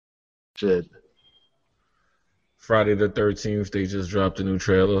Shit. Friday the 13th, they just dropped a new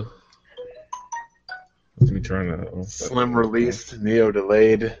trailer. Let me turn that on. Slim released, Neo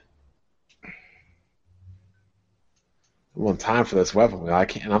delayed. I'm on time for this weapon. I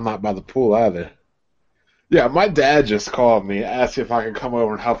can't. I'm not by the pool either. Yeah, my dad just called me, asked if I could come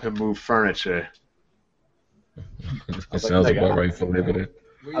over and help him move furniture. It sounds about right for Liberty.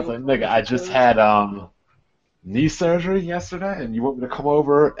 I was like, nigga, I just had knee surgery yesterday, and you want me to come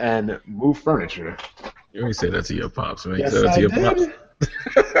over and move furniture? You ain't say that to your pops, man. Yes, you said that to I your did.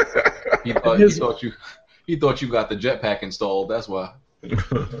 pops. He thought you got the jetpack installed. That's why.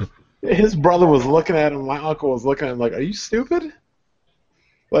 His brother was looking at him. My uncle was looking at him like, "Are you stupid?"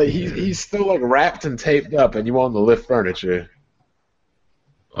 Like he's still like wrapped and taped up, and you want him to lift furniture.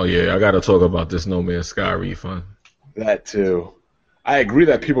 Oh yeah, I gotta talk about this No Man's Sky refund. That too. I agree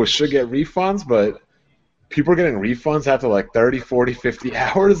that people should get refunds, but people are getting refunds after like 30, 40, 50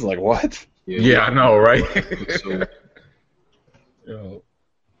 hours? Like what? Yeah, I know, right? So, Yo,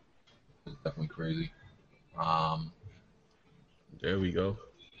 it's definitely crazy. there we go.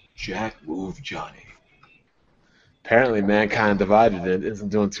 Jack move Johnny. Apparently Mankind Divided it isn't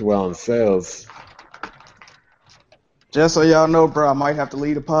doing too well in sales. Just so y'all know, bro, I might have to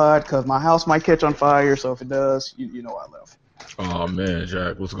leave the pod because my house might catch on fire. So if it does, you know I left. Oh man,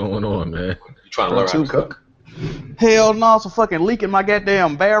 Jack, what's going on, man? You trying to learn how to cook? Hell no, it's a fucking leak in my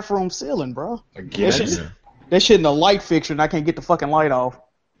goddamn bathroom ceiling, bro. Again? That shit in the light fixture, and I can't get the fucking light off.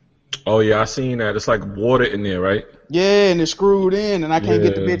 Oh yeah, I seen that. It's like water in there, right? Yeah, and it's screwed in, and I can't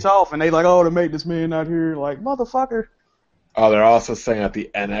get the Yeah. bitch off. And they like, oh, the maintenance man not here. Like, motherfucker. Oh, they're also saying that the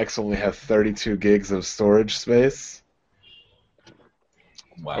NX only have 32 gigs of storage space.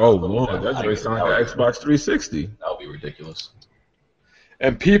 Wow. Oh lord, that's based on like the Xbox 360. That would be ridiculous.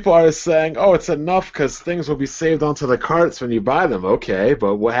 And people are saying, oh, it's enough because things will be saved onto the carts when you buy them. Okay,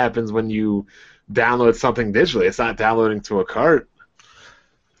 but what happens when you download something digitally? It's not downloading to a cart.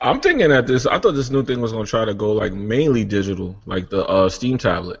 I'm thinking that I thought this new thing was gonna try to go like mainly digital, like the Steam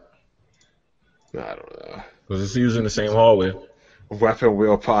tablet, I don't know. because it's using the same hardware. Weapon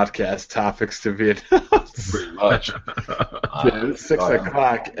Wheel Podcast topics to be announced. Pretty much. Yeah, it's 6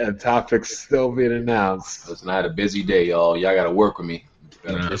 o'clock and topics still being announced. Listen, I had a busy day, y'all. Y'all got to work with me.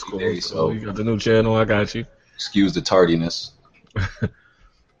 Got a Nah, busy that's cool. day, So so you got the new channel. I got you. excuse the tardiness.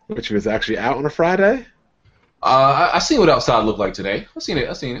 Which was actually out on a Friday. I seen what outside looked like today. I seen it.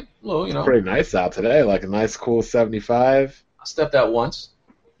 A little, you know. Pretty nice out today, like a nice cool 75. I stepped out once.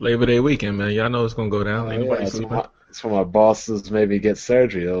 Labor Day weekend, man. Y'all know it's gonna go down. Ain't nobody It's sleeping. when my bosses maybe get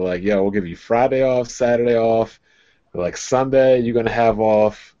surgery. They're like, yo, we'll give you Friday off, Saturday off. They're like, Sunday you're going to have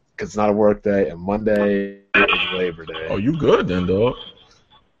off because it's not a work day, and Monday is Labor Day. Oh, you good then, dog?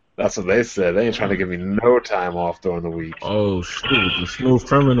 That's what they said. They ain't trying to give me no time off during the week. Oh shoot, the smooth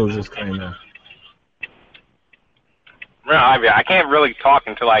criminal just came in. No, I can't really talk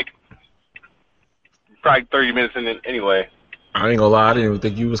until like probably 30 minutes in anyway. I ain't gonna lie, I didn't even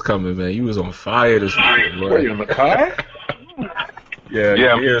think you was coming, man. You was on fire this weekend, boy. Were you in the car? Yeah,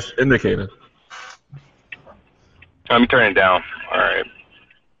 Yeah. yes, indicator. Let me turn it down. All right.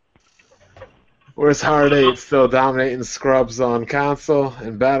 Where's Hard 8 still dominating scrubs on console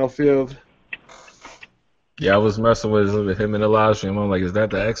and Battlefield? Yeah, I was messing with him in the live stream. I'm like, is that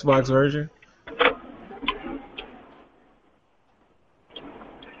the Xbox version?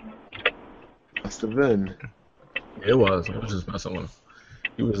 Must have been. It was. I was just messing with him.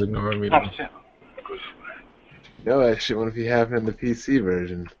 He was ignoring me. Oh, Though. shit. No, actually, what if you have it in the PC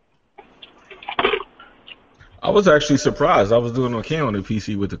version? I was actually surprised. I was doing okay on the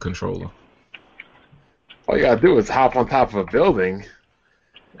PC with the controller. All you gotta do is hop on top of a building.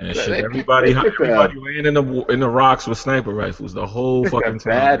 And They- shit, they everybody picked laying in the rocks with sniper rifles the whole It's fucking a time.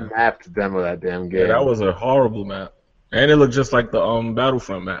 bad map to demo that damn game. Yeah, that was a horrible map, and it looked just like the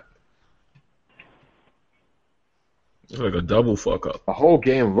Battlefront map. It's like a double fuck up. The whole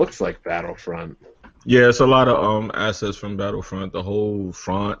game looks like Battlefront. Yeah, it's a lot of assets from Battlefront. The whole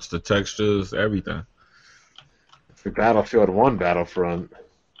fronts, the textures, everything. It's like Battlefield 1 Battlefront.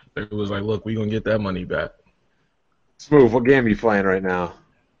 It was like, look, we gonna get that money back. Smooth, what game are you playing right now?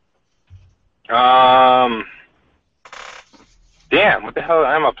 Damn, what the hell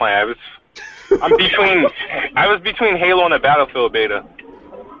am I playing? I was between Halo and the Battlefield beta.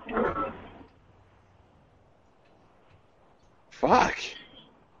 Fuck.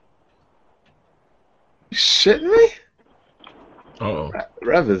 You shitting me? Uh-oh.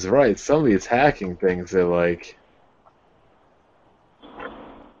 Rev is right. Some of these hacking things are like...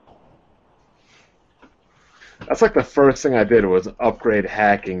 That's like the first thing I did was upgrade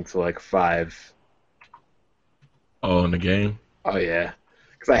hacking to like 5. Oh, in the game? Oh yeah.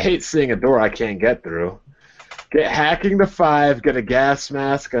 Because I hate seeing a door I can't get through. Get hacking to 5, get a gas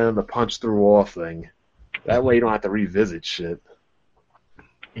mask, and the punch through wall thing. That way you don't have to revisit shit.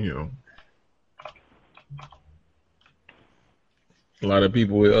 You know. A lot of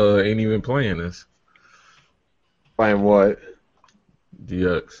people ain't even playing this. Playing what?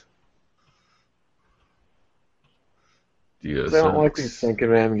 DX. They don't like these thinking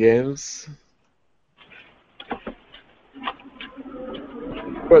man games.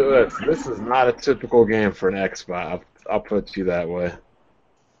 But this is not a typical game for an Xbox. I'll put you that way.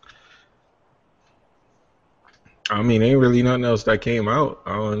 I mean, ain't really nothing else that came out.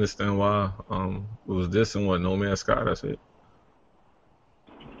 I don't understand why. It was this and what, No Man's Sky. That's it.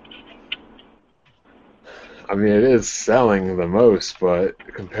 I mean, it is selling the most, but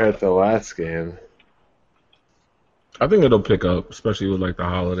compared to the last game, I think it'll pick up, especially with like the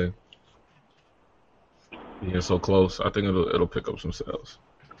holiday being so close. I think it'll pick up some sales.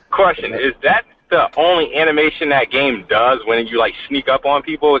 Question: is that the only animation that game does when you like sneak up on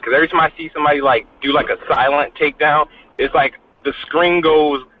people? Because every time I see somebody like do like a silent takedown, it's like the screen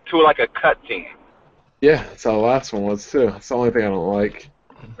goes to like a cutscene. yeah, that's how the last one was too. That's the only thing I don't like.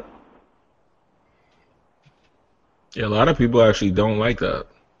 Yeah, a lot of people actually don't like that.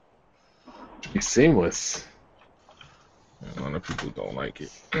 It's seamless. A lot of people don't like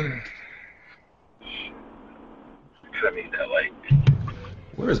it. I need that light.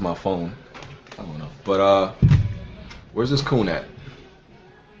 Where is my phone? I don't know. But where's this coon at?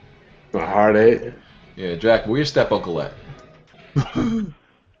 My heart ate. Yeah, Jack, where your step uncle at?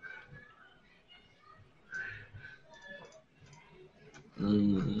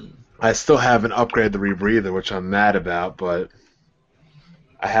 I still haven't upgraded the rebreather, which I'm mad about, but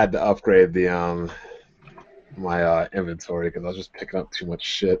I had to upgrade the my inventory because I was just picking up too much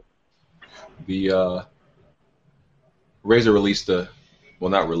shit. The Razer released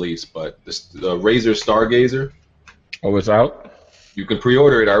not released, but the Razer Stargazer. Oh, it's out? You can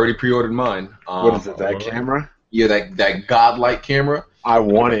pre-order it. I already pre-ordered mine. What is it, that camera? Yeah, that godlike camera. I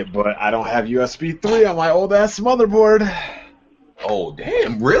want it, but I don't have USB 3 on my old-ass motherboard. Oh,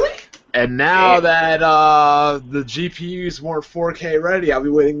 damn, really? And now that the GPUs weren't 4K ready, I'll be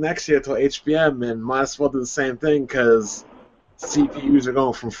waiting next year till HBM, and might as well do the same thing because CPUs are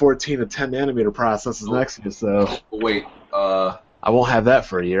going from 14 to 10 nanometer processors next year. So Wait, I won't have that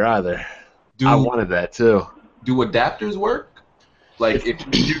for a year either. I wanted that too. Do adapters work? Like if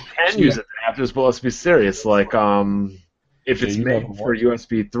You can use adapters, but let's be serious. Like if it's made for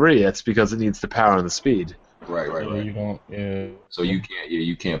USB 3, it's because it needs the power and the speed. Right. You don't, yeah. So you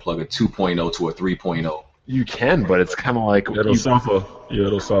can't plug a 2.0 to a 3.0. You can, but it's kind of like It'll suffer. Yeah,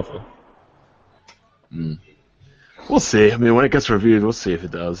 it'll suffer. Mm. We'll see. I mean, when it gets reviewed, we'll see if it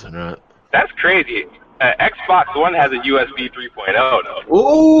does or not. That's crazy. Xbox One has a USB 3.0 though.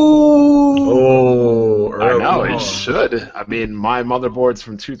 Ooh. I know, it should. I mean, my motherboard's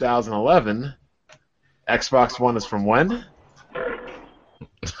from 2011. Xbox One is from when?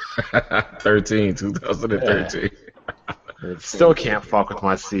 2013. It still can't fuck with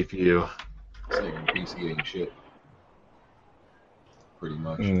my CPU. Saying PC ain't shit. Pretty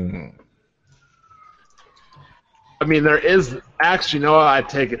much. I mean, there is actually, no, I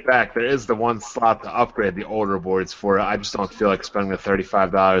take it back. There is the one slot to upgrade the older boards for it. I just don't feel like spending the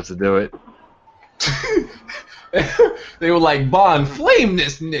 $35 to do it. They were like, Bond, flame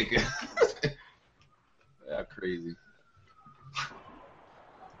this nigga. Yeah, crazy.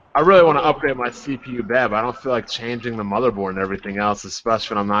 I really want to upgrade my CPU bad, but I don't feel like changing the motherboard and everything else,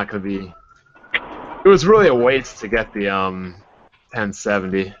 especially when I'm not going to be... It was really a waste to get the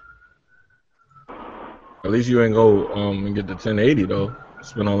 1070. At least you ain't go and get the 1080 though.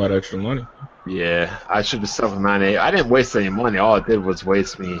 Spend all that extra money. Yeah, I should have settled with 980. I didn't waste any money. All it did was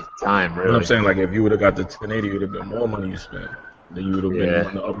waste me time, really. You know what I'm saying? Like, if you would have got the 1080, it would have been more money you spent. Then you would have been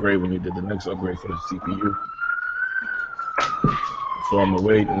on the upgrade when you did the next upgrade for the CPU. So I'm going to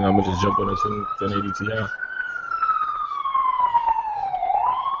wait, and I'm going to just jump on the 1080 Ti.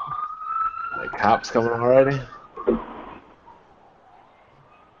 The cops coming already?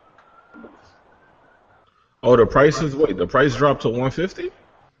 Oh, the price dropped to $150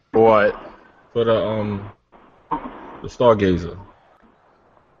 What? for the Stargazer.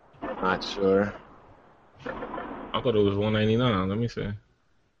 Not sure. I thought it was $199. Let me see.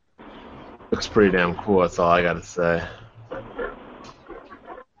 Looks pretty damn cool, that's all I gotta say.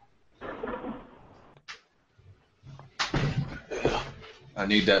 I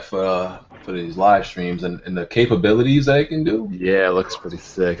need that for these live streams and the capabilities that it can do. Yeah, it looks pretty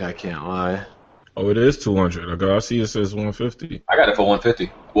sick, I can't lie. Oh, it is $200. I see it says $150. I got it for $150.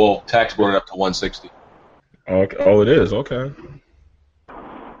 Well, tax brought it up to $160. Oh, it is. Okay.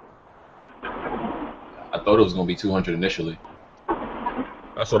 thought it was gonna be 200 initially.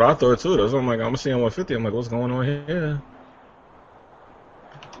 That's what I thought too. That's what I'm like, I'm seeing 150. I'm like, what's going on here?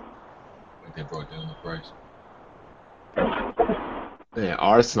 I think they brought down the price. Man,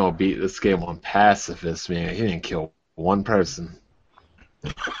 Arsenal beat this game on pacifist, man. He didn't kill one person.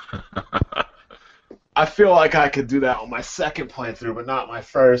 I feel like I could do that on my second playthrough, but not my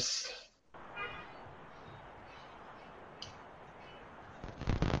first.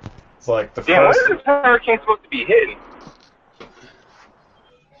 It's like the Damn, first. when is this hurricane supposed to be hitting?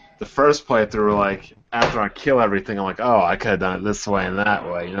 The first playthrough, like after I kill everything, I'm like, oh, I could have done it this way and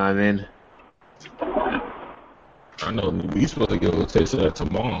that way. You know what I mean? I know we supposed to give a taste of that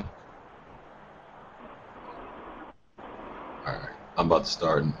tomorrow. Alright, I'm about to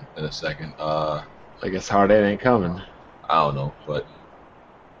start in a second. I guess hard eight ain't coming. I don't know, but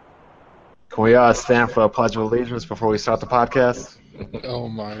Can we stand for the Pledge of Allegiance before we start the podcast? Oh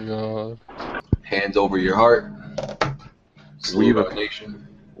my god. hands over your heart. We the Salute our nation.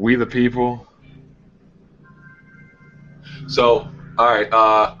 We the people. So, all right,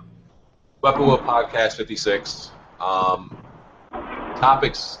 Weaponwood Podcast 56.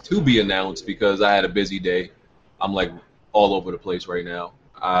 Topics to be announced because I had a busy day. I'm like all over the place right now.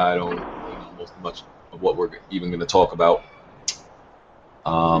 I don't know most much of what we're even going to talk about.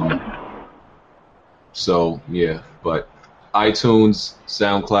 So yeah, but iTunes,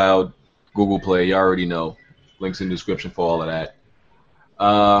 SoundCloud, Google Play, you already know. Links in the description for all of that.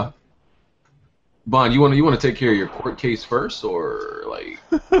 Bond, you want to take care of your court case first, or like?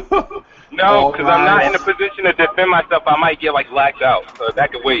 No, because I'm not in a position to defend myself. I might get like lacked out, so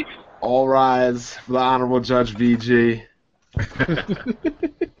that could wait. All rise for the Honorable Judge VG.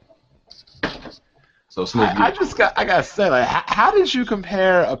 So Smooth, I gotta say, like, how did you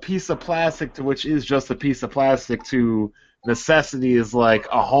compare a piece of plastic to which is just a piece of plastic to necessities like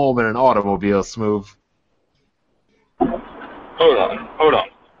a home and an automobile, Smooth? Hold on.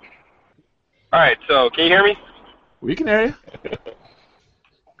 All right, so can you hear me? We can hear you.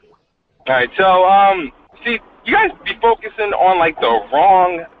 All right, so see, you guys be focusing on like the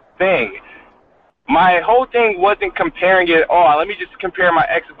wrong thing. My whole thing wasn't comparing it. Oh, let me just compare my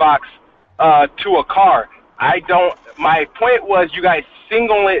Xbox to a car. My point was you guys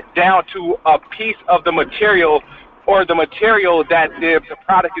single it down to a piece of the material or the material that the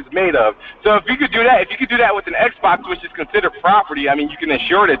product is made of. So if you could do that with an Xbox, which is considered property, I mean, you can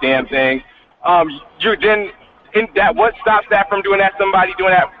insure the damn thing. What stops that from doing that? Somebody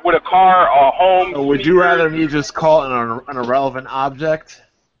doing that with a car or a home? So would you rather me just call it an irrelevant object?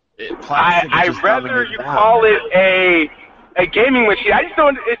 I'd rather you call it a gaming machine. I just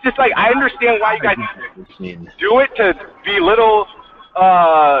don't. It's just like I understand why you guys do it to belittle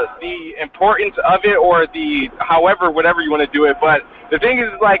the importance of it or the whatever you want to do it. But the thing is,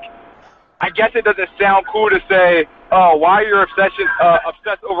 like, I guess it doesn't sound cool to say, oh, why are you obsessed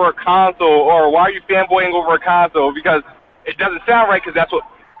over a console, or why are you fanboying over a console? Because it doesn't sound right, because that's what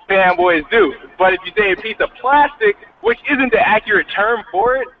fanboys do. But if you say a piece of plastic, which isn't the accurate term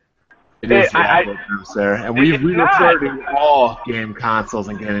for it, it is sir. And we refer to all game consoles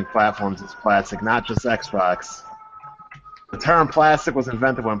and gaming platforms as plastic, not just Xbox. The term plastic was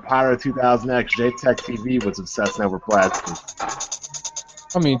invented when Pyro 2000X JTech TV was obsessing over plastic.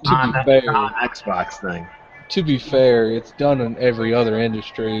 I mean, Xbox thing. To be fair, it's done in every other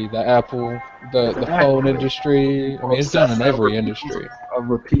industry. The Apple, the phone industry. I mean, it's done in every industry.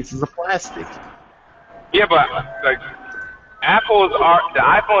 Over pieces of plastic. Yeah, but like the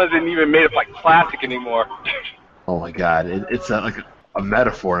iPhone isn't even made of like plastic anymore. Oh my God, it's like a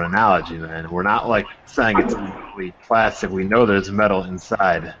metaphor, an analogy, man. We're not like saying it's completely plastic. We know there's metal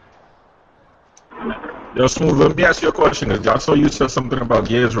inside. Yo, Smooth, let me ask you a question. I saw you said something about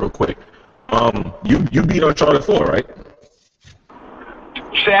Gears real quick. You beat Uncharted 4, right?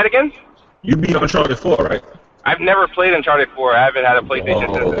 Say that again? You beat Uncharted 4, right? I've never played Uncharted 4. I haven't had a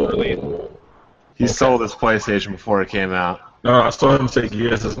PlayStation since its release. He sold his PlayStation before it came out. No, I saw him say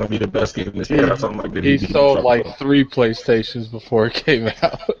Gears is going to be the best game this year. That's something like that. He sold like 3 PlayStations before it came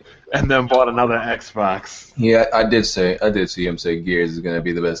out. And then bought another Xbox. yeah, I did see him say Gears is going to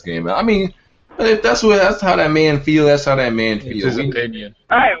be the best game. I mean, if that's how that man feel. That's how that man It's feels. his opinion.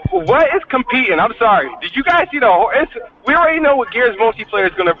 All right, what is competing? I'm sorry. Did you guys see we already know what Gears multiplayer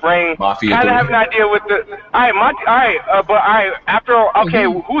is going to bring. Mafia Kind of 3. have an idea with the.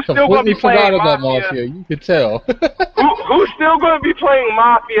 Who's still going to Completely be playing forgot about Mafia? Mafia. You could tell. Who's still going to be playing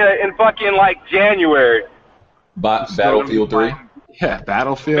Mafia in fucking like January? Battlefield 3. Yeah,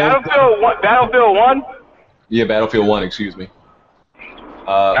 Battlefield. Battlefield 1. Yeah, Battlefield 1. Excuse me.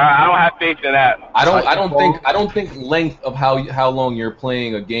 I don't have faith in that. I don't think length of how long you're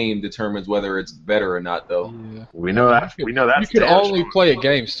playing a game determines whether it's better or not, though. Yeah. We know that. We know that. You can only play a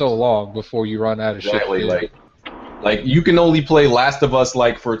game so long before you run out of Exactly. shit. Like you can only play Last of Us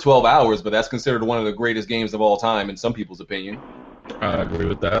like for 12 hours, but that's considered one of the greatest games of all time in some people's opinion. I agree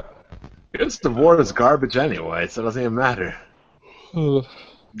with that. It's the war is garbage anyway, so it doesn't even matter.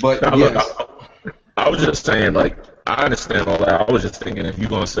 But Now, yes, look, I was just saying, like, I understand all that. I was just thinking, if you're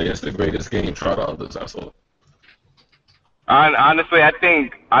gonna say it's the greatest game, try the others. That's all. Honestly, I'll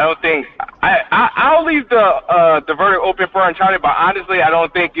leave the verdict open for Uncharted, but honestly, I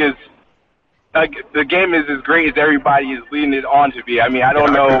don't think the game is as great as everybody is leading it on to be. I mean, I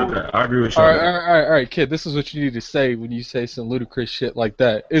don't know. I agree with you. All right, kid. This is what you need to say when you say some ludicrous shit like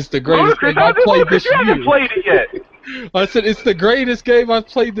that. It's the greatest Ludicrous, game I've played this you haven't year. played it yet. I said it's the greatest game I've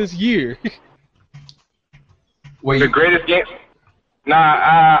played this year. wait, The greatest game?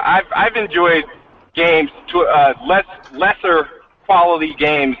 I've enjoyed games to lesser quality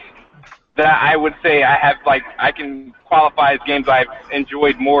games that I would say I can qualify as games I've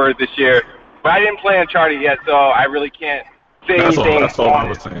enjoyed more this year. But I didn't play Uncharted yet, so I really can't say anything. That's all I on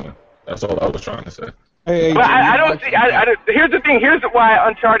was it. saying. That's all I was trying to say. Hey, But I don't see. Here's the thing. Here's why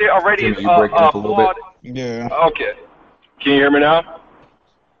Uncharted already Jimmy, is you breaking up a little bit? flawed. yeah. Okay. Can you hear me now?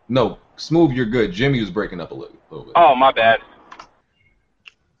 no, Smooth, you're good. Jimmy was breaking up a little bit. Oh, my bad.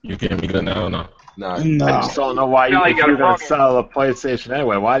 You can hear me good now or no? Nah, I No. just don't know why Sound like if you you're got a going to problem. sell a PlayStation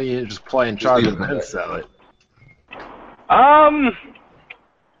anyway, why do you just play Uncharted leave it and then there. sell it?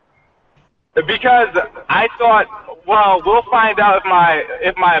 Because I thought, well, we'll find out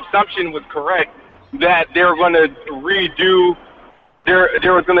if my assumption was correct that they're going to redo.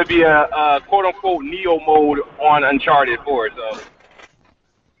 There was going to be a quote unquote Neo mode on Uncharted 4. So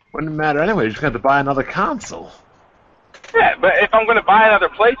Wouldn't matter anyway. You're just going to have to buy another console. yeah, but if I'm going to buy another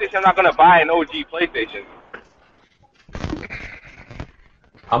PlayStation, I'm not going to buy an OG PlayStation.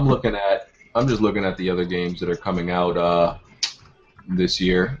 I'm just looking at the other games that are coming out this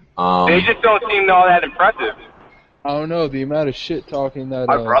year. They just don't seem all that impressive. I don't know the amount of shit talking that.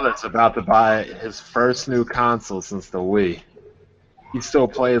 My brother's about to buy his first new console since the Wii. He still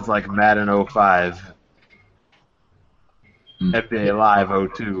plays like Madden 05, NBA Live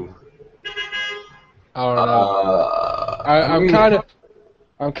 02. I don't know.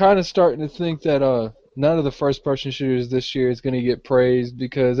 I'm kind of starting to think that none of the first-person shooters this year is going to get praised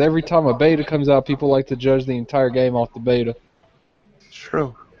because every time a beta comes out, people like to judge the entire game off the beta.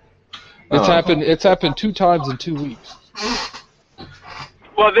 True. It's happened. It's happened 2 times in 2 weeks.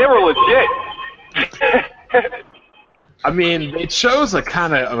 Well, they were legit. I mean, they chose a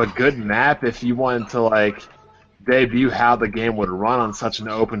kind of a good map if you wanted to, like, debut how the game would run on such an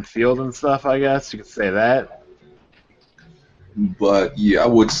open field and stuff, I guess. You could say that. But yeah, I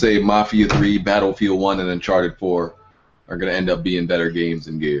would say Mafia 3, Battlefield 1, and Uncharted 4 are going to end up being better games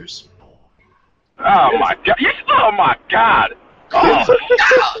than Gears. Oh my god! Oh my god! Oh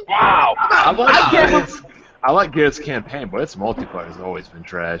wow! I like Gears campaign, but its multiplayer has always been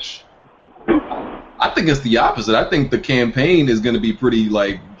trash. I think it's the opposite. I think the campaign is going to be pretty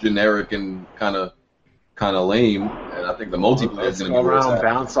like generic and kind of lame, and I think the multiplayer Let's is going to go be where it's around, at.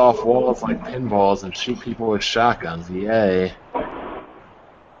 bounce off walls like pinballs, and shoot people with shotguns. Yay!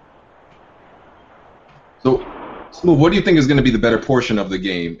 So, Smooth, what do you think is going to be the better portion of the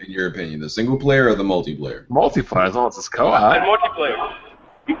game, in your opinion, the single player or the multiplayer? Multiplayer, as long as it's And co-op. multiplayer.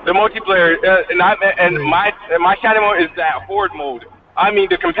 The multiplayer, and my shining mode is that horde mode. I mean,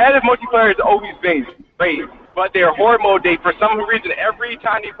 the competitive multiplayer has always been great, but their horde mode, for some reason, every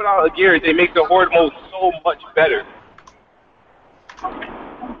time they put out a Gears, they make the horde mode so much better.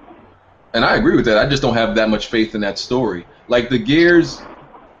 And I agree with that. I just don't have that much faith in that story. Like the Gears,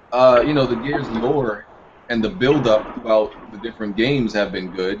 the Gears lore and the build-up throughout the different games have been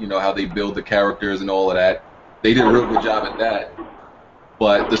good. You know, how they build the characters and all of that. They did a real good job at that.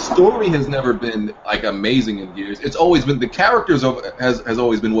 But the story has never been, like, amazing in Gears. It's always been, the characters has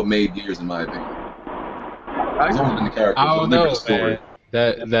always been what made Gears, in my opinion. It's always been the characters. I don't know, man.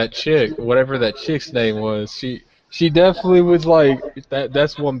 That chick, whatever that chick's name was, she definitely was like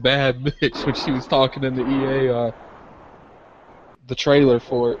that's one bad bitch when she was talking in the EA the trailer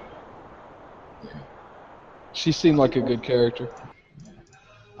for it. She seemed like a good character.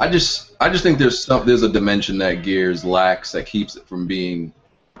 I just think there's a dimension that Gears lacks that keeps it from being,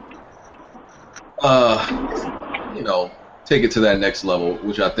 take it to that next level,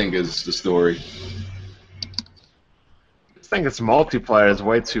 which I think is the story. I think its multiplayer is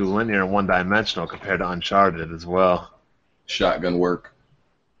way too linear and one-dimensional compared to Uncharted as well. Shotgun work.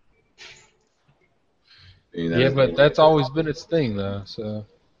 Yeah, but that's always been its thing, though. So.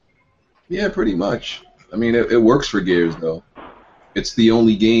 Yeah, pretty much. I mean, it works for Gears, though. It's the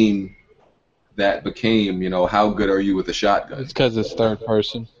only game that became, how good are you with a shotgun? It's because it's third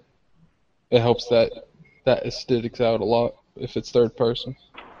person. It helps that aesthetics out a lot if it's third person.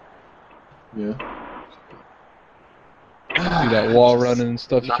 Yeah. Do that wall running and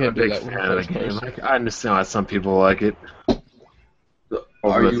stuff. You can't do that with fan first of the game. person. I understand why some people like it.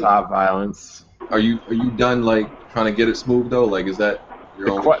 Over the top violence. Are you done trying to get it smooth though? Is that your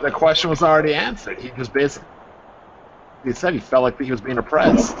own? The question was already answered. He just basically said he felt like he was being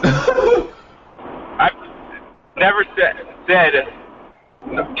oppressed. I've never said.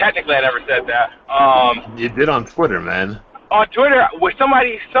 Technically, I never said that. You did on Twitter, man. On Twitter, where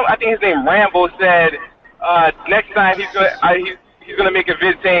I think his name Rambo said, next time he's gonna make a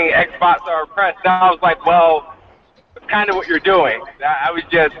vid saying Xbox are oppressed. And I was like, well, it's kind of what you're doing. I was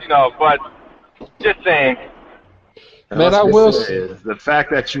just, but just saying. Man, I will say the fact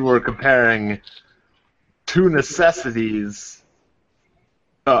that you were comparing two necessities,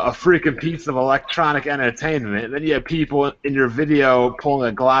 a freaking piece of electronic entertainment, and then you have people in your video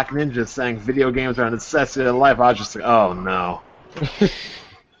pulling a Glock Ninja saying video games are a necessity of life. I was just like, oh no.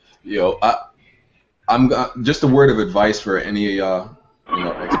 Yo, I'm just a word of advice for any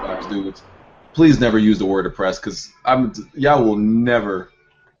Xbox dudes. Please never use the word oppressed, because y'all will never.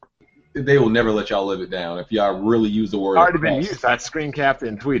 They will never let y'all live it down if y'all really use the word. Already oppressed. been used. I screen capped it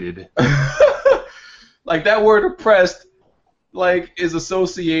and tweeted. That word oppressed, is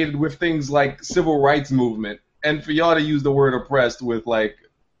associated with things like civil rights movement, and for y'all to use the word oppressed with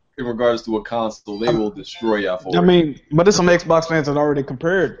in regards to a console, they will destroy y'all for it. I mean, but there's some Xbox fans that already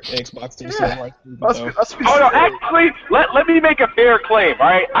compared Xbox to the civil rights movement. Let's be Oh no, serious. actually, let me make a fair claim, all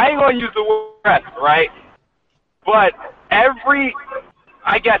right? I ain't gonna use the word oppressed, right? But every,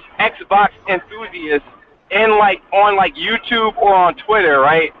 I guess, Xbox enthusiast on YouTube or on Twitter,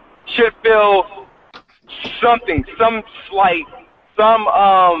 right, should feel something, some slight, some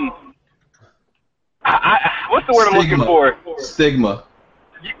what's the word I'm looking for? Stigma.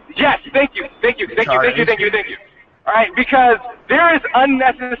 Yes, thank you. All right, because there is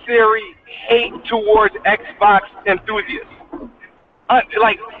unnecessary hate towards Xbox enthusiasts.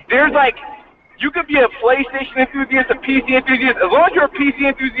 You could be a PlayStation enthusiast, a PC enthusiast. As long as you're a PC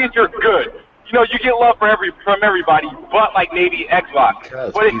enthusiast, you're good. You get love from everybody, but maybe Xbox.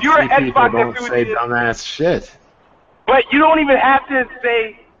 But if you're an Xbox don't say enthusiast, dumbass shit. but you don't even have to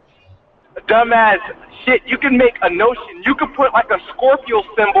say dumbass shit. You can make a notion. You can put a Scorpio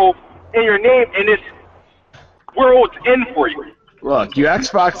symbol in your name, and it's world's end for you. Look, you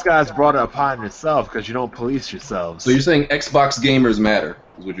Xbox guys brought it upon yourself because you don't police yourselves. So you're saying Xbox gamers matter,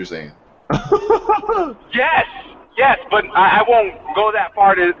 is what you're saying? Yes, but I won't go that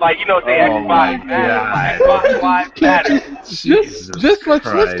far to say Xbox matters. Xbox Live matters.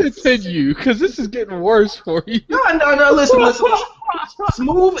 Let's continue, because this is getting worse for you. No, listen.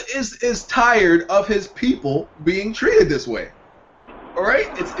 Smooth is tired of his people being treated this way. All right,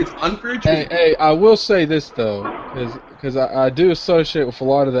 it's unfair treatment. Hey, I will say this though, because I do associate with a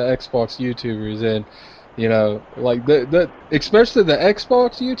lot of the Xbox YouTubers, and especially the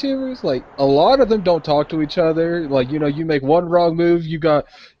Xbox YouTubers, a lot of them don't talk to each other. You make one wrong move, you got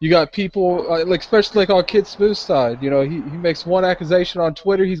people, especially on Kid Smooth's side. He makes one accusation on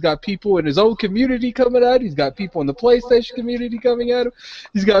Twitter, he's got people in his own community coming at him, he's got people in the PlayStation community coming at him,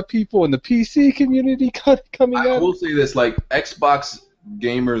 he's got people in the PC community coming at him. I will say this, Xbox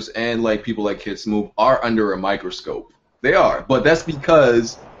gamers and people like Kid Smooth are under a microscope. They are, but that's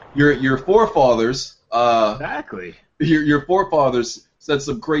because your forefathers. Exactly. Your forefathers said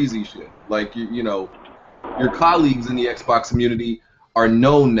some crazy shit. Your colleagues in the Xbox community are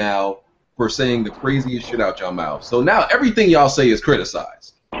known now for saying the craziest shit out your mouth. So now everything y'all say is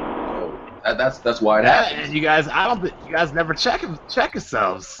criticized. So that's why it happens. And you guys, I don't think you guys never check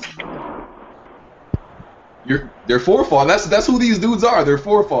yourselves. They're forefathers. That's who these dudes are. They're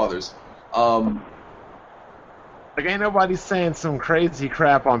forefathers. Ain't nobody saying some crazy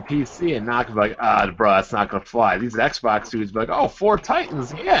crap on PC and not gonna be bro, that's not gonna fly. These Xbox dudes be oh, 4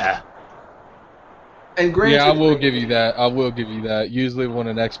 Titans, yeah. And granted, yeah, I will give you that. Usually when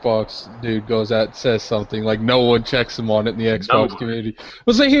an Xbox dude goes out and says something, no one checks him on it in the Xbox community.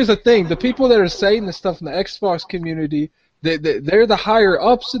 Well, so here's the thing. The people that are saying this stuff in the Xbox community, they're the higher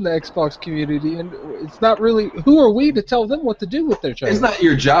ups in the Xbox community, and it's not really, who are we to tell them what to do with their channel? It's not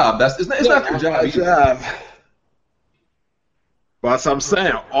your job. It's not their job. Well, that's what I'm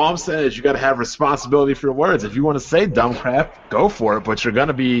saying. All I'm saying is you got to have responsibility for your words. If you want to say dumb crap, go for it. But you're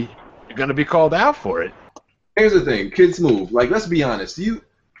gonna be called out for it. Here's the thing, Kid Smooth. Let's be honest. You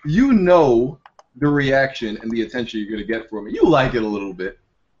know the reaction and the attention you're gonna get from it. You like it a little bit.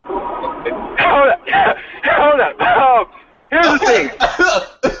 Hold up. Here's the thing.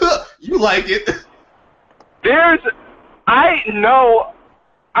 You like it. I know.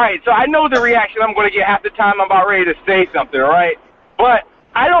 All right, so I know the reaction I'm going to get half the time I'm about ready to say something, right? But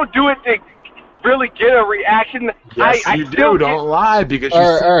I don't do it to really get a reaction. Yes, you do. Don't lie, because you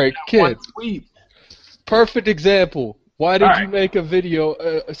said all right, kid. one tweet. Perfect example. Why did you make a video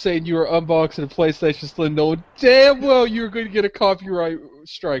saying you were unboxing a PlayStation Slim, knowing damn well you were going to get a copyright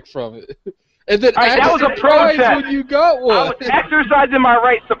strike from it? And then that was a protest when you got one. I was exercising my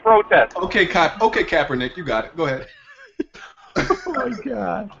rights to protest. Okay, Kaepernick, you got it. Go ahead. Oh my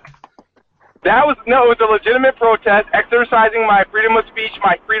God. It was a legitimate protest, exercising my freedom of speech,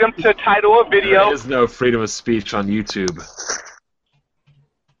 my freedom to title a video. There is no freedom of speech on YouTube.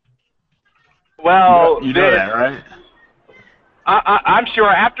 Well, you know that, right? I'm sure.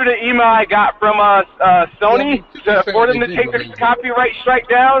 After the email I got from Sony for them to take the copyright strike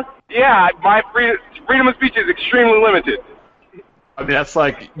down, yeah, my freedom of speech is extremely limited. I mean, that's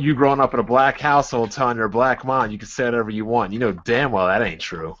like you growing up in a black household telling your black mom you can say whatever you want. You know damn well that ain't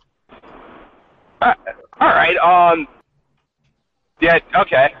true. All right. Yeah.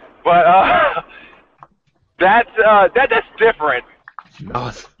 Okay. But that's different. No,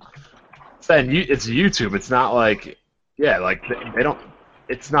 it's YouTube. It's not like like they don't.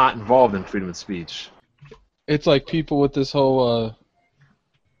 It's not involved in freedom of speech. It's like people with this whole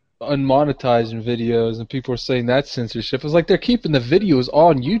unmonetizing videos, and people are saying that's censorship. It's like they're keeping the videos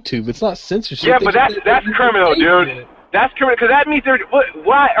on YouTube. It's not censorship. Yeah, but that's criminal, dude. That's criminal, because that means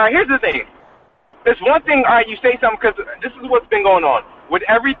why? All right, here's the thing. It's one thing, all right, you say something, because this is what's been going on. With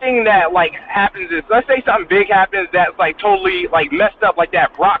everything that, like, happens is, let's say something big happens that's, like, totally, like, messed up, like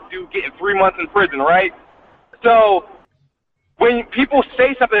that Brock dude getting 3 months in prison, right? So when people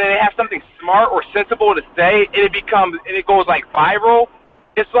say something and they have something smart or sensible to say, and it goes, like, viral,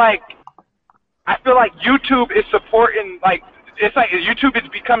 it's like, I feel like YouTube is supporting, like, it's like YouTube is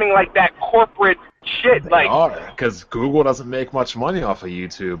becoming like that corporate shit. They are, because Google doesn't make much money off of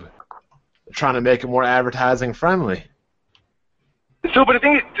YouTube. They're trying to make it more advertising friendly. So, but the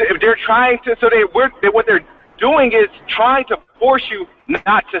thing is, they're trying to. So what they're doing is trying to force you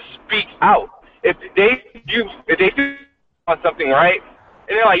not to speak out. If they feel on something, right,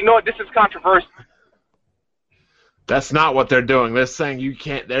 and they're like, you know what, this is controversial. That's not what they're doing. They're saying you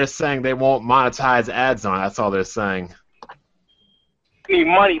can't. They're saying they won't monetize ads on it. That's all they're saying. Need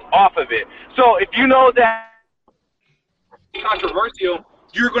money off of it. So if you know that controversial,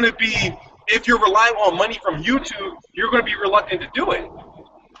 you're going to be. If you're relying on money from YouTube, you're going to be reluctant to do it.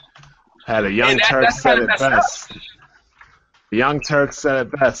 Had a Young Turk said it best. The Young Turk said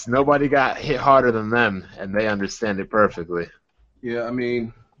it best. Nobody got hit harder than them, and they understand it perfectly. Yeah, I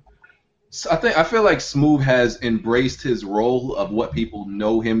mean, I feel like Smooth has embraced his role of what people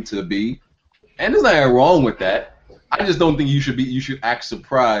know him to be, and there's nothing wrong with that. I just don't think you should act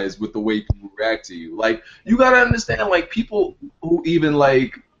surprised with the way people react to you. Like, you gotta understand, like, people who even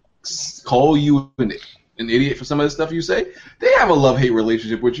like call you an idiot for some of the stuff you say, they have a love-hate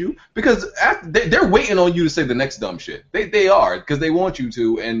relationship with you because they're waiting on you to say the next dumb shit. They are, because they want you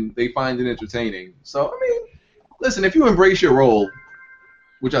to, and they find it entertaining. So, I mean, listen, if you embrace your role,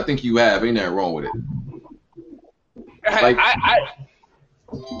 which I think you have, ain't nothing wrong with it. Like,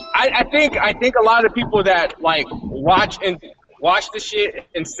 I think a lot of people that like watch the shit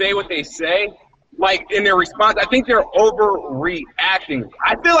and say what they say, like in their response, I think they're overreacting.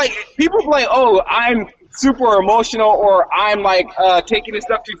 I feel like people be like, oh, I'm super emotional, or I'm like taking this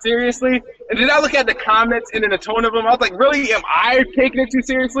stuff too seriously. And then I look at the comments and in the tone of them, I was like, really, am I taking it too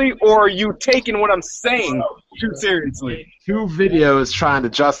seriously, or are you taking what I'm saying too seriously? 2 videos trying to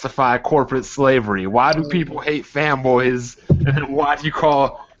justify corporate slavery. Why do people hate fanboys, and then why do you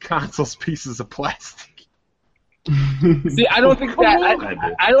call consoles pieces of plastic? See, I don't think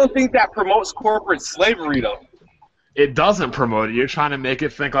that promotes corporate slavery, though. It doesn't promote it. You're trying to make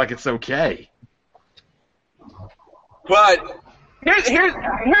it think like it's okay. But here's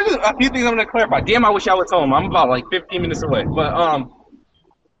a few things I'm gonna clarify. Damn, I wish I was home. I'm about like 15 minutes away. But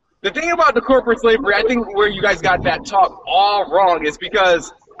the thing about the corporate slavery, I think where you guys got that talk all wrong is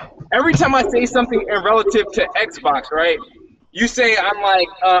because every time I say something relative to Xbox, right? You say I'm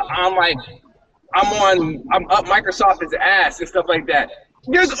up Microsoft's ass and stuff like that.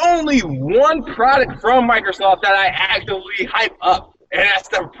 There's only one product from Microsoft that I actively hype up, and that's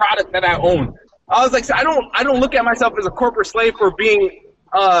the product that I own. I was like, so I don't look at myself as a corporate slave for being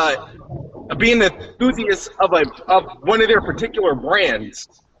an enthusiast of one of their particular brands.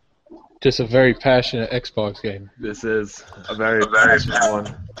 Just a very passionate Xbox game. This is a very passionate one.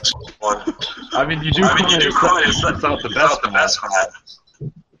 I mean, you do call it out the best one.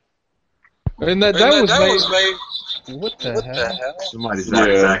 And that was made. What the hell? Somebody's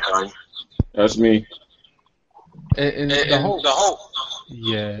Yeah. That's me. And the whole.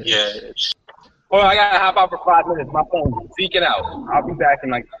 Yeah. Well, I gotta hop out for 5 minutes. My phone's zeeking out. I'll be back in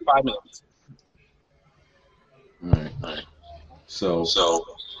like 5 minutes. All right. So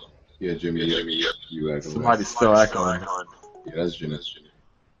yeah, Jimmy, you echoing. Somebody's still echoing. Yeah, that's Jimmy.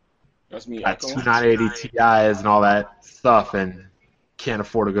 That's me. Got 2980 Ti's and all that stuff, and can't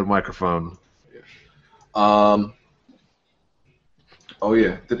afford a good microphone. Oh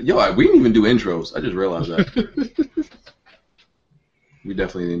yeah. Yo, we didn't even do intros. I just realized that. We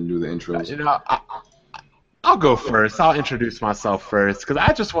definitely didn't do the intros. You know, I'll go first. I'll introduce myself first because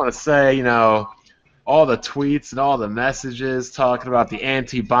I just want to say, you know, all the tweets and all the messages talking about the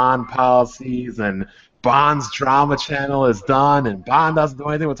anti-Bond policies and Bond's drama channel is done and Bond doesn't do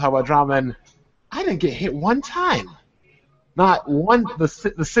anything. We'll talk about drama, and I didn't get hit one time. Not one. The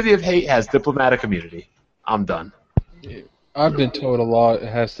City of Hate has diplomatic immunity. I'm done. Yeah. I've been told a lot. It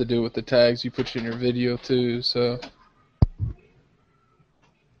has to do with the tags you put in your video too. So.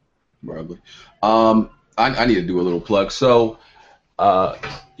 Probably. I need to do a little plug. So, y'all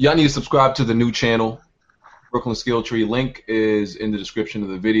need to subscribe to the new channel, Brooklyn Skill Tree. Link is in the description of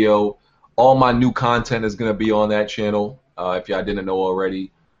the video. All my new content is going to be on that channel, if y'all didn't know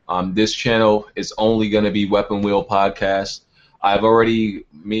already. This channel is only going to be Weapon Wheel Podcast. I've already,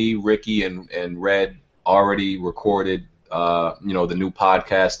 me, Ricky, and Red already recorded, the new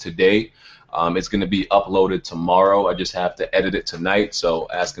podcast today. It's going to be uploaded tomorrow. I just have to edit it tonight. So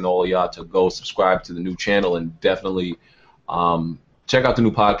asking all of y'all to go subscribe to the new channel and definitely check out the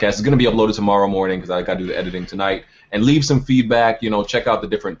new podcast. It's going to be uploaded tomorrow morning because I got to do the editing tonight. And leave some feedback. Check out the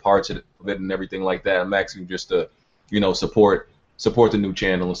different parts of it and everything like that. I'm asking just to, support the new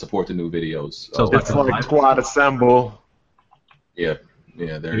channel and support the new videos. So it's like Squad Assemble. Yeah.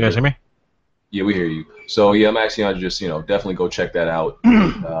 There you guys hear me? Yeah, we hear you. So yeah, I'm asking y'all to just definitely go check that out.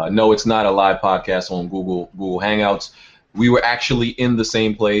 No, it's not a live podcast on Google Hangouts. We were actually in the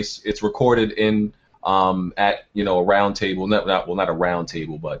same place. It's recorded in at a round table, not a round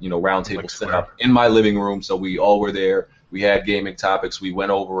table, but round table set up in my living room. So we all were there. We had gaming topics. We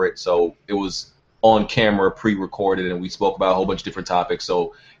went over it. So it was on camera, pre-recorded, and we spoke about a whole bunch of different topics.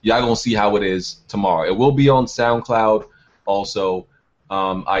 So y'all gonna see how it is tomorrow. It will be on SoundCloud also.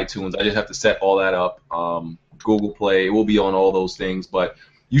 iTunes. I just have to set all that up. Google Play. It will be on all those things, but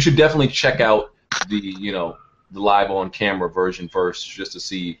you should definitely check out the live on camera version first, just to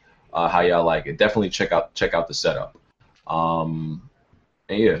see how y'all like it. Definitely check out the setup. And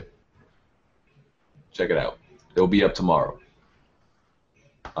yeah, check it out. It'll be up tomorrow.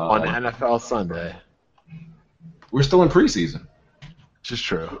 On NFL Sunday. We're still in preseason. Which is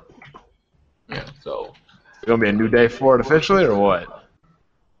true. Yeah. So. It's gonna be a new day for it officially, or what?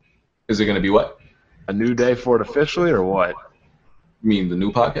 Is it going to be what? A new day for it officially, or what? You mean the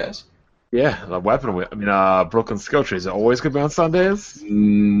new podcast? Yeah, the Weapon Wheel. I mean, Brooklyn Skill Tree. Is it always going to be on Sundays?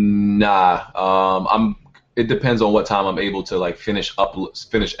 Nah. It depends on what time I'm able to finish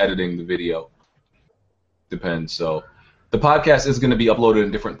editing the video. Depends. So the podcast is going to be uploaded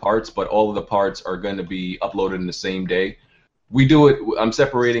in different parts, but all of the parts are going to be uploaded in the same day. We do it. I'm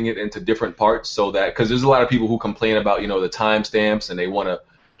separating it into different parts so that because there's a lot of people who complain about the timestamps and they want to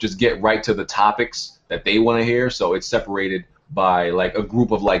just get right to the topics that they want to hear. So it's separated by a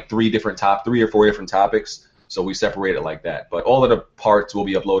group of 3 or 4 different topics. So we separate it like that. But all of the parts will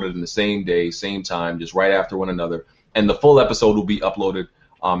be uploaded in the same day, same time, just right after one another. And the full episode will be uploaded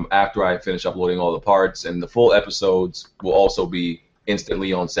after I finish uploading all the parts. And the full episodes will also be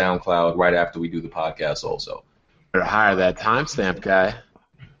instantly on SoundCloud right after we do the podcast also. Better hire that timestamp guy.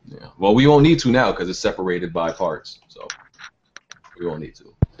 Yeah. Well, we won't need to now because it's separated by parts. So we won't need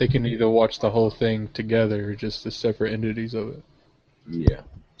to. They can either watch the whole thing together or just the separate entities of it. Yeah.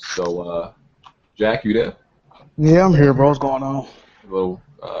 So, Jack, you there? Yeah, I'm here, bro. What's going on? A little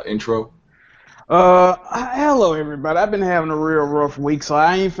intro. Hello, everybody. I've been having a real rough week, so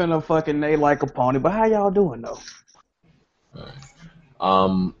I ain't finna fucking neigh like a pony. But how y'all doing, though? All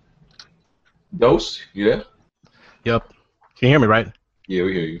right. Dose, you there? Yep. Can you hear me, right? Yeah,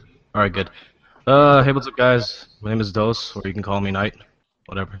 we hear you. All right, good. Hey, what's up, guys? My name is Dose, or you can call me Knight.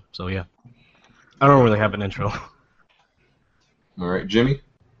 Whatever. So, yeah. I don't really have an intro. All right, Jimmy?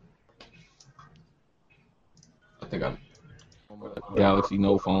 I think I'm... Galaxy,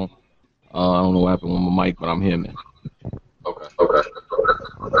 no phone. I don't know what happened with my mic, but I'm here, man. Okay.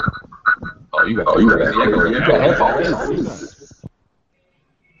 Oh, you got headphones.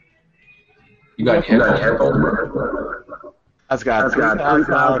 You got headphones. I've got a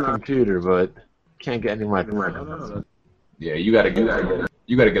 $3,000 computer, but can't get any microphones. Yeah, you gotta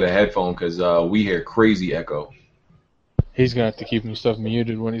get a headphone because we hear crazy echo. He's gonna have to keep himself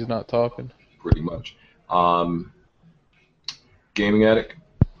muted when he's not talking. Pretty much. Gaming Addict.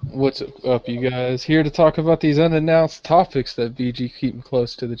 What's up, you guys? Here to talk about these unannounced topics that BG keep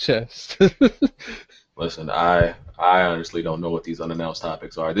close to the chest. Listen, I honestly don't know what these unannounced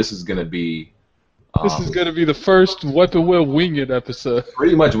topics are. This is gonna be. This is gonna be the first Weapon Wheel Wing It episode.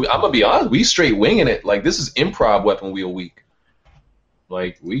 Pretty much. I'm gonna be honest. We straight winging it. Like this is improv Weapon Wheel week.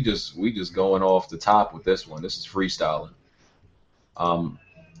 Like we just going off the top with this one. This is freestyling.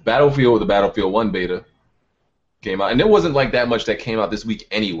 Battlefield, the Battlefield 1 beta came out, and there wasn't like that much that came out this week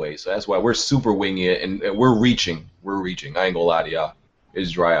anyway. So that's why we're super winging it, and we're reaching. We're reaching. I ain't gonna lie to y'all.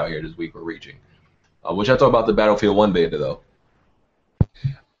 It's dry out here this week. We're reaching. What y'all talk about the Battlefield 1 beta though?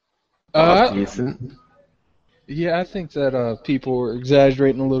 Decent. Yeah, I think that people were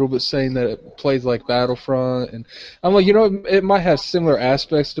exaggerating a little bit, saying that it plays like Battlefront, and I'm like, it might have similar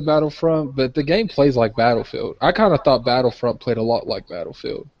aspects to Battlefront, but the game plays like Battlefield. I kind of thought Battlefront played a lot like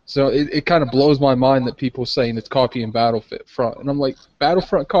Battlefield, so it kind of blows my mind that people saying it's copying Battlefront, and I'm like,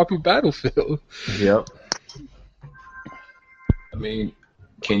 Battlefront copied Battlefield. Yep. I mean,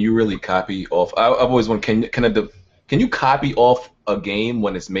 can you really copy off? I've always wondered, can you copy off a game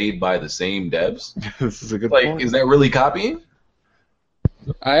when it's made by the same devs? This is a good point. Is that really copying?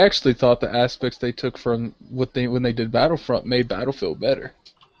 I actually thought the aspects they took from when they did Battlefront made Battlefield better.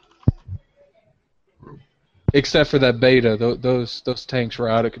 Except for that beta, those tanks were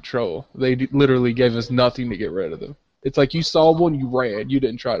out of control. They literally gave us nothing to get rid of them. It's like you saw one, you ran. You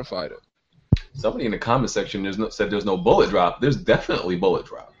didn't try to fight it. Somebody in the comment section said there's no bullet drop. There's definitely bullet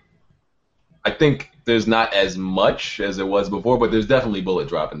drop. I think there's not as much as there was before, but there's definitely bullet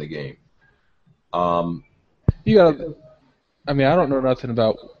drop in the game. You gotta. I mean, I don't know nothing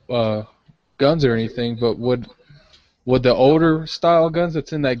about guns or anything, but would the older style guns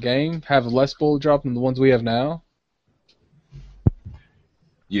that's in that game have less bullet drop than the ones we have now?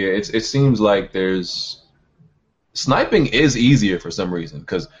 Yeah, it seems like sniping is easier for some reason,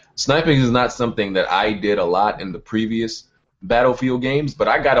 because sniping is not something that I did a lot in the previous Battlefield games, but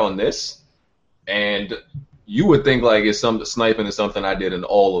I got on this. And you would think like sniping is something I did in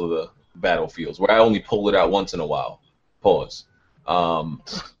all of the Battlefields, where I only pull it out once in a while. Pause. And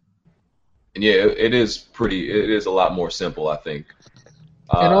yeah, it is a lot more simple, I think.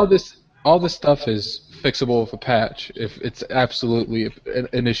 And all this stuff is fixable with a patch if it's absolutely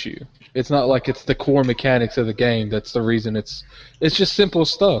an issue. It's not like it's the core mechanics of the game that's the reason. It's just simple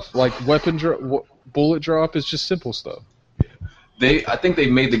stuff like bullet drop is just simple stuff. I think they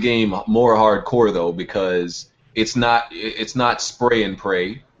made the game more hardcore though, because it's not spray and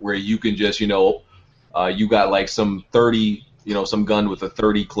pray where you can just you got like some 30 some gun with a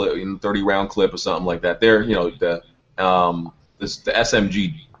 30 round clip or something like that. There the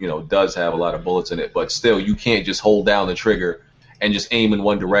SMG does have a lot of bullets in it, but still you can't just hold down the trigger and just aim in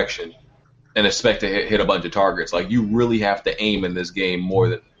one direction and expect to hit a bunch of targets. Like you really have to aim in this game more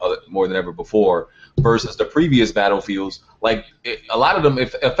than ever before. Versus the previous Battlefields, like a lot of them, it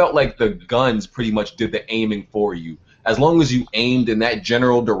felt like the guns pretty much did the aiming for you. As long as you aimed in that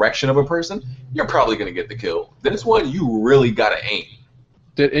general direction of a person, you're probably going to get the kill. This one, you really got to aim.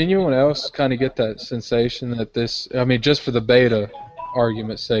 Did anyone else kind of get that sensation that just for the beta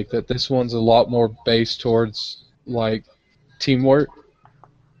argument's sake, that this one's a lot more based towards, like, teamwork?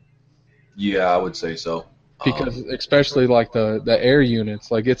 Yeah, I would say so. Because especially like the air units,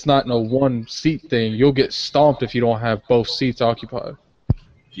 like it's not no one seat thing. You'll get stomped if you don't have both seats occupied.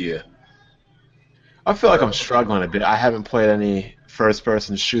 Yeah. I feel like I'm struggling a bit. I haven't played any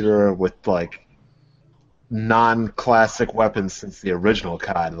first-person shooter with like non-classic weapons since the original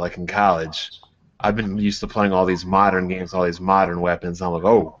COD, like in college. I've been used to playing all these modern games, all these modern weapons. I'm like,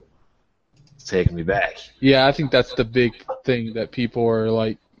 oh, it's taking me back. Yeah, I think that's the big thing that people are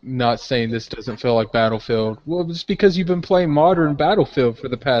like, not saying this doesn't feel like Battlefield. Well, it's because you've been playing modern Battlefield for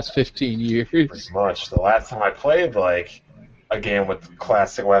the past 15 years. Pretty much. The last time I played like a game with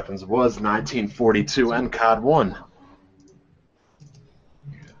classic weapons was 1942 and COD 1.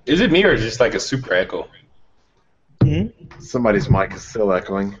 Is it me or just like a super echo? Mm-hmm. Somebody's mic is still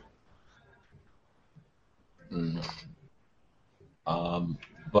echoing.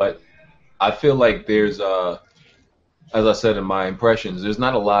 But I feel like there's as I said in my impressions, there's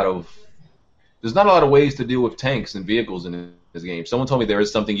not a lot of ways to deal with tanks and vehicles in this game. Someone told me there is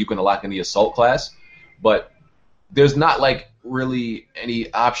something you can unlock in the assault class, but there's not like really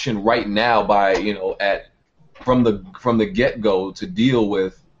any option right now from the get-go to deal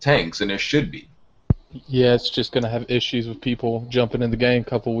with tanks, and there should be. Yeah, it's just gonna have issues with people jumping in the game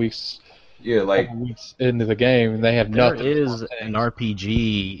couple weeks into the game, and they have There nothing. is an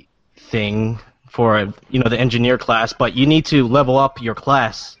RPG thing for the engineer class, but you need to level up your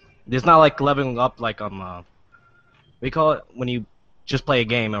class. It's not like leveling up like we call it when you just play a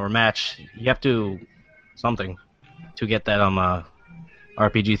game or a match. You have to something to get that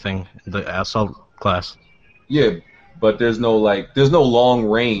RPG thing, the assault class. Yeah, but there's no long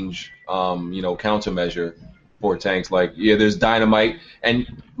range countermeasure for tanks. Like, yeah, there's dynamite,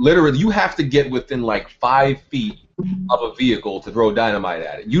 and literally you have to get within like 5 feet of a vehicle to throw dynamite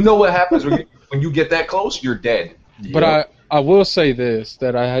at it. You know what happens when you get that close? You're dead. But I will say this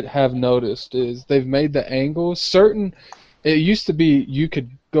that I have noticed is they've made the angles certain. It used to be you could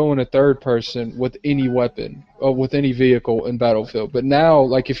go in a third person with any weapon or with any vehicle in Battlefield, but now,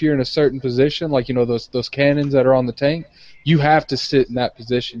 like, if you're in a certain position, like those cannons that are on the tank, you have to sit in that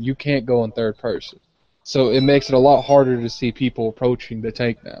position. You can't go in third person, so it makes it a lot harder to see people approaching the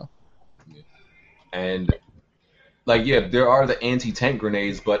tank now. And there are the anti-tank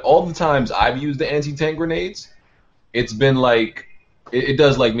grenades, but all the times I've used the anti-tank grenades, it's been like it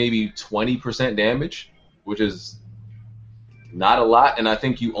does like maybe 20% damage, which is not a lot, and I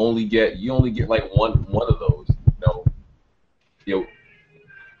think you only get like one of those.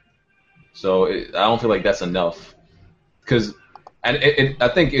 So I don't feel like that's enough, I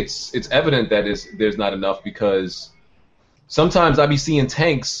think it's evident that there's not enough, because sometimes I be seeing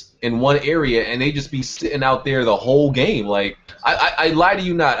tanks in one area and they just be sitting out there the whole game. Like, I lie to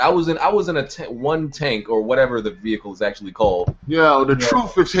you not. I was in one tank, or whatever the vehicle is actually called. Yo, the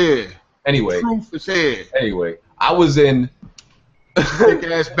truth is here. Anyway, Truth is here. Anyway, I was in. Big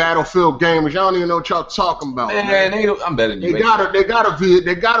ass Battlefield gamers. Y'all don't even know what y'all talking about. Man, I'm better than you. They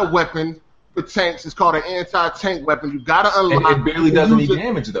got a weapon for tanks. It's called an anti-tank weapon. You gotta unlock. It barely does any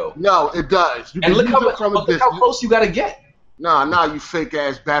damage though. No, it does. You and look how close you gotta get. Nah, you fake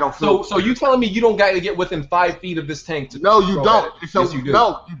ass Battlefield. So you telling me you don't got to get within 5 feet of this tank? No, you don't. Yes, you do.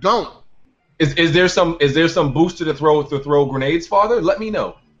 No, you don't. Is there some booster to throw grenades, Father? Let me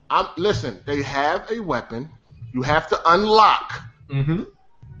know. Listen, they have a weapon. You have to unlock. Mm-hmm.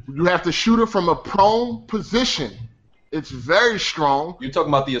 You have to shoot it from a prone position. It's very strong. You're talking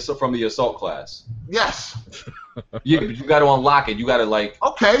about from the assault class. Yes. Yeah, but you got to unlock it. You got to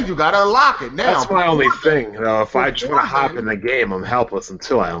Okay, you got to unlock it. Now, that's my only thing. If I just want to hop in the game, I'm helpless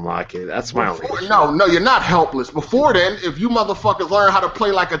until I unlock it. That's my only issue. No, you're not helpless. Before then, if you motherfuckers learn how to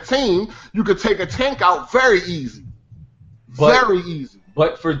play like a team, you could take a tank out very easy. Very easy.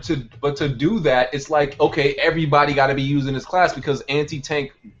 But to do that, it's like, okay, everybody got to be using this class, because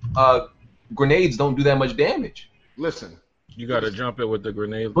anti-tank grenades don't do that much damage. Listen. You got to jump it with the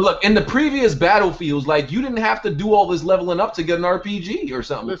grenade. But look, in the previous Battlefields, like, you didn't have to do all this leveling up to get an RPG or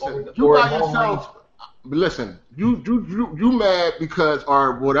something. Listen, you by yourself. Listen, you mad because,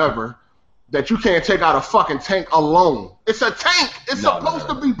 or whatever, that you can't take out a fucking tank alone. It's a tank. It's supposed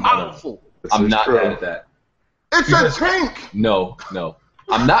to be powerful. I'm not mad at that. It's a tank. No.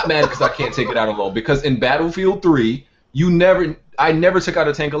 I'm not mad because I can't take it out alone. Because in Battlefield 3, I never took out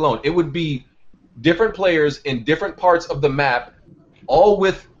a tank alone. It would be different players in different parts of the map, all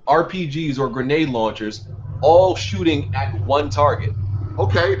with RPGs or grenade launchers, all shooting at one target.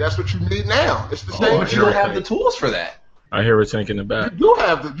 Okay, that's what you need now. It's the same. But you don't have the tools for that. I hear a tank in the back. You do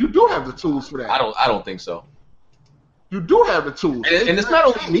have the tools for that. I don't think so. You do have the tools. And it's not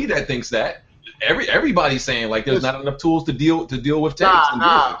only me that thinks that. Everybody's saying like there's not enough tools to deal with tanks.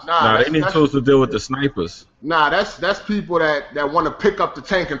 Nah, they need tools to deal with the snipers. Nah, that's people that want to pick up the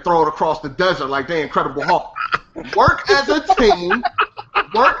tank and throw it across the desert like they Incredible Hulk. Work as a team,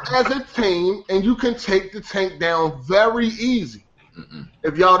 and you can take the tank down very easy. Mm-mm.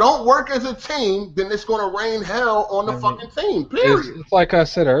 If y'all don't work as a team, then it's going to rain hell on the fucking team, period. It's like I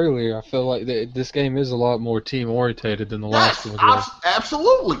said earlier, I feel like this game is a lot more team-orientated than the last one was.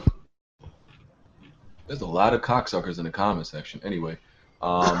 Absolutely. There's a lot of cocksuckers in the comment section. Anyway,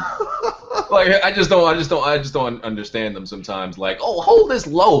 like I just don't understand them sometimes. Like, oh, hold this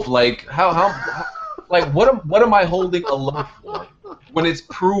loaf. Like how like what am I holding a loaf for? When it's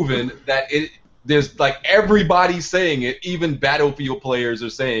proven that there's like everybody saying it, even Battlefield players are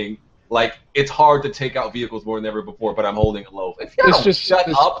saying like it's hard to take out vehicles more than ever before. But I'm holding a loaf. If y'all don't shut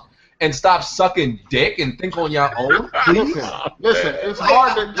up and stop sucking dick and think on your own, please. Listen, it's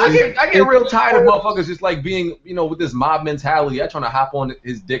hard to. I get real tired of motherfuckers just like being, with this mob mentality. I trying to hop on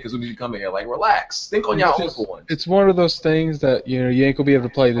his dick as soon as you come in here. Like, relax. Think on your own for one. It's one of those things that you ain't gonna be able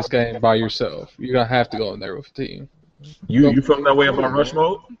to play this game by yourself. You're gonna have to go in there with a team. You felt that way about Rush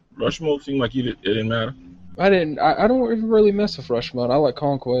Mode? Rush Mode seemed like it didn't matter. I don't really mess with Rush mode. I like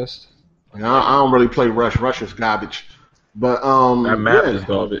Conquest. I don't really play Rush. Rush is garbage. But That map is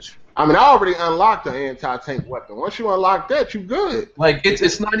garbage. I mean, I already unlocked the anti-tank weapon. Once you unlock that, you good. Like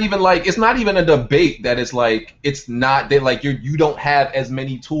it's not even a debate that it's like it's not that like you don't have as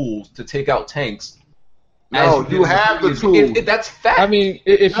many tools to take out tanks. No, you have the tools. That's fact. I mean,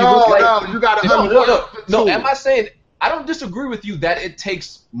 if you look like you got to no. Am I saying I don't disagree with you that it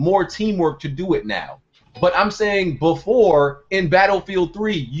takes more teamwork to do it now? But I'm saying before in Battlefield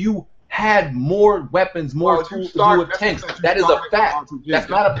 3, you had more weapons, more tools to do with tanks. That is a fact. That's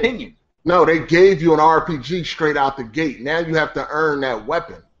not opinion. No, they gave you an RPG straight out the gate. Now you have to earn that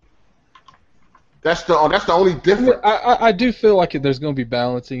weapon. That's the only difference. I do feel like there's going to be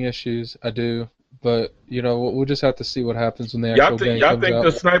balancing issues. I do. But, we'll just have to see what happens when the actual game comes out. Y'all think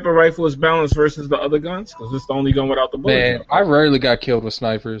the sniper rifle is balanced versus the other guns? Because it's the only gun without the bullet. Man, I rarely got killed with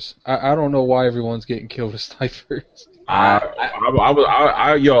snipers. I don't know why everyone's getting killed with snipers. I'm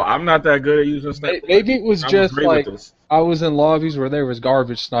not that good at using snipers. Maybe it was just like I was in lobbies where there was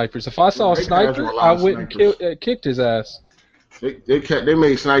garbage snipers. If I saw a sniper, I wouldn't kicked his ass. They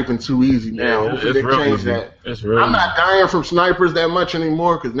made sniping too easy now. Hopefully they changed that. I'm not dying from snipers that much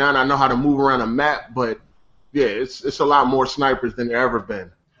anymore because now I know how to move around a map. But yeah, it's a lot more snipers than there ever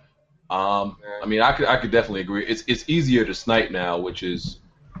been. I mean, I could definitely agree. It's easier to snipe now, which is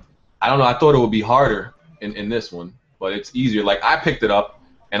I don't know. I thought it would be harder in this one, but it's easier. Like I picked it up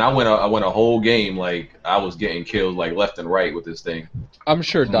and I went a whole game like I was getting killed like left and right with this thing. I'm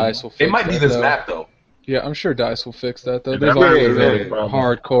sure DICE will fix it. Might be this map though. Yeah, I'm sure DICE will fix that though. They've always been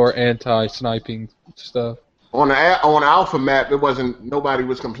hardcore anti-sniping stuff. On the alpha map, nobody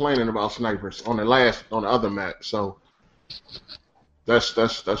was complaining about snipers on the other map. So that's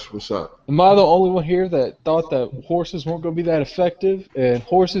what's up. Am I the only one here that thought that horses weren't going to be that effective and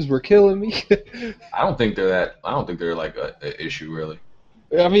horses were killing me? I don't think they're like an issue really.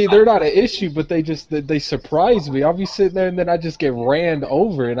 I mean, they're not an issue, but they surprise me. I'll be sitting there and then I just get ran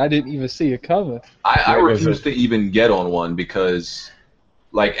over and I didn't even see it coming. I refuse to even get on one because,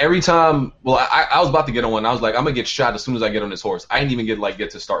 like, every time, I was about to get on one. I was like, I'm gonna get shot as soon as I get on this horse. I didn't even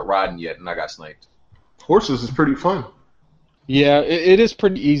get to start riding yet, and I got sniped. Horses is pretty fun. Yeah, it is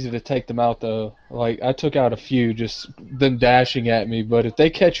pretty easy to take them out though. Like I took out a few, just them dashing at me. But if they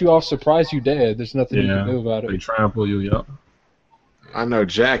catch you off surprise, you dead. There's nothing you can do about it. They trample you, yup. I know,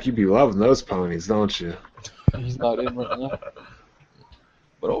 Jack, you be loving those ponies, don't you? He's not in right now.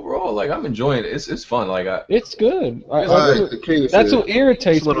 But overall, like I'm enjoying it. It's fun. Like it's good. That's what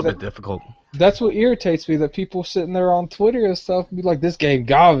irritates me. It's a little bit difficult. That's what irritates me, that people sitting there on Twitter and stuff be like, "This game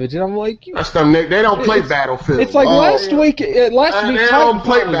garbage," and I'm like, "That's them. They don't play Battlefield." It's like last week. They don't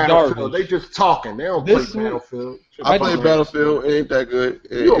play Battlefield. They just talking. They don't play Battlefield. I play Battlefield. It ain't that good.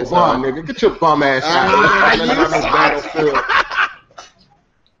 You a bum, nigga. Get your bum ass out. Battlefield.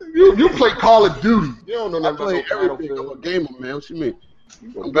 You play Call of Duty. You don't know nothing about everything. I'm a gamer, man. What you mean?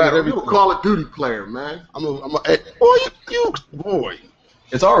 I'm a Call of Duty player, man. Boy.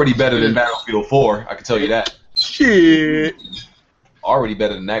 It's already better than Battlefield 4. I can tell you that. Shit. Already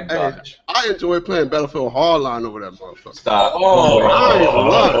better than that garbage. I enjoy playing Battlefield Hardline over that motherfucker. Stop.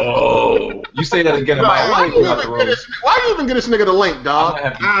 You say that again in my why you even get this nigga the link, dog?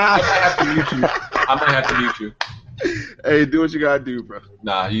 I might have to mute you. I might have to mute you. Hey, do what you gotta do, bro.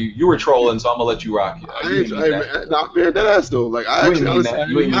 Nah, you were trolling, so I'm gonna let you rock it. Man, that ass though. Like I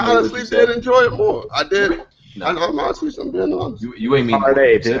honestly did enjoy it more. I did. No. I'm honestly being honest. You ain't mean.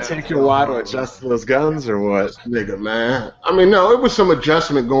 Did it take you a while to adjust those guns or what? Nigga, man. I mean, no, it was some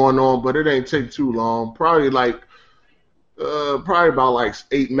adjustment going on, but it ain't take too long. Probably about like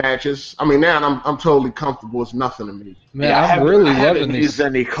 8 matches. I mean, now I'm totally comfortable. It's nothing to me. Man, yeah, I haven't used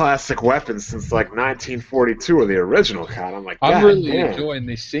any classic weapons since like 1942 or the original COD. I'm like, I'm really enjoying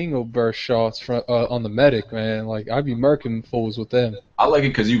these single burst shots from on the medic, man. Like I'd be murking fools with them. I like it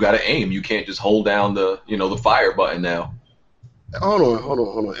because you got to aim. You can't just hold down the fire button now. Hold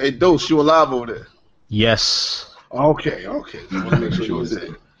on. Hey, Dose, you alive over there? Yes. Okay. I want to make sure you was there.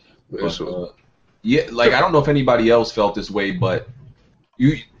 Yeah, like I don't know if anybody else felt this way, but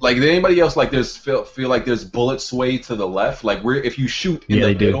did anybody else like feel like there's bullet sway to the left? Like if you shoot in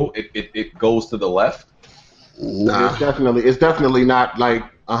the middle, it goes to the left. Nah, it's definitely not like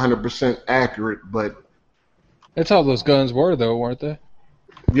 100% accurate, but that's how those guns were, though, weren't they?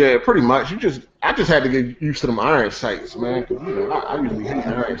 Yeah, pretty much. I just had to get used to them iron sights, man. Cause I usually hate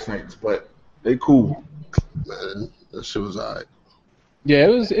iron sights, but they cool. Man, that shit was alright. Yeah,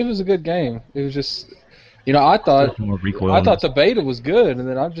 it was a good game. It was just You know, I thought the beta was good, and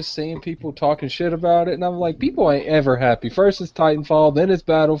then I'm just seeing people talking shit about it, and I'm like, people ain't ever happy. First it's Titanfall, then it's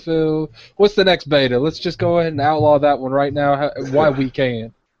Battlefield. What's the next beta? Let's just go ahead and outlaw that one right now. Why we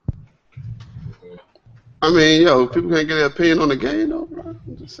can? I mean, people can't get their opinion on the game, though, bro.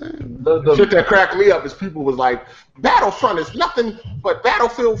 I'm just saying. The shit that cracked me up is people was like, Battlefront is nothing but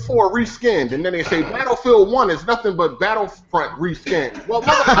Battlefield 4 reskinned. And then they say Battlefield 1 is nothing but Battlefront reskinned. Well,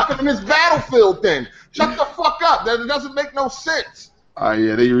 motherfucker, then it's Battlefield then. Shut the fuck up. That doesn't make no sense.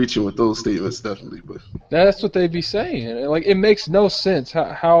 Yeah, they reaching with those statements, definitely. But that's what they be saying. Like, it makes no sense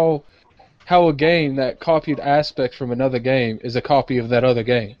how a game that copied aspects from another game is a copy of that other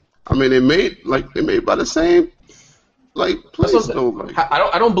game. I mean, they made by the same place though. Like,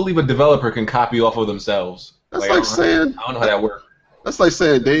 I don't believe a developer can copy off of themselves. That's like saying I don't know how that works. That's like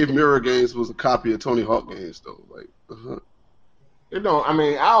saying Dave Mirror Games was a copy of Tony Hawk games though. Like, I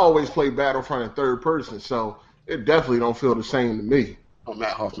mean, I always play Battlefront in third person, so it definitely don't feel the same to me. Oh,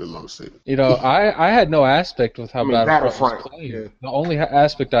 Matt Hoffman, my mistake. You know, I had no aspect with how Battlefront was played. Yeah. The only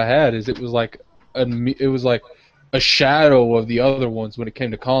aspect I had is it was like a shadow of the other ones when it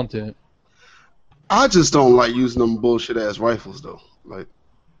came to content. I just don't like using them bullshit ass rifles though. Like,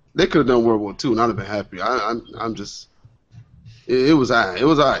 they could have done World War II and I'd have been happy. I'm just. It was alright. It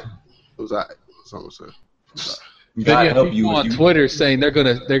was alright. That's all I'm saying. Then you have people on Twitter saying they're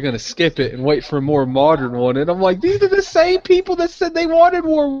gonna skip it and wait for a more modern one, and I'm like, these are the same people that said they wanted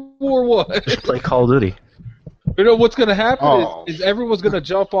World War I. Just play Call of Duty. You know what's gonna happen is everyone's gonna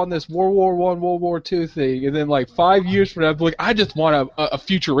jump on this World War I, World War II thing, and then like 5 years from now, like, I just want a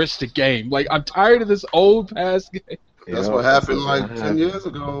futuristic game. Like, I'm tired of this old past game. That's what happened like 10 years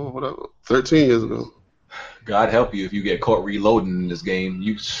ago, whatever, 13 years ago. God help you if you get caught reloading in this game.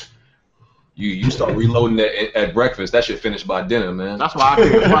 You start reloading at breakfast. That shit finished by dinner, man. That's why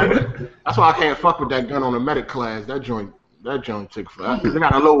I can't fuck with that gun on the medic class. That joint took forever. They got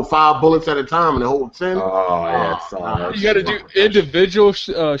to load 5 bullets at a time and they hold 10. You got to do individual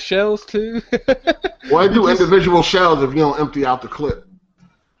shells too. Why do individual shells if you don't empty out the clip?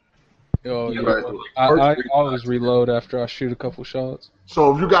 I always reload after I shoot a couple shots.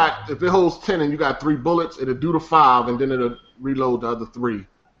 So if it holds 10 and you got 3 bullets, it'll do the 5 and then it'll reload the other 3.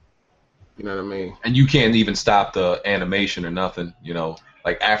 You know what I mean? And you can't even stop the animation or nothing,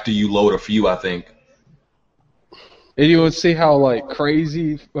 Like, after you load a few, I think. And you would see how, like,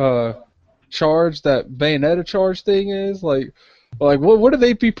 crazy charge that Bayonetta charge thing is. Like what do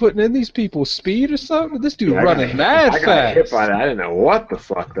they be putting in these people? Speed or something? This dude running mad fast. I got hit by that. I didn't know what the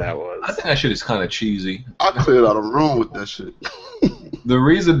fuck that was. I think that shit is kind of cheesy. I cleared out a room with that shit. The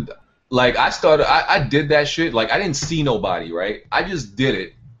reason, like, I did that shit. Like, I didn't see nobody, right? I just did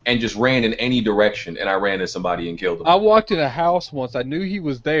it. And just ran in any direction, and I ran into somebody and killed him. I walked in a house once. I knew he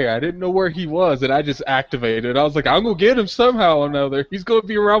was there. I didn't know where he was, and I just activated. I was like, I'm going to get him somehow or another. He's going to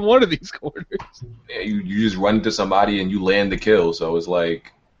be around one of these corners. Yeah, you just run into somebody, and you land the kill, so it's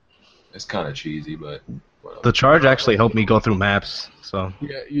like, it's kind of cheesy, but... The charge actually helped me go through maps, so...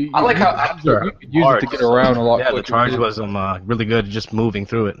 Yeah, I like how... You could use it to get around a lot quicker. Yeah, the charge was really good just moving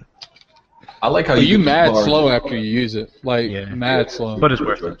through it. I like how you mad slow after you use it, mad slow. But it's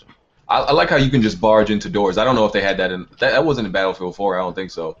worth it. I like how you can just barge into doors. I don't know if they had that in that wasn't in Battlefield 4. I don't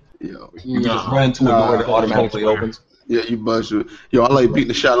think so. You can just run into a door that automatically opens. Yeah, you bust it. I like beating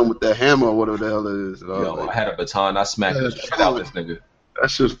the shot on with that hammer or whatever the hell it is. I had a baton. I smacked the shit out of this nigga.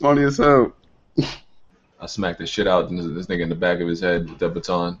 That shit's funny as hell. I smacked the shit out of this nigga in the back of his head with that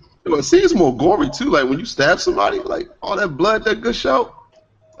baton. See, it's more gory too. Like when you stab somebody, like all that blood that gush out.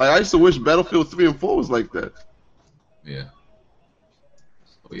 Like, I used to wish Battlefield 3 and 4 was like that. Yeah.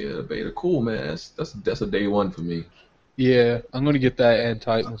 Oh yeah, the beta, cool, man. That's a day one for me. Yeah, I'm gonna get that and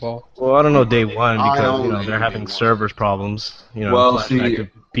Titanfall. Well, I don't know day one because they're having servers problems.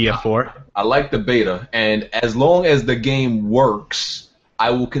 Like BF4. I like the beta, and as long as the game works, I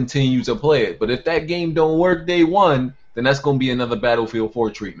will continue to play it. But if that game don't work day one, then that's gonna be another Battlefield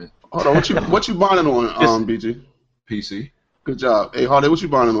 4 treatment. Hold on, what you buying on, BG? PC. Good job. Hey, Hardy, what you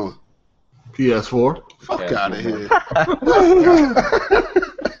buying on? PS4. Fuck out of here.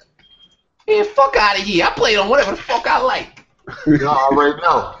 Yeah, fuck out of here. I play it on whatever the fuck I like. You already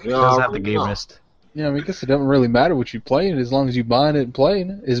know. It does have the game wrist. Yeah, I guess it doesn't really matter what you're playing as long as you buying it and playing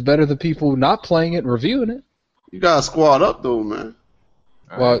it. It's better than people not playing it and reviewing it. You gotta squad up though, man.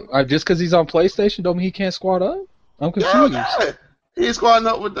 Well, just because he's on PlayStation don't mean he can't squad up? I'm confused. Yeah. He ain't squadding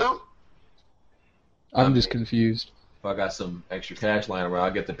up with them. I'm just confused. If I got some extra cash lying around,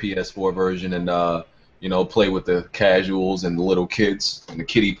 I'll get the PS4 version and play with the casuals and the little kids in the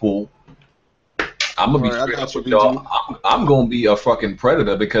kiddie pool. I'm gonna be straight up with y'all. I'm gonna be a fucking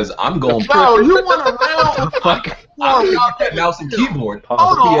predator because I'm gonna. No, you want around? I'm gonna get that mouse and keyboard on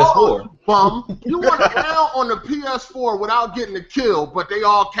Hold the on, PS4. hold on, bum. You want around on the PS4 without getting a kill, but they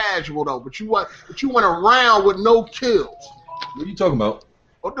all casual though. But you want around with no kills. What are you talking about?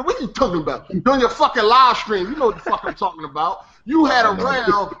 What are you talking about? Doing your fucking live stream, you know what the fuck I'm talking about. You had a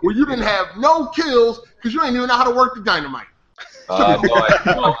round where you didn't have no kills because you ain't even know how to work the dynamite. No.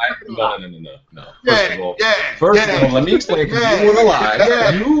 First of all, let me explain. You want to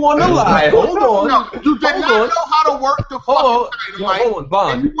lie. You want to lie. Hold on. No, you did not know how to work the fucking dynamite. Hold on,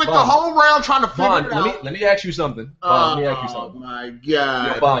 Bond. And you went the whole round trying to figure it out. Let me ask you something. Bond, let me ask you something. Oh my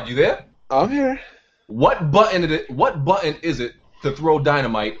god. Yo, Bond, you there? I'm here. What button is it to throw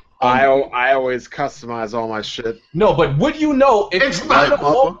dynamite? I always customize all my shit. No, but would you know if it's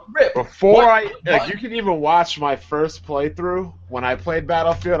not rip? Before you can even watch my first playthrough when I played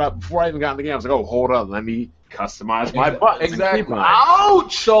Battlefield. Before I even got in the game, I was like, oh, hold up, let me customize my buttons. Exactly.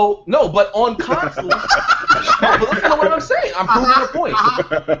 Ouch! So no, but on consoles. No, but listen to what I'm saying. I'm proving a point.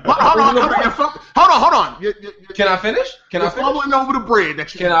 Hold on. Can I finish? Can I finish? Fumbling over the bread.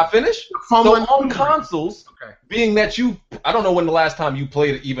 Can I finish? So on consoles, being that I don't know when the last time you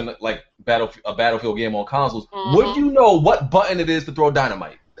played even like a Battlefield game on consoles, would you know what button it is to throw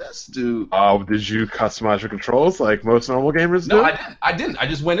dynamite? Yes, dude. Did you customize your controls like most normal gamers do? No, I didn't. I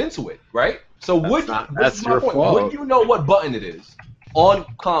just went into it, right? So that's your fault. Would you know what button it is on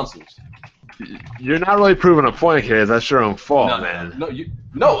consoles? You're not really proving a point here. That's your own fault, man.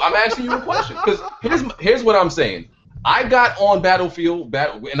 No, I'm asking you a question. Because here's what I'm saying. I got on Battlefield,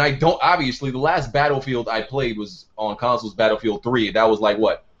 and I don't. Obviously, the last Battlefield I played was on consoles, Battlefield 3. That was like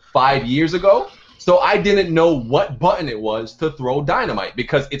what, 5 years ago. So I didn't know what button it was to throw dynamite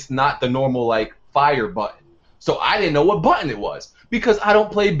because it's not the normal like fire button. So I didn't know what button it was because I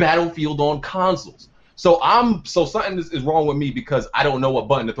don't play Battlefield on consoles. So something is wrong with me because I don't know what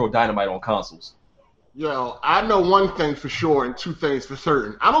button to throw dynamite on consoles. Yo, I know one thing for sure and two things for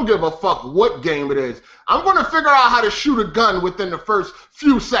certain. I don't give a fuck what game it is. I'm going to figure out how to shoot a gun within the first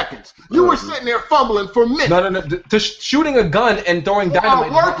few seconds. You were sitting there fumbling for minutes. No. Shooting a gun and throwing dynamite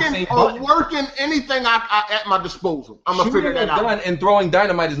is not the same button. Working anything at my disposal. I'm going to figure that out. Shooting a gun and throwing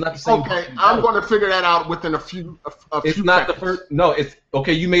dynamite is not the same button. Okay, I'm going to figure that out within a few It's not seconds. the first. No, it's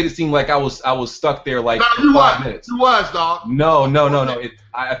okay. You made it seem like I was stuck there like no, 5 minutes. You was, dog. No.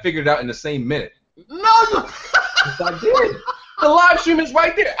 I figured it out in the same minute. No, you. Yes, I did. The live stream is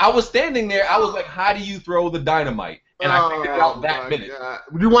right there. I was standing there. I was like, "How do you throw the dynamite?" And I figured it out that minute.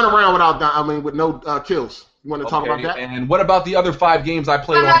 You went around with no kills. You want to talk about that? And what about the other 5 games I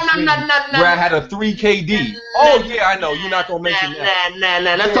played on stream where I had a 3 KD? Oh yeah, I know. You're not gonna mention that. Nah.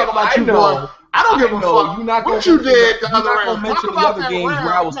 Let's talk about you, boy. I don't give a fuck. You're not what you did the other round. You're not gonna mention the other games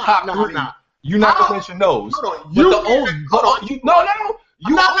where I was top 3. You're not gonna mention those.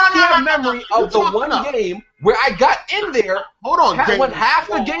 You only have memory of the one game where I got in there. Hold on, when half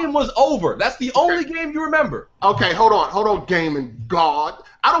the game was over. That's the only game you remember. Okay, hold on, gaming god.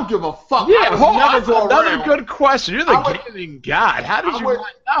 I don't give a fuck. Yeah, another good question. You're the gaming god. How did you not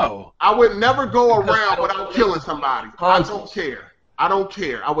know? I would never go around without killing somebody. I don't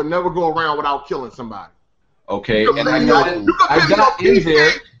care. I would never go around without killing somebody. Okay, and I got in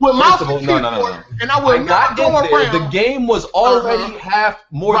there. No. And I would not go around. The game was already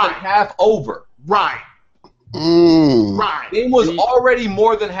more than half over. Right. Right. It was already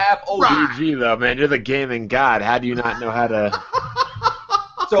more than half over. GG though, man. You're the gaming god. How do you not know how to?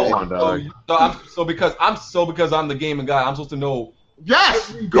 Because I'm the gaming guy, I'm supposed to know.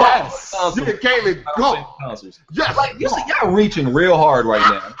 Yes. You're the gaming god. Yes. Like y'all reaching real hard right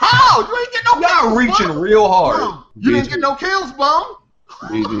now. How? You ain't getting no kills. Y'all reaching real hard. You didn't get no kills, bum.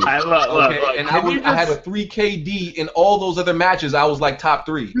 Look, and I had a 3 KD in all those other matches. I was like top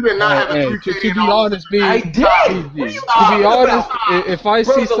 3. You did not have a 3 KD. To be honest, I did. To be honest, if I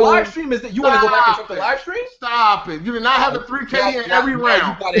see the live stream is that you want to go back and check the live stream? Stop it! You did not have a 3 KD in every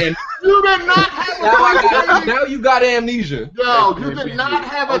round. You did not have a 3 KD. Now you got amnesia. Yo, you did not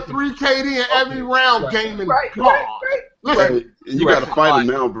have a 3 KD in every round, gaming god. Listen, you got to fight him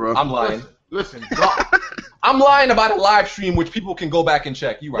now, bro. I'm lying. Listen, I'm lying about a live stream, which people can go back and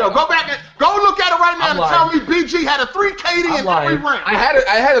check. You right? Yo, go back and go look at it right now and tell me BG had a 3 KD in every round. I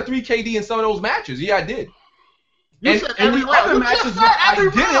had a 3 KD in some of those matches. Yeah, I did. And the other matches I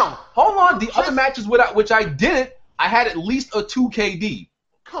didn't. Hold on, the other matches which I didn't, I had at least a 2 KD.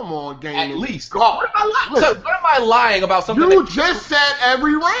 Come on, gaming. At least. God. What am I lying about something? You just said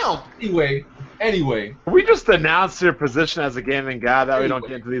every round. Anyway. We just announced your position as a gaming guy that we don't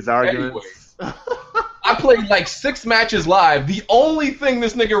get into these arguments. I played like 6 matches live. The only thing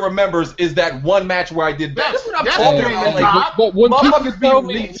this nigga remembers is that one match where I did bad. That's what I'm talking about. Like, but when people tell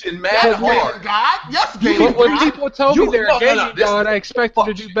me, reaching mad hard. But when people tell me they're a gaming god, I expect them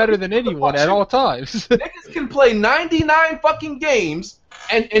to do better than anyone at all times. Niggas can play 99 fucking games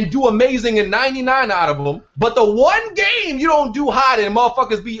and do amazing in 99 out of them, but the one game you don't do hot and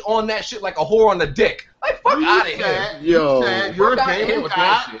motherfuckers be on that shit like a whore on a dick. Like, fuck out of here. Yo, you're a gaming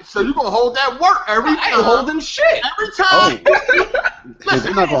guy, so you're going to hold that work every time. I ain't holding shit. Every time. Listen,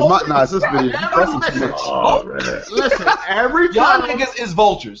 you're not going to monopolize this video. Listen, every time. Y'all niggas is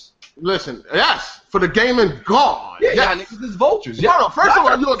vultures. Listen, yes, for the gaming god. Yeah, yes. y'all niggas is vultures. No, first of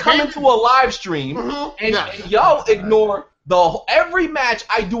all, you're come into a live stream and y'all ignore every match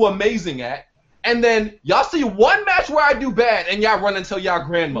I do amazing at, and then y'all see one match where I do bad, and y'all run until y'all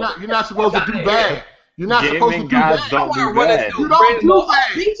grandmother. You're not supposed to do bad. You're not supposed to do guys bad. don't do bad. You don't do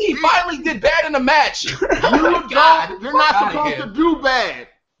bad. BG finally did bad in a match. You're not supposed to do bad.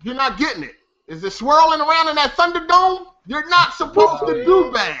 You're not getting it. Is it swirling around in that Thunderdome? You're not supposed to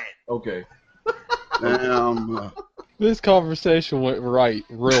do bad. Okay. Damn. This conversation went right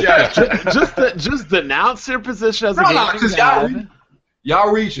real quick. Just denounce your position as a gaming god.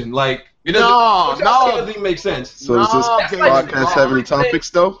 Y'all reaching like it doesn't make sense. So does this podcast have any topics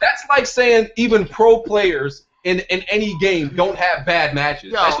though? That's like saying even pro players in any game don't have bad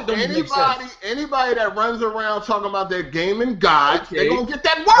matches. That shit don't make sense. Anybody that runs around talking about their gaming god, they're gonna get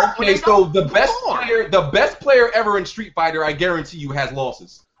that work. Okay, so the best player ever in Street Fighter, I guarantee you, has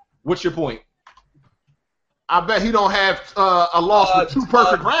losses. What's your point? I bet he don't have a loss with 2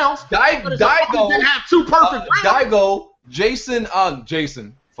 perfect rounds. Daigo didn't have 2 perfect rounds. Daigo, Justin.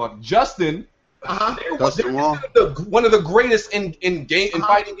 Justin Wong. One of the greatest in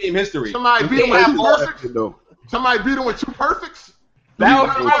fighting game history. Somebody beat him with 2 perfects. Somebody beat him with 2 perfects.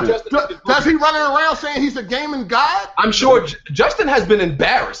 Does he running around saying he's a gaming god? I'm sure Justin has been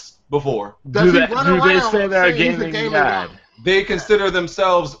embarrassed before. Do they say they're a gaming god? They consider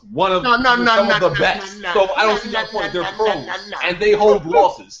themselves one of some of the best. So I don't see that point. They're pros, and they hold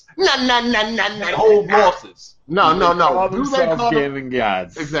losses. They hold losses. No. Do they call gaming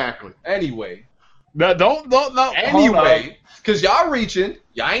gods? Exactly. Anyway. No, don't. Anyway, because y'all reaching,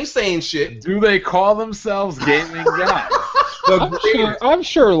 y'all ain't saying shit. Do they call themselves gaming gods? I'm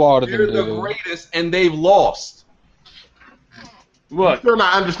sure a lot of them do. They're the greatest, and they've lost. Look, you still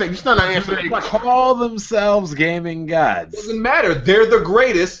not understanding. You still not answering. They call themselves gaming gods. Doesn't matter. They're the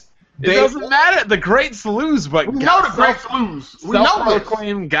greatest. It doesn't matter. The greats lose, but we know the greats lose. We know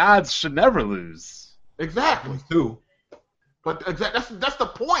self-proclaimed gods should never lose. Exactly. Too. But that's the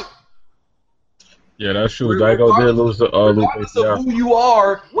point. Yeah, that's true. Daigo did lose to regardless of who you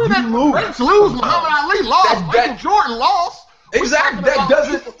are, you lose. Greats lose. Muhammad Ali lost. Michael Jordan lost. Exactly. That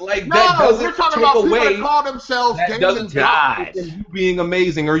doesn't take away. Call themselves that doesn't take you being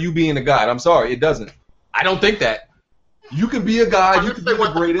amazing or you being a god. I'm sorry, it doesn't. I don't think that. You can be a god. You can be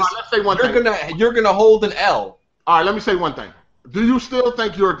the greatest. Let's say one thing. You're gonna hold an L. All right. Let me say one thing. Do you still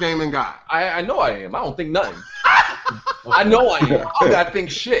think you're a gaming god? I know I am. I don't think nothing. I know I am. I gotta think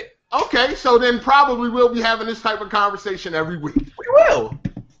shit. Okay, so then probably we'll be having this type of conversation every week. We will.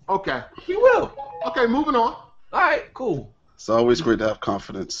 Okay. We will. Okay, moving on. All right, cool. It's always great to have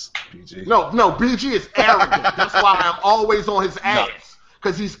confidence, BG. No, BG is arrogant. That's why I'm always on his ass.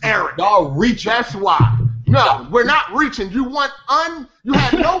 Because he's arrogant. Y'all reaching. That's why. No, we're not reaching. You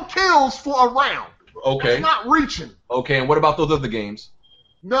had no kills for a round. Okay. That's not reaching. Okay, and what about those other games?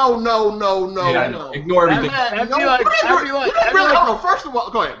 No. Ignore everything. First of all,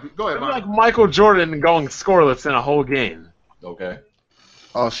 go ahead. Like Michael Jordan going scoreless in a whole game. Okay.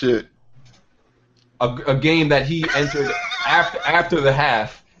 Oh shit. A game that he entered after the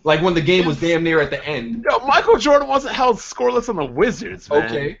half, like when the game was damn near at the end. Yo, Michael Jordan wasn't held scoreless on the Wizards, man.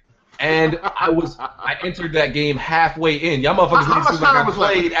 Okay. And I entered that game halfway in. Y'all motherfuckers didn't seem like I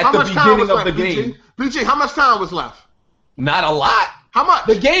played at the beginning of the game. BG, how much time was left? Not a lot. How much?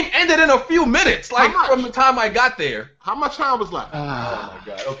 The game ended in a few minutes, from the time I got there. How much time was left? Oh my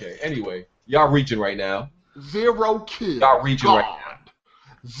god. Okay. Anyway, y'all reaching right now. 0 kills. Y'all reaching right now.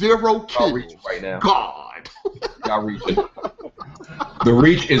 0 kills. Y'all reaching right now. God. Y'all reaching. The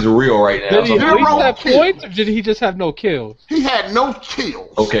reach is real right now. Did he reach that point, or did he just have no kills? He had no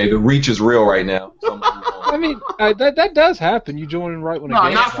kills. Okay, the reach is real right now. I mean, that does happen. You join in right when no, a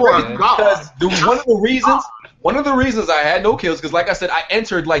game not for a god. Because one of the reasons I had no kills, because like I said, I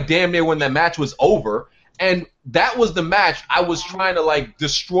entered like damn near when that match was over, and that was the match I was trying to like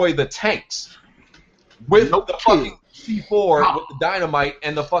destroy the tanks with the fucking C4 with the dynamite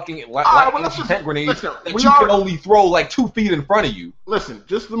and the fucking tank grenades that you can only throw like 2 feet in front of you. Listen,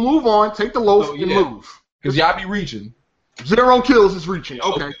 just to move on, take the loaf and move. Because y'all be reaching. 0 kills is reaching.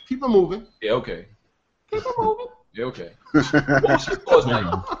 Okay, keep it moving. Yeah, okay. Keep it moving. Yeah, okay. What was your scores like?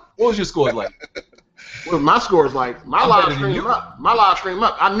 What was your scores like? Well, my scores like my live stream up. My live stream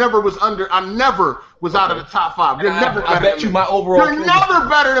up. I never was out of the top 5. You're never better. I bet you my overall. You're never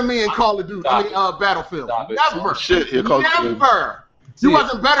better than me in Call of Duty. Battlefield. Never. Shit, here comes never. You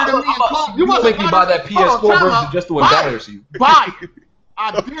wasn't better than me in Call. You wasn't thinking about that PS4 version just to embarrass you. Buy it.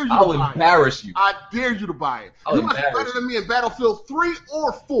 I dare you. I'll embarrass you. I dare you to buy it. You wasn't better than me in Battlefield 3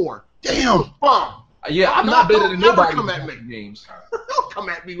 or 4. Damn. Bum. Yeah, I'm not better than nobody. Come at me. Games. Don't come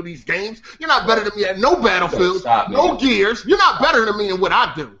at me with these games. You're not better than me at no Battlefield, no Gears. You're not better than me in what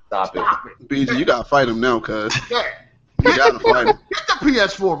I do. Stop it. BG, you gotta fight him now, cuz. Yeah. You gotta fight him. Get the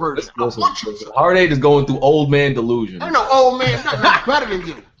PS4 version. Listen. Hard 8 is going through old man delusion. I know old man. I'm better than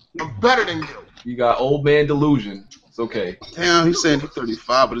you. I'm better than you. You got old man delusion. It's okay. Damn, he's saying he's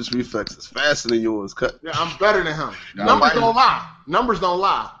 35, but his reflex is faster than yours. Cut. Yeah, I'm better than him. Numbers don't lie. Numbers don't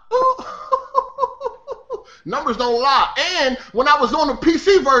lie. Numbers don't lie. And when I was on the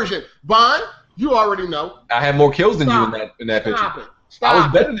PC version, Bond, you already know. I had more kills than you in that picture. Stop it. I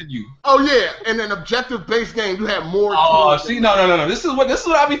was better than you. Oh yeah, in an objective-based game, you had more. Oh, see, no. This is what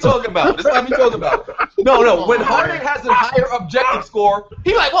I be talking about. No. When Harden has a higher objective score,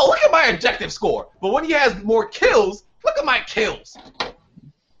 he like, well, look at my objective score. But when he has more kills, look at my kills.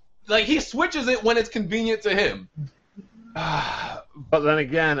 Like he switches it when it's convenient to him. But then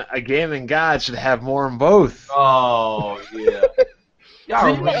again, a gaming god should have more in both. Oh yeah.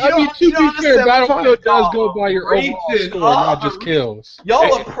 To be fair, Battlefield does go by your overall score, not just kills.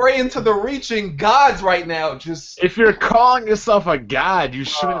 Y'all are praying to the reaching gods right now. Just if you're calling yourself a god, you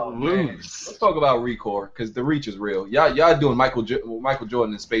shouldn't lose. Man. Let's talk about Recore, because the reach is real. Y'all doing Michael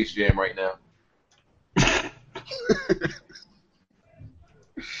Jordan in Space Jam right now.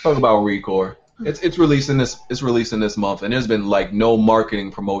 Talk about Recore. It's releasing this. It's releasing this month, and there's been like no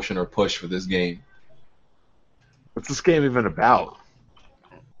marketing, promotion, or push for this game. What's this game even about?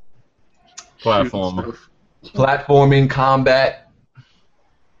 Platforming, combat.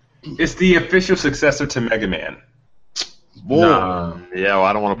 It's the official successor to Mega Man. Boy. Yeah, well,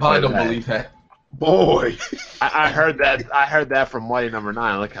 I don't want to play I don't believe that. Boy. I heard that. I heard that from Mighty Number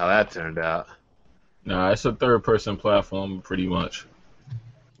 9. Look how that turned out. Nah, it's a third-person platform, pretty much.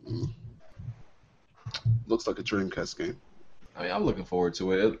 Looks like a Dreamcast game. I mean, I'm looking forward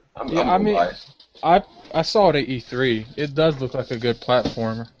to it. I saw it at E3. It does look like a good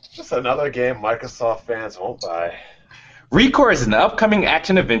platformer. Just another game Microsoft fans won't buy. Recore is an upcoming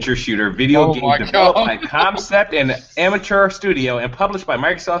action-adventure shooter video game developed by Concept and Amateur Studio and published by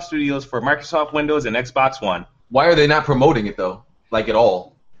Microsoft Studios for Microsoft Windows and Xbox One. Why are they not promoting it though? Like at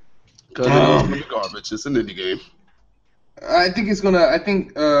all? Because it's garbage. It's an indie game. I think it's gonna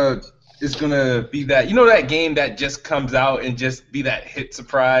be that, you know, that game that just comes out and just be that hit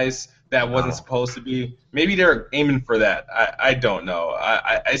surprise that wasn't supposed to be. Maybe they're aiming for that. I don't know.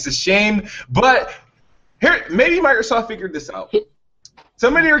 It's a shame, but here maybe Microsoft figured this out.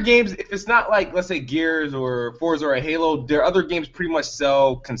 Some of their games, if it's not like, let's say, Gears or Forza or Halo, their other games pretty much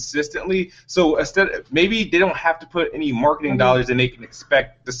sell consistently. So instead, maybe they don't have to put any marketing dollars and they can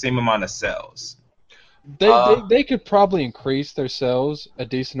expect the same amount of sales. They could probably increase their sales a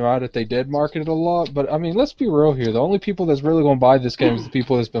decent amount if they did market it a lot. But, I mean, let's be real here. The only people that's really going to buy this game is the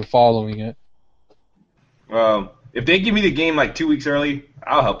people that's been following it. If they give me the game like 2 weeks early,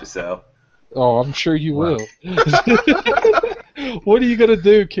 I'll help it sell. Oh, I'm sure you will. What are you gonna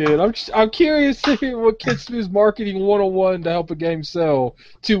do, kid? I'm curious to hear what Kitsu's marketing 101 to help a game sell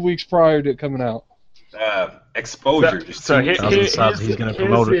 2 weeks prior to it coming out. Exposure. He's gonna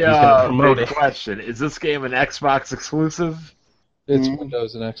promote it. He's gonna promote it. Question: is this game an Xbox exclusive? It's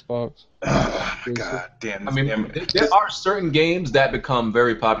Windows and Xbox. God damn. I mean, there are certain games that become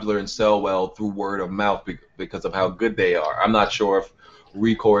very popular and sell well through word of mouth because of how good they are. I'm not sure if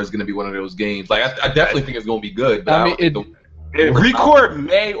Recore is going to be one of those games. Like, I definitely think it's going to be good. But Recore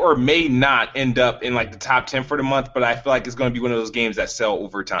may or may not end up in like the top 10 for the month, but I feel like it's going to be one of those games that sell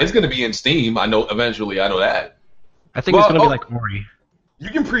over time. It's going to be in Steam. I know eventually. I know that. I think it's going to be like Ori. You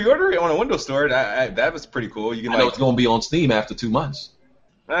can pre-order it on a Windows store. That was pretty cool. You can. I know it's going to be on Steam after 2 months.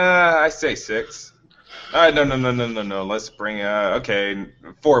 I say 6. No. Let's bring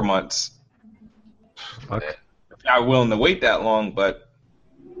 4 months. Fuck. I'm not willing to wait that long, but.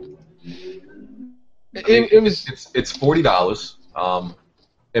 It's $40.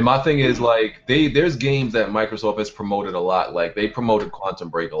 And my thing is, like, there's games that Microsoft has promoted a lot. Like, they promoted Quantum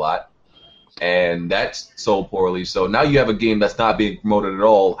Break a lot, and that's sold poorly. So now you have a game that's not being promoted at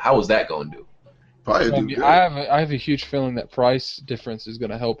all. How is that going to do? I have a huge feeling that price difference is going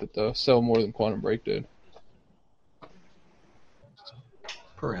to help it though, sell more than Quantum Break did.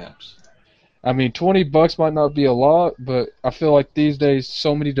 Perhaps. I mean, $20 might not be a lot, but I feel like these days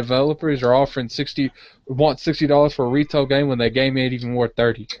so many developers are offering $60 for a retail game when that game ain't even worth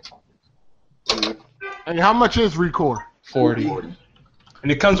 $30. And how much is Recore? $40.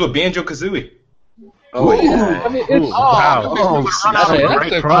 And it comes with Banjo-Kazooie. Oh yeah. I mean, it's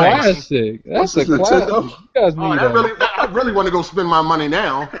that's a classic. That's a classic. You guys need I really want to go spend my money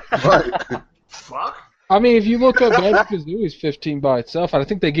now. Right. Fuck. I mean, if you look up Banjo-Kazooie is $15 by itself, and I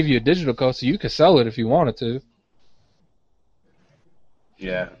think they give you a digital code so you could sell it if you wanted to.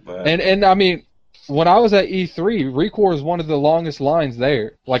 Yeah, but and I mean, when I was at E3, Recore was one of the longest lines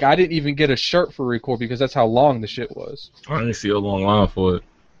there. Like, I didn't even get a shirt for Recore because that's how long the shit was. I didn't see a long line for it.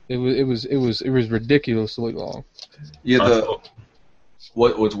 It was ridiculously long. Yeah,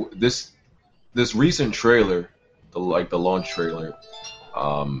 what was this recent trailer, the launch trailer,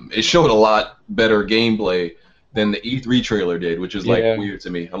 it showed a lot better gameplay than the E3 trailer did, which is like weird to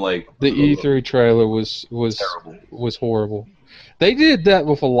me. I'm like, the E3 trailer was horrible. They did that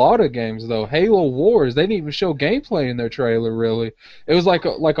with a lot of games though. Halo Wars, they didn't even show gameplay in their trailer really. It was like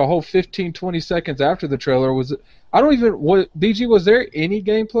a whole 15-20 seconds after the trailer was. BG, was there any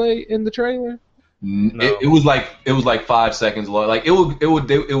gameplay in the trailer? No. It was like 5 seconds long. Like it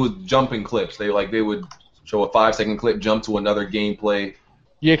would jump in clips. They would show a 5-second clip, jump to another gameplay.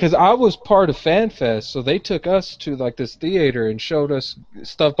 Yeah, because I was part of FanFest, so they took us to like this theater and showed us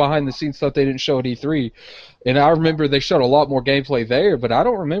stuff behind the scenes, stuff they didn't show at E3. And I remember they showed a lot more gameplay there, but I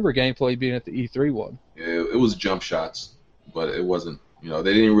don't remember gameplay being at the E3 one. Yeah, it was jump shots, but it wasn't.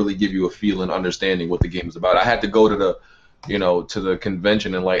 They didn't really give you a feel and understanding what the game was about. I had to go to the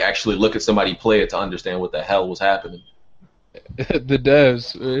convention and like actually look at somebody play it to understand what the hell was happening. The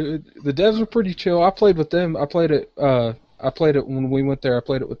devs were pretty chill. I played with them. I played it when we went there. I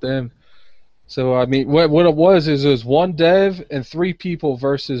played it with them. So I mean, what it was is it was one dev and 3 people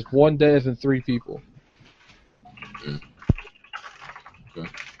versus one dev and 3 people. Okay.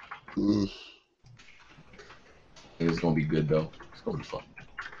 I think it's gonna be good though. It's gonna be fun.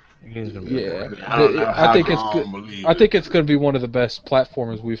 Yeah, I think it's good. I think it's gonna be one of the best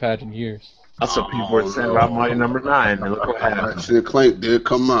platformers we've had in years. That's what people were saying about Mighty Number 9. And look what happened. Shit, Clank did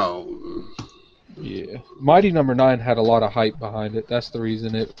come out. Yeah, Mighty Number 9 had a lot of hype behind it. That's the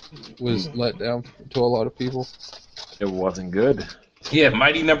reason it was let down to a lot of people. It wasn't good. Yeah,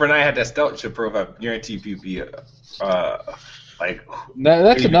 Mighty Number 9 had that stealth chip profile. Guaranteed people be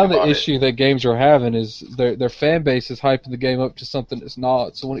that's another issue that games are having is their fan base is hyping the game up to something it's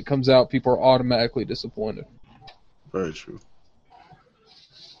not. So when it comes out, people are automatically disappointed. Very true.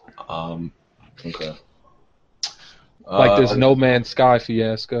 Okay. Like this No Man's Sky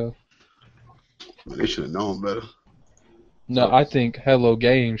fiasco. They should have known better. No, I think Hello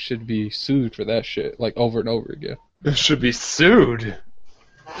Games should be sued for that shit, like over and over again. It should be sued.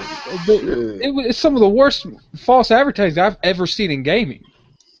 It's some of the worst false advertising I've ever seen in gaming.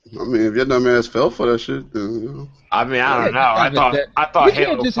 I mean, if your dumb ass fell for that shit, then I mean, I don't know. I thought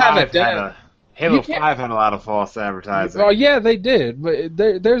Halo 5 had a lot of false advertising. Oh yeah, they did, but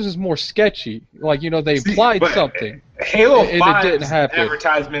theirs is more sketchy. Like they implied something. Halo 5's didn't happen.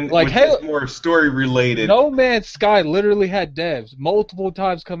 Advertisement like Halo, more story related. No Man's Sky literally had devs multiple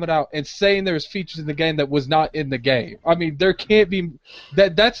times coming out and saying there was features in the game that was not in the game. I mean, there can't be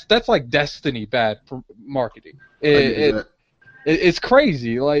that's like Destiny bad for marketing. It's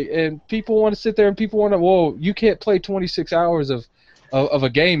crazy. Like, and people want to sit there and people want to. Whoa, you can't play 26 hours of a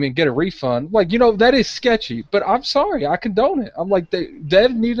game and get a refund. Like, that is sketchy, but I'm sorry, I condone it. I'm like,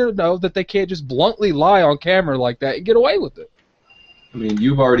 devs need to know that they can't just bluntly lie on camera like that and get away with it. I mean,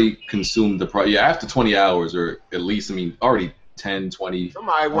 you've already consumed after 20 hours, or at least, already 10, 20.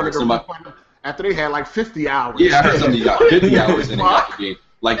 Somebody wanted to after they had like 50 hours. Yeah, I heard somebody got 50 hours and they got the game.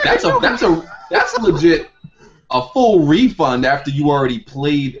 Like, that's legit a full refund after you already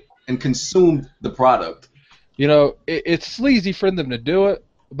played and consumed the product. It's sleazy for them to do it,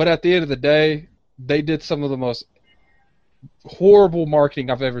 but at the end of the day, they did some of the most horrible marketing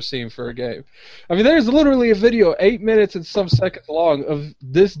I've ever seen for a game. I mean, there's literally a video 8 minutes and some seconds long of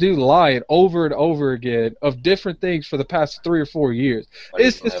this dude lying over and over again of different things for the past 3 or 4 years.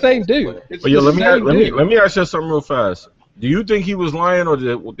 It's the same dude. Let me ask you something real fast. Do you think he was lying, or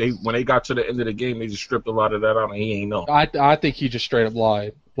when they got to the end of the game, they just stripped a lot of that out and he ain't know? I think he just straight up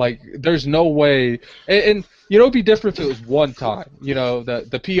lied. Like, there's no way. And it'd be different if it was one time.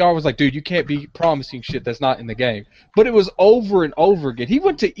 The PR was like, dude, you can't be promising shit that's not in the game. But it was over and over again. He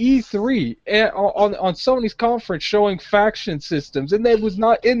went to E3 on Sony's conference showing faction systems, and that was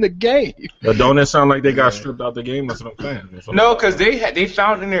not in the game. But don't it sound like they got stripped out the game? That's what I'm saying. No, because they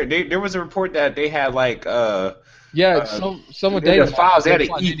found in there. There was a report that they had Yeah, someone They data had files. They had an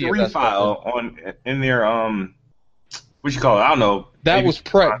find any of E3 that file in their what you call it? I don't know. That Maybe was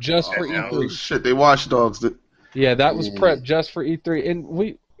prep just for Oh, E3. shit, they watchdogs. Yeah, that was prep just for E3, and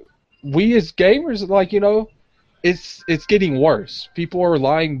we as gamers, like, you know, it's getting worse. People are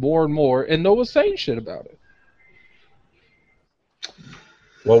lying more and more, and no one's saying shit about it.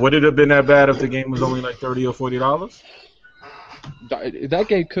 Well, would it have been that bad if the game was only like $30 or $40? That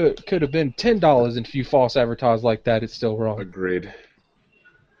game could have been $10, and if you false advertise like that, it's still wrong. Agreed.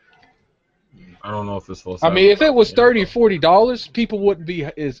 I don't know if it's false. I mean, if it was $30, $40, people wouldn't be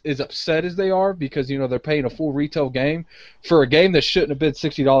as upset as they are because, you know, they're paying a full retail game for a game that shouldn't have been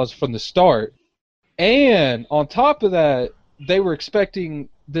 $60 from the start. And on top of that, they were expecting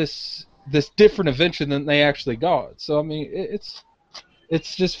this different invention than they actually got. So I mean, it's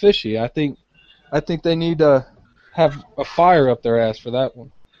just fishy. I think they need to have a fire up their ass for that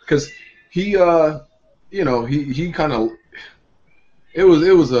one. Because he kind of, it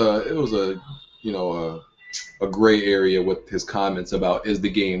was a a gray area with his comments about is the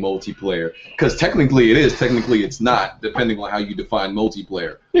game multiplayer, because technically it is, technically it's not, depending on how you define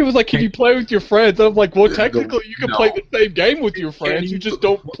multiplayer. He was like, can you play with your friends? And I'm like, well, technically you can play the same game with your friends, you just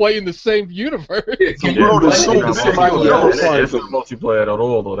don't play in the same universe. The world is so big, it's multiplayer at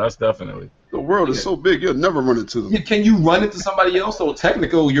all, though. That's definitely. The world is so big, you'll never run into them. Can you run into somebody else? So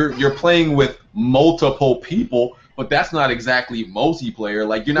technically you're playing with multiple people, but that's not exactly multiplayer.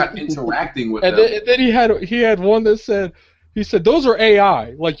 Like, you're not interacting with them. And then he had one that said, those are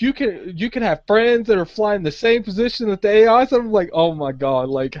AI. Like, you can have friends that are flying the same position that the AI. So I'm like, oh my god,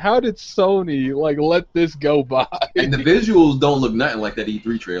 like, how did Sony like let this go by? And the visuals don't look nothing like that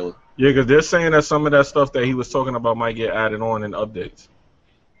E3 trailer. Yeah, because they're saying that some of that stuff that he was talking about might get added on in updates.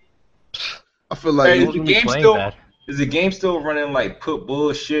 I feel like is the game still running like put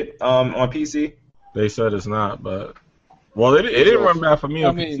bullshit on PC? They said it's not, but it didn't run bad for me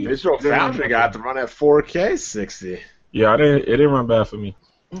on PC. Visual Foundry got to run at 4K 60. Yeah, it didn't run bad for me.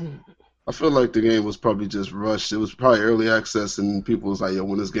 I feel like the game was probably just rushed. It was probably early access, and people was like, "Yo,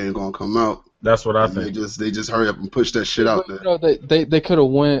 when this game gonna come out?" That's what I think. They just hurry up and push that shit out there. You know, they could have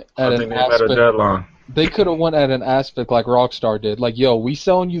went at an aspect. A deadline. They could have went at an aspect like Rockstar did. Like, yo, we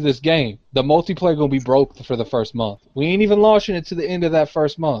selling you this game. The multiplayer gonna be broke for the first month. We ain't even launching it to the end of that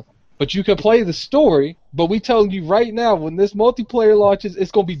first month. But you can play the story, but we telling you right now, when this multiplayer launches,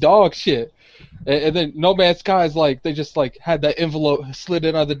 it's going to be dog shit. And then No Man's Sky is like, they just like had that envelope slid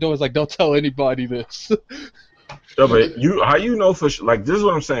in under the door. It's like, don't tell anybody this. Yeah, but how you know for sure? Like, this is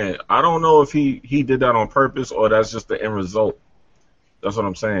what I'm saying. I don't know if he did that on purpose or that's just the end result. That's what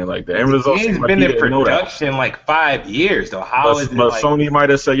I'm saying. Like, the end result. It's been in production like 5 years, though. But Sony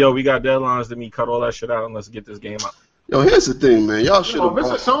might have said, yo, we got deadlines, let me cut all that shit out and let's get this game out. Yo, here's the thing, man. Y'all should have. If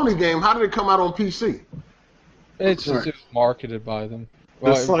it's a Sony game, how did it come out on PC? It's just marketed by them.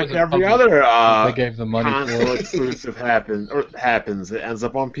 Just like every other they gave the money console exclusive happens, it ends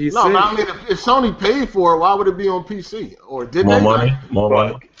up on PC. No, I mean, if Sony paid for it, why would it be on PC? Or did more they?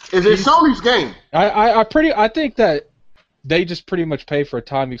 Money. Is it Sony's game? I think that they just pretty much pay for a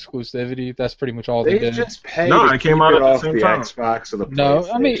time exclusivity. That's pretty much all they did. Just pay. No, it came out at the same time. Xbox or the no,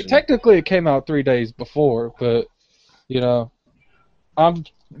 I mean, technically it came out 3 days before, but you know, I'm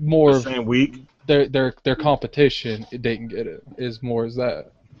more the same week. Their competition didn't get it. Is more as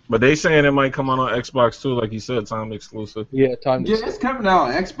that. But they saying it might come out on Xbox too, like you said, time exclusive. Yeah, time. Yeah, it's coming out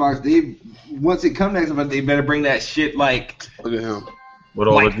on Xbox. Once it comes to Xbox, they better bring that shit like. Look at him. With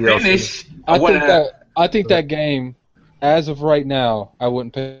all like the DLC. finish. I think that game, as of right now, I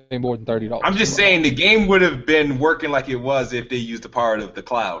wouldn't pay more than $30. I'm just saying the game would have been working like it was if they used the power of the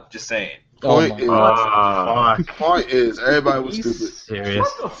cloud. Just saying. Point is, everybody was stupid. Serious.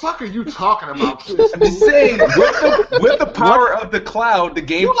 What the fuck are you talking about? I'm just saying, with the power of the cloud, the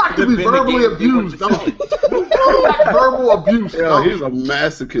game You like to be verbally abused, don't you? You like verbal abuse. Yo, he's a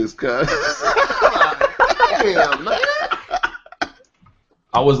masochist, guy. Damn, man.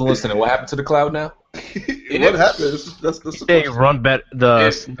 I wasn't listening. What happened to the cloud now? What happened? They run better.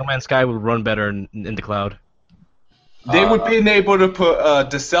 No Man's Sky would run better in the cloud. They would be able to put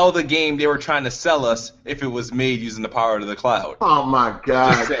to sell the game they were trying to sell us if it was made using the power of the cloud. Oh my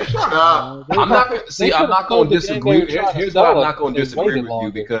god! Shut up! I'm not going to disagree. Here's why I'm not going to disagree with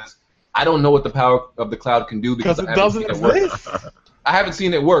you, because I don't know what the power of the cloud can do because it doesn't exist. I haven't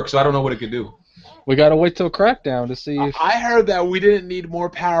seen it work, so I don't know what it can do. We gotta wait till Crackdown to see if. I heard that we didn't need more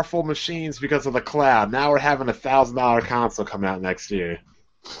powerful machines because of the cloud. Now we're having a $1,000 console come out next year.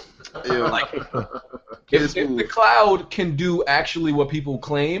 Yeah. Like, if the cloud can do actually what people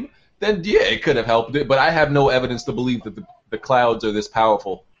claim, then yeah, it could have helped it. But I have no evidence to believe that the clouds are this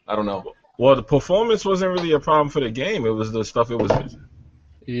powerful. I don't know. Well, the performance wasn't really a problem for the game. It was the stuff it was missing.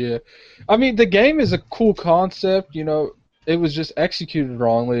 Yeah. I mean, the game is a cool concept, you know. It was just executed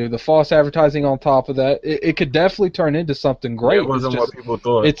wrongly. The false advertising on top of that, it could definitely turn into something great. It wasn't what people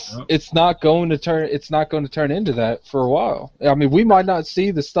thought. It's not going to turn into that for a while. I mean, we might not see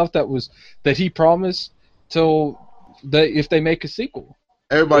the stuff that he promised till if they make a sequel.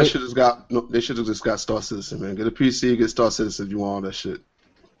 Everybody should have just got Star Citizen, man. Get a PC, get Star Citizen if you want all that shit.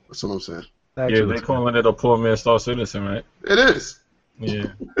 That's what I'm saying. Yeah, they calling it a poor man Star Citizen, right? It is. Yeah.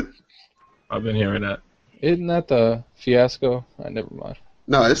 I've been hearing that. Isn't that the fiasco? Never mind.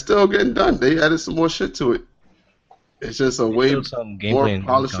 No, it's still getting done. They added some more shit to it. It's just a way more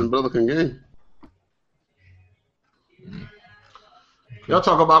polished and better-looking game. Y'all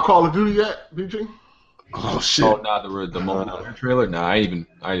talk about Call of Duty yet, BG? Oh shit! Oh, nah, the moment trailer. Nah, I ain't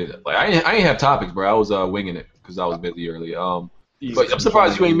have topics, bro. I was winging it because I was busy early. But I'm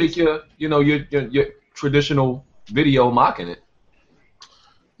surprised you ain't make your traditional video mocking it.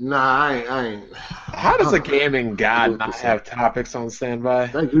 Nah, I ain't. How does a gaming god not have topics on standby?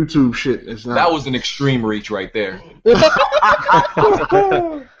 That YouTube shit is not. That was an extreme reach right there. That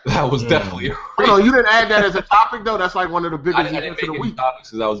was definitely a reach. Hold on, you didn't add that as a topic though? That's like one of the biggest events of the week.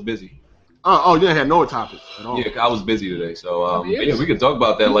 Topics because I was busy. Oh, you didn't have no topics at all. Yeah, I was busy today, so yeah, we could talk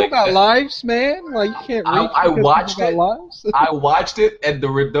about that. Like got lives, man. Like you can't. I watched it. I watched it, and the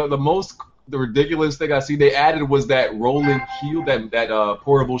ridiculous thing I see they added was that rolling shield, that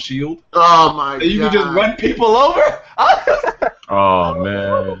portable shield. Oh my god! You can just run people over. Oh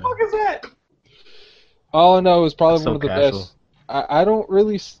man! What the fuck is that? All I know is probably one of the best. I don't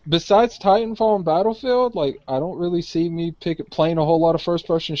really, besides Titanfall and Battlefield, like I don't really see me playing a whole lot of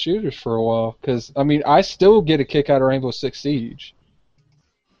first-person shooters for a while. Because I mean, I still get a kick out of Rainbow Six Siege.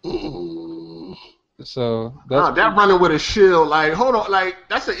 So that's that running with a shield, like hold on, like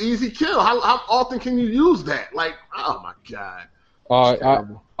that's an easy kill. How often can you use that? Like, oh my god.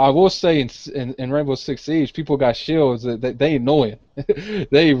 I will say in Rainbow Six Siege, people got shields that they annoying.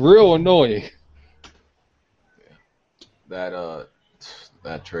 They real annoying. That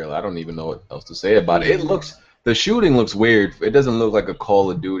trailer, I don't even know what else to say about it. The shooting looks weird. It doesn't look like a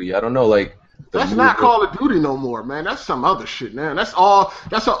Call of Duty. I don't know, like. That's not Call of Duty no more, man. That's some other shit, man. That's a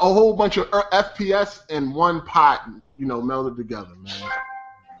whole bunch of FPS in one pot, melded together, man.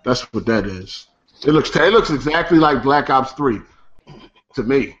 That's what that is. It looks exactly like Black Ops 3 to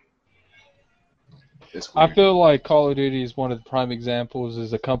me. I feel like Call of Duty is one of the prime examples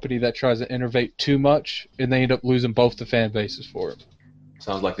is a company that tries to innovate too much and they end up losing both the fan bases for it.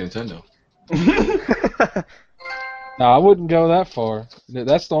 Sounds like Nintendo. No, I wouldn't go that far.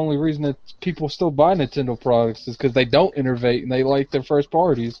 That's the only reason that people still buy Nintendo products is because they don't innovate and they like their first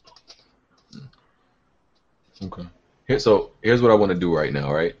parties. Okay. Here's what I want to do right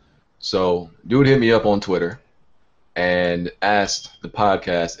now, right? So, dude hit me up on Twitter and asked the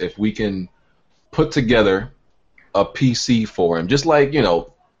podcast if we can put together a PC for him, just like,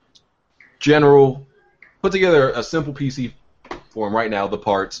 put together a simple PC for him right now, the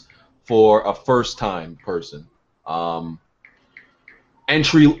parts for a first-time person.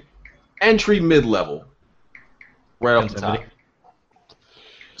 Entry mid-level, right off the top.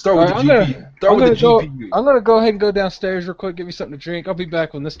 Start with the GPU. I'm gonna go ahead and go downstairs real quick, get me something to drink. I'll be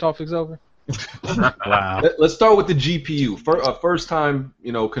back when this topic's over. Wow. Let's start with the GPU. First time,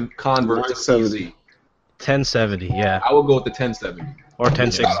 convert to PC. 1070, yeah. I will go with the 1070 or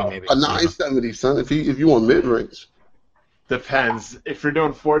 1060 maybe. A 970, son. If you want mid range. Depends. If you're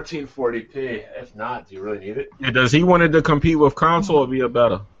doing 1440p, if not, do you really need it? Yeah, does he want it to compete with console or be a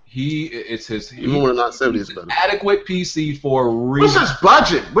better? It's his. Even when 970 is better. Adequate PC for What's his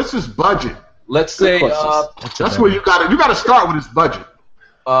budget? Let's say that's where you gotta start with his budget.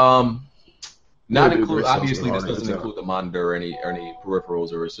 Not include obviously this doesn't include the monitor or any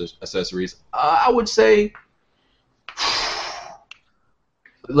peripherals or accessories. I would say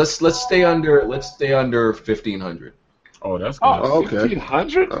let's stay under 1500. Oh, that's good. Oh, okay.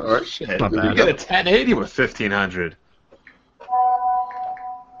 1500? All right. Shit. You get a 1080 with 1500.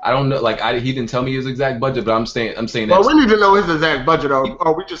 I don't know. Like he didn't tell me his exact budget, but I'm saying. Well, we need to know his exact budget, or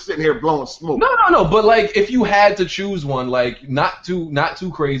are we just sitting here blowing smoke? No. But like, if you had to choose one, like not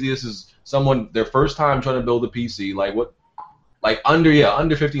too crazy. This is someone their first time trying to build a PC. Like what? Like under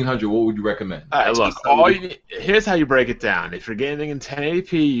 1500. What would you recommend? All right, look. Here's how you break it down. If you're gaming in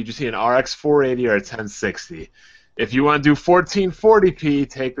 1080p, you just need an RX 480 or a 1060. If you want to do 1440p,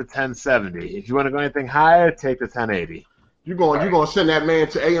 take the 1070. If you want to go anything higher, take the 1080. You gonna send that man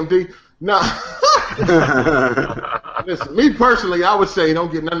to AMD? No. Listen, me personally, I would say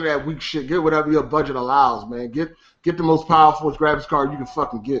don't get none of that weak shit. Get whatever your budget allows, man. Get get the most powerful graphics card you can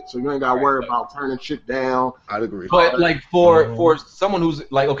fucking get, so you ain't gotta worry about turning shit down. I'd agree. But like for someone who's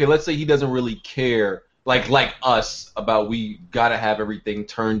like, okay, let's say he doesn't really care, like us, about we gotta have everything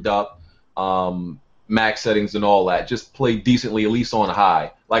turned up, max settings and all that. Just play decently, at least on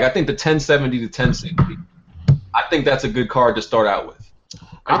high. Like I think the 1070 to 1060, I think that's a good card to start out with.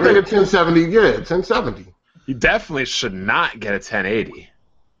 I think a 1070, 1070. You definitely should not get a 1080.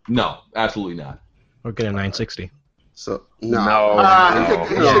 No, absolutely not. Or get a 960. So he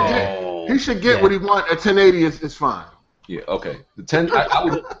should get what he wants. A 1080 is fine. Yeah, okay. The 10,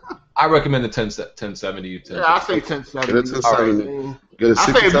 I recommend the 1070. Yeah, I say 1070. Get a 1070. Get a I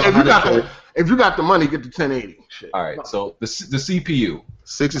say if you got the money, get the 1080. Shit. All right. So the CPU.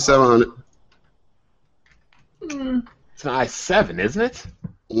 6700. It's an i7, isn't it?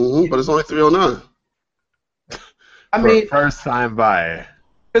 But it's only 309. I mean, first time buyer.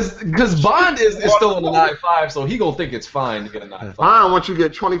 Because Bond is still in the 9.5, so he gonna think it's fine to get a 9.5. Fine once you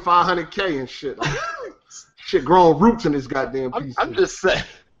get 2500K and shit. Shit growing roots in this goddamn piece. I'm just saying.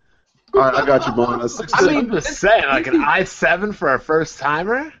 All right, I got you, Bond. I'm just saying, like an i7 for a first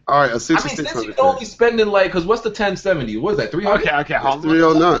timer. All right, a 6600. I mean, since you're only spending like, because what's the 1070? What is that? 300? Okay, hold on.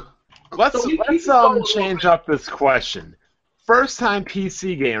 309. Let's change up this question. First time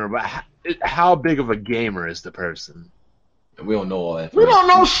PC gamer, but how big of a gamer is the person? And we don't know all that. We don't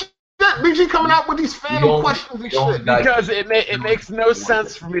know shit. BG coming out with these fandom questions and shit. Because it makes no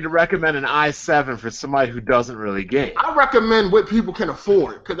sense for me to recommend an i7 for somebody who doesn't really game. I recommend what people can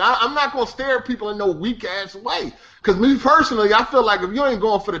afford. Because I'm not going to stare at people in no weak-ass way. Because me personally, I feel like if you ain't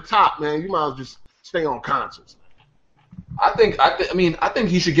going for the top, man, you might as well just stay on consoles. I think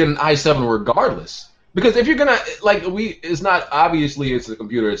he should get an i7 regardless. Because if you're gonna it's not obviously it's a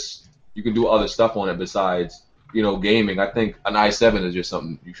computer. You can do other stuff on it besides gaming. I think an i7 is just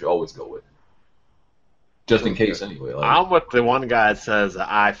something you should always go with, just in case anyway. I'm with the one guy that says an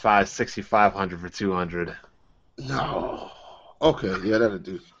i5 6500 for 200. No. Okay, yeah, that'll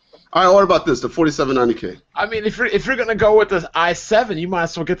do. All right, what about this? The 4790K. I mean, if you're gonna go with the i7, you might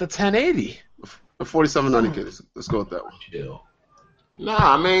as well get the 1080. The 4790K. Let's go with that one. Chill.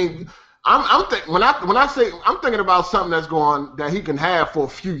 Nah, I mean, when I say I'm thinking about something that he can have for a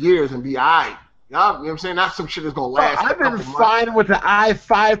few years and be alright. You know what I'm saying? That's some shit that's gonna last. I've been fine with the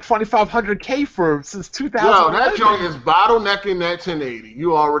i5 2500K since 2000. Yo, that joint is bottlenecking that 1080.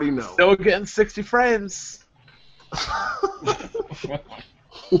 You already know. Still getting 60 frames.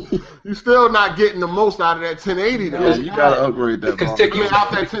 You still not getting the most out of that 1080 though. Yeah, you gotta upgrade that. Out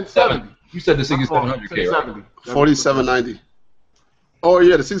that 1070. You said the 6700K, right? 4790. Oh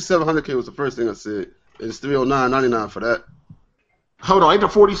yeah, the 6700K was the first thing I said. It's 309.99 for that. Hold on, ain't the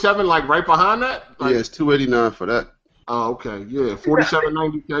 47 like right behind that? Yeah, it's 289 for that. Oh, okay, yeah,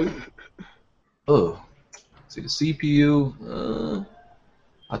 4790K. Oh, see the CPU.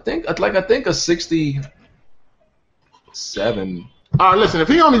 I think a 67. All right, listen. If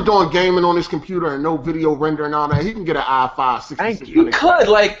he only doing gaming on his computer and no video render and all that, he can get an i5 6600. He could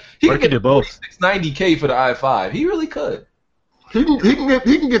he could do both. 690K for the i5. He really could. He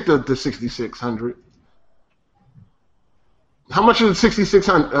can get the 6600. How much is the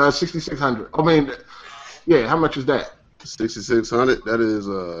 6600? 6600. I mean, yeah. How much is that? 6600. That is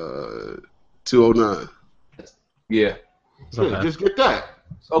 209. Yeah. Yeah, just get that.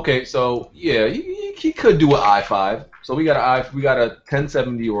 Okay, so yeah, he could do an i5. So we got a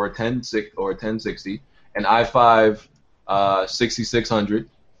 1070 or a 1060 or a 1060, an i5 6600.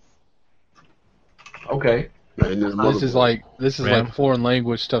 Okay. This is like foreign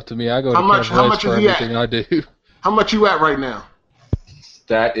language stuff to me. I go to how much for is he everything at? I do. How much you at right now?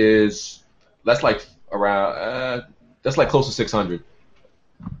 That's like around that's like close to 600.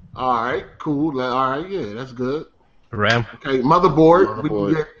 All right, cool. All right, yeah, that's good. RAM. Okay, motherboard. We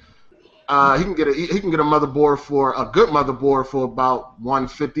can get he can get a motherboard for a good motherboard for about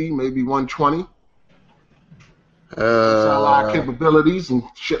 150, maybe 120. That's a lot of capabilities and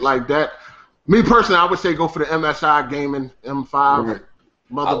shit like that. Me personally, I would say go for the MSI gaming M5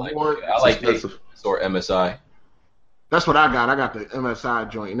 motherboard. I like it. Or MSI. That's what I got. I got the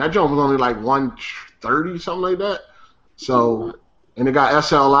MSI joint, and that joint was only like 130, something like that. So, and it got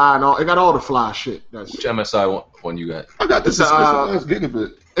SLI and all. It got all the fly shit. Which MSI one you got? I got this.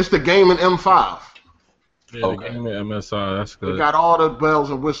 Gigabit. It's the gaming M5. Yeah, the gaming MSI. That's good. It got all the bells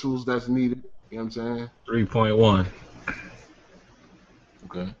and whistles that's needed. You know what I'm saying? 3.1.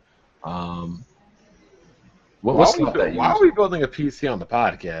 Okay. Why are we building a PC on the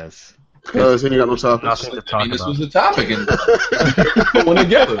podcast? Because he ain't got no topics. This was a topic and one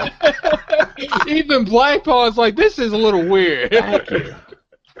together. Even Black Paul's like, this is a little weird. Thank you.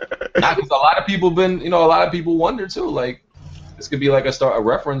 Because a lot of people a lot of people wonder too. Like, this could be like a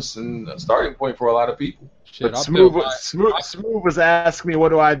reference and a starting point for a lot of people. But Smooth was asking me, what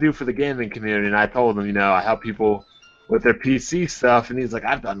do I do for the gaming community? And I told him, I help people with their PC stuff. And he's like,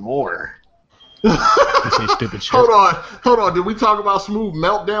 I've done more. Stupid shit. Hold on. Did we talk about Smooth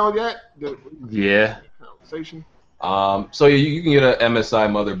Meltdown yet? Yeah. Conversation. So you can get an MSI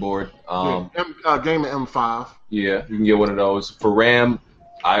motherboard. Game of M5. Yeah, you can get one of those. For RAM,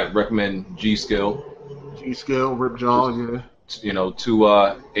 I recommend G-Skill. G-Skill, Ripjaw, yeah. 2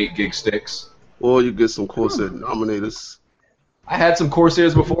 8-gig sticks. Or you get some Corsair Dominators. I had some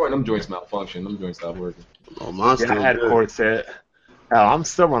Corsairs before, and them joints malfunctioned. Them joints stopped working. Oh, mine still I had good. Corsair. Hell, I'm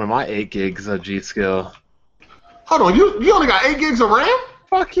still running my 8 gigs of G-Skill. Hold on, you only got 8 gigs of RAM?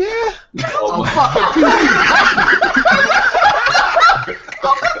 Fuck yeah. Oh, fucking PC.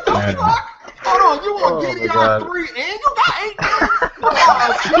 Hold on, you want DDR3 and you got 8 gigs?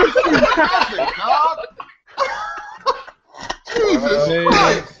 Oh, Jesus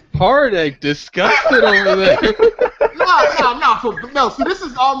Christ. Heartache, disgusted over there. No. See, this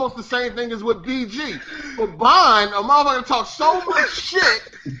is almost the same thing as with DG. For Bond, a motherfucker talk so much shit.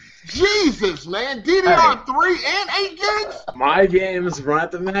 Jesus, man. DDR3 and 8 gigs? My games run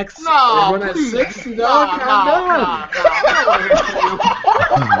at the max. No, they run at please. 60, dog. Nah.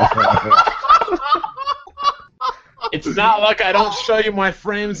 It's not like I don't show you my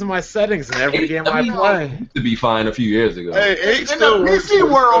frames and my settings in every game I play. Used to be fine a few years ago. In the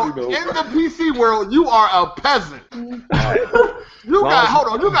PC world, you are a peasant. You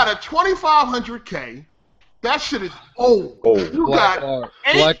got a 2500K. That shit is old. You got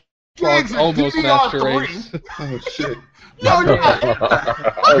 8 gigs of DDR3. Oh shit. Yo,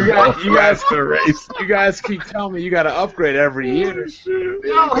 you guys keep telling me you got to upgrade every year.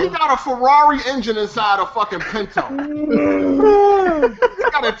 Yo, he got a Ferrari engine inside a fucking Pinto. He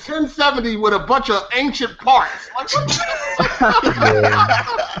got a 1070 with a bunch of ancient parts.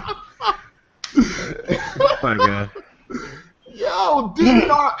 My God. Yo,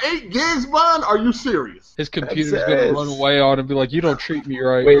 DDR 8 gigs, Bond? Are you serious? His computer's gonna run away on and be like, "You don't treat me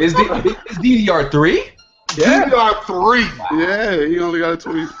right." Wait, is DDR3? Yeah. DDR3. Yeah, he only got a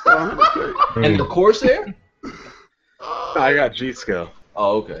 2500K. And the Corsair? I got G-Skill.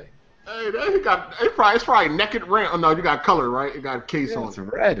 Oh, okay. Hey, it's probably naked RAM. Oh, no, you got color, right? You got a case on it. It's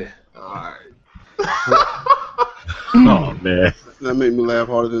red. Alright. Oh, man. That made me laugh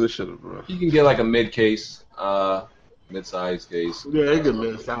harder than it should have, bro. You can get like a mid-case, mid-size case. Yeah, you can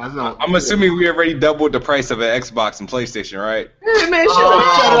mid-size. I'm assuming we already doubled the price of an Xbox and PlayStation, right? Hey, man, shut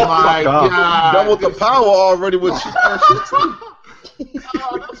Oh, up. my God. Double the power already with shit too. Hey,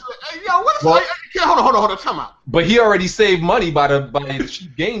 yo, what is hold on, time out. But he already saved money by the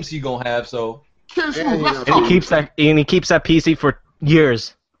cheap games he gonna have, so. Kids, let's And talk. he keeps that PC for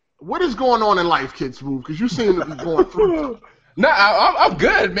years. What is going on in life, Kid Smooth? Because you seem to be going through. No, I'm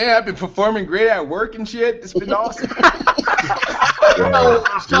good, man. I've been performing great at work and shit. It's been awesome.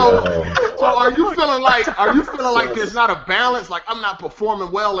 So are you feeling like there's not a balance? Like, I'm not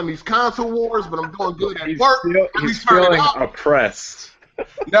performing well in these console wars, but I'm doing good at work. He's feeling oppressed.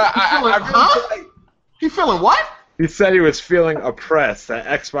 No, I really He feeling what? He said he was feeling oppressed. That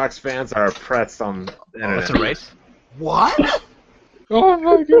Xbox fans are oppressed on the internet. That's a race. What? Oh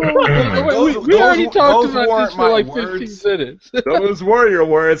my God! We already talked about this for like 15 words. minutes. Those were your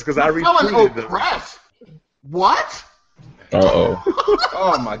words because I Feeling retweeted them. oppressed? What? Uh-oh.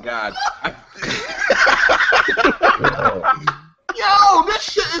 Oh my God! Yo, this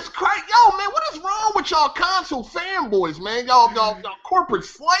shit is crazy. Yo, man, what is wrong with y'all console fanboys, man? Y'all corporate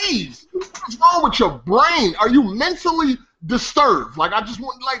slaves. What's wrong with your brain? Are you mentally disturbed? Like, I just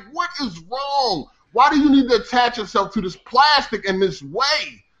want, like, what is wrong? Why do you need to attach yourself to this plastic in this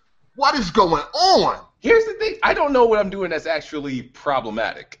way? What is going on? Here's the thing. I don't know what I'm doing that's actually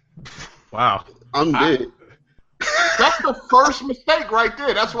problematic. Wow. I'm dead. That's the first mistake right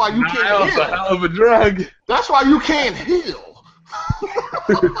there. That's why you can't That was a heal. hell of a drug. That's why you can't heal.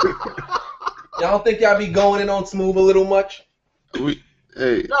 Y'all think y'all be going in on Smooth a little much?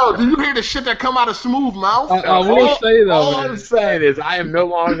 Hey. Yo, do you hear the shit that come out of Smooth mouth? I will say though, All man, I'm saying is I am no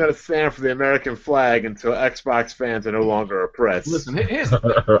longer going to stand for the American flag until Xbox fans are no longer oppressed. Listen, here's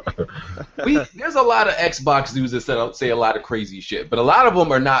the thing. There's a lot of Xbox dudes that say a lot of crazy shit, but a lot of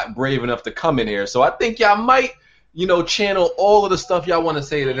them are not brave enough to come in here. So I think y'all might, channel all of the stuff y'all want to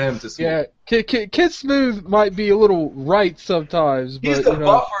say to them to Smooth. yeah, Kid Smooth might be a little right sometimes, but He's the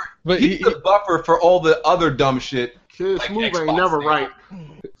buffer. but He's the buffer for all the other dumb shit. Kid like Smooth Xbox ain't never now. right.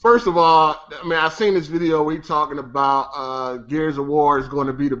 First of all, I mean, I seen this video where he talking about Gears of War is going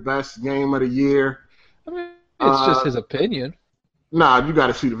to be the best game of the year. I mean, it's just his opinion. Nah, you got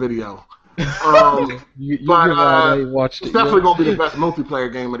to see the video. You're right, I watched it. It's definitely going to be the best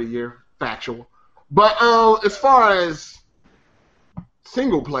multiplayer game of the year, factual. But as far as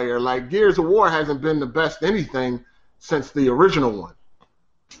single player, like Gears of War hasn't been the best anything since the original one.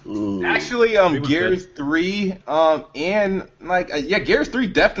 Actually, Gears 3, and Gears 3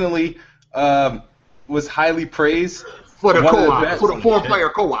 definitely was highly praised for the co-op, for the 4-player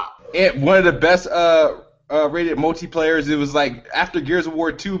co-op. And one of the best rated multiplayers. It was like after Gears of War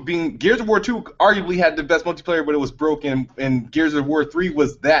 2 Gears of War 2 arguably had the best multiplayer, but it was broken, and Gears of War 3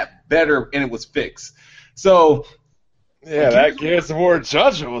 was that better, and it was fixed. So, yeah, that Gears of War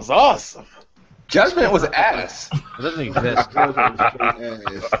Judgment was awesome. Judgment was ass. It doesn't exist.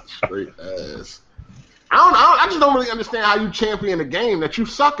 Straight ass. I just don't really understand how you champion a game that you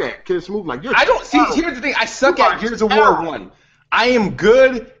suck at. Kid Smooth, like you're. I don't see. Here's the thing. I suck at Gears of War 1. I am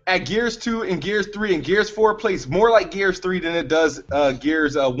good at Gears 2 and Gears 3, and Gears 4 plays more like Gears 3 than it does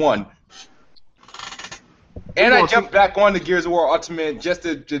Gears 1. And I jumped back on the Gears of War Ultimate just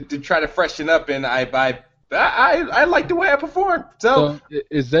to try to freshen up, and I like the way I perform. So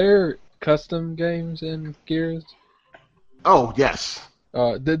is there custom games in Gears? Oh, yes.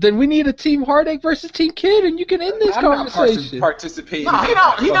 Then we need a Team Heartache versus Team Kid, and you can end this conversation. Participating. No,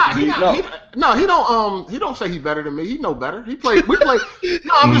 he don't say he better than me. He know better. We play. No,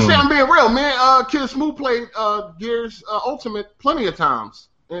 I'm just saying, I'm being real, man. Kid Smooth played Gears Ultimate plenty of times,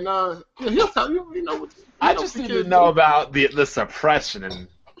 and he'll tell you. I just need to know about the suppression, and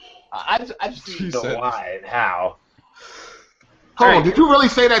I just need to know why and how. Hold on, did you really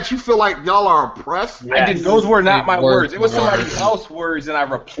say that you feel like y'all are oppressed? Yes. I did. Those were not my words. It was somebody else's words, and I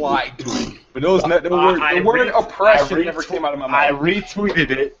replied to it. But the word oppression never came out of my mouth. I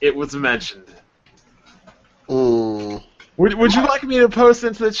retweeted it. It was mentioned. Mm. Would you like me to post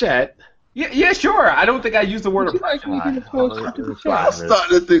into the chat? Yeah, sure. I don't think I used the word oppression. I'm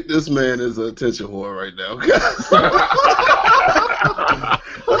starting to think this man is an attention whore right now.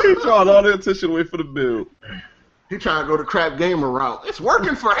 He's drawing all the attention away for the build. He trying to go the crap gamer route. It's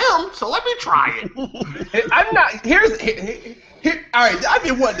working for him, so let me try it. I'm not. Here. All right, I've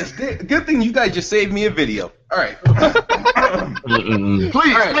been wanting this. Good thing you guys just saved me a video. All right.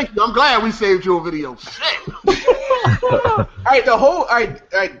 Please, thank you. I'm glad we saved you a video. Shit. All right, All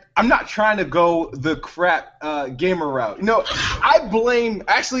right. I'm not trying to go the crap gamer route. I blame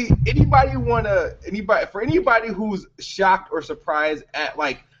anybody who's shocked or surprised at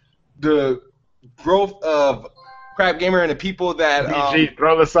like the growth of Crap Gamer and the people that BG,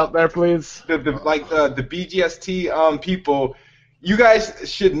 throw this up there, please. The BGST people, you guys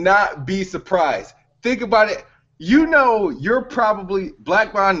should not be surprised. Think about it. You're probably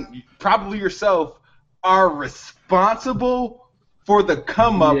Blackbond, probably yourself, are responsible for the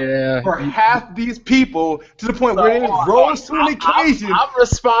come up for half these people to the point where they rose to an occasion. I'm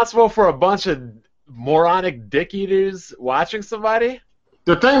responsible for a bunch of moronic dick eaters watching somebody.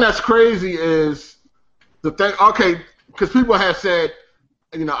 The thing that's crazy is because people have said,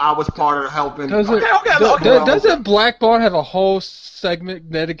 I was part of helping. Doesn't Blackbond have a whole segment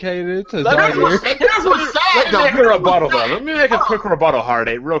dedicated to Let me make a rebuttal, though. Let me make a quick rebuttal,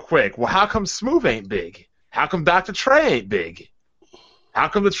 Heartache, real quick. Well, how come Smooth ain't big? How come Dr. Trey ain't big? How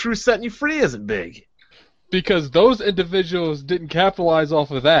come the True Setting You Free isn't big? Because those individuals didn't capitalize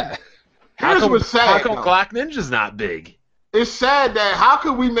off of that. How come Glock Ninja's not big? It's sad that how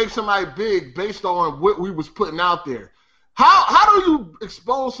could we make somebody big based on what we was putting out there? How do you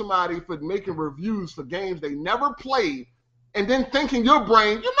expose somebody for making reviews for games they never played and then thinking your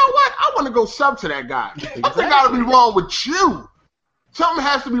brain, you know what, I want to go sub to that guy. Exactly. Something got to be wrong with you. Something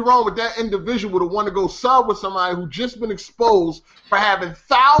has to be wrong with that individual to want to go sub with somebody who just been exposed for having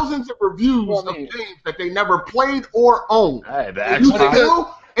thousands of reviews of games that they never played or owned. Hey,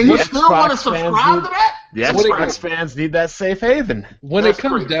 And you still want to subscribe to that? Yeah, Xbox fans need that safe haven. When it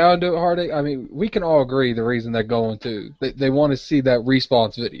comes down to it, Heartache, I mean, we can all agree the reason they're going to. They want to see that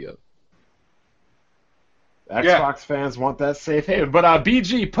response video. Xbox fans want that safe haven. But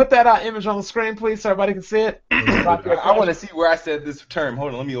BG, put that image on the screen, please, so everybody can see it. I want to see where I said this term.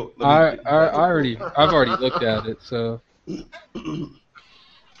 Hold on, I've already looked at it, so.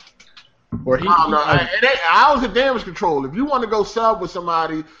 How is it damage control? If you want to go sub with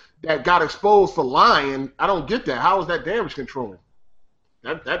somebody that got exposed for lying, I don't get that. How is that damage control?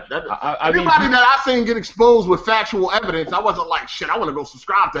 Everybody that I've seen get exposed with factual evidence, I wasn't like, shit, I want to go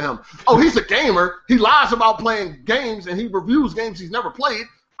subscribe to him. Oh, he's a gamer. He lies about playing games, and he reviews games he's never played.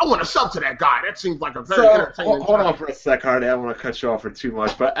 I want to sub to that guy. That seems like a very entertaining Hold on for a sec, Hardy. I don't want to cut you off for too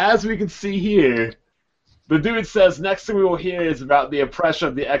much. But as we can see here, the dude says, next thing we will hear is about the oppression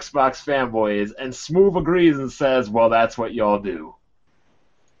of the Xbox fanboys, and Smooth agrees and says, well, that's what y'all do.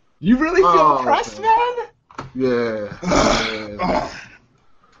 You really feel oppressed, man? Yeah.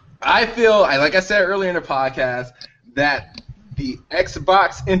 I feel, like I said earlier in the podcast, that the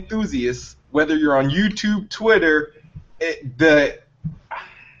Xbox enthusiasts, whether you're on YouTube, Twitter, it's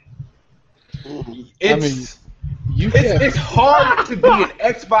hard to be an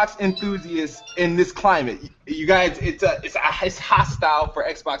Xbox enthusiast in this climate. You guys, it's hostile for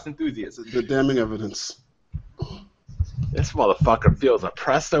Xbox enthusiasts. The damning evidence. This motherfucker feels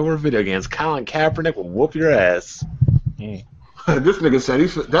oppressed over video games. Colin Kaepernick will whoop your ass. This nigga said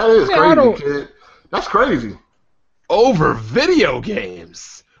that is crazy, kid. That's crazy. Over video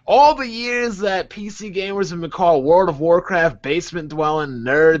games. All the years that PC gamers have been called World of Warcraft basement-dwelling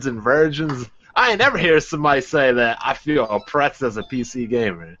nerds and virgins, I ain't never hear somebody say that I feel oppressed as a PC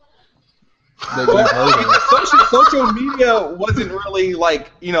gamer. Social media wasn't really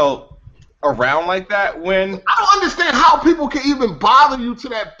around like that when. I don't understand how people can even bother you to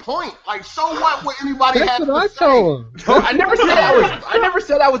that point. Like, so what would anybody have to say? I never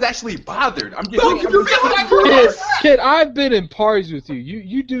said I was actually bothered. I'm just Kid, I've been in parties with you.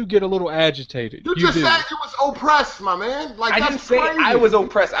 You do get a little agitated. You just said you was oppressed, my man. Like, I didn't say I was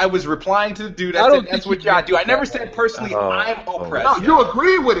oppressed. I was replying to the dude. That's what y'all do. I never said personally I'm oppressed. No, you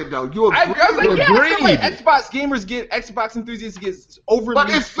agree with it though. You agree. Xbox Xbox enthusiasts get overly. But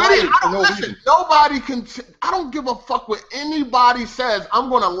it's video. Listen, nobody can. I don't give a fuck what anybody says. I'm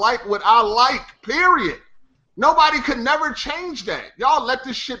gonna like what I like. Period. Nobody could never change that. Y'all let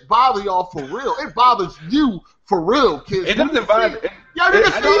this shit bother y'all for real. It bothers you for real, kids. It doesn't bother. Yo, you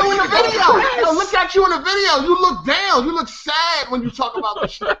can see you in the video. Yo, look at you in the video. You look down. You look sad when you talk about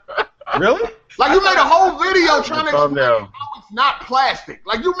this shit. Really? Like you made a whole video trying to explain how it's not plastic.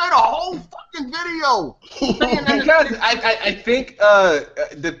 Like you made a whole fucking video. Because I think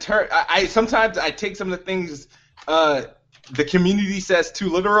the term. Sometimes I take some of the things the community says too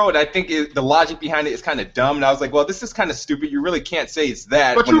literal, and I think the logic behind it is kind of dumb. And I was like, well, this is kind of stupid. You really can't say it's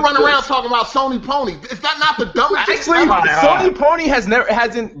that. But you run around talking about Sony Pony. Is that not the dumbest thing? Actually, Sony Pony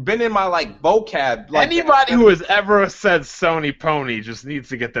hasn't been in my vocab. Anybody who has ever said Sony Pony just needs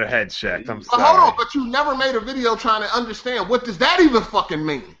to get their head checked. I'm sorry. Hold on, but you never made a video trying to understand what does that even fucking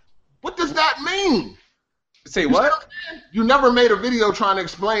mean? What does that mean? Say what? You never made a video trying to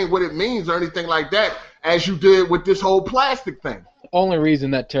explain what it means or anything like that, as you did with this whole plastic thing. The only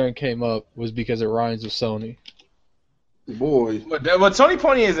reason that term came up was because it rhymes with Sony. Boy. But Sony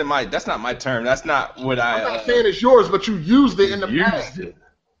Pony isn't that's not my term. That's not what I'm not saying it's yours, but you used it in the past.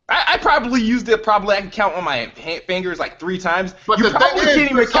 I probably used it. Probably I can count on my fingers 3 times. But you the probably thing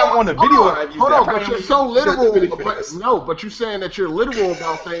can't even count on the video. Hold on, but you're so literal. But you're saying that you're literal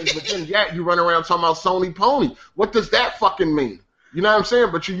about things, but then you run around talking about Sony Pony. What does that fucking mean? You know what I'm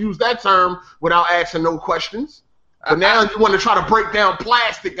saying? But you use that term without asking no questions. But now you want to try to break down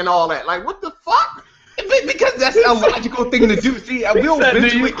plastic and all that. Like, what the fuck? Because that's a logical thing to do. See, we'll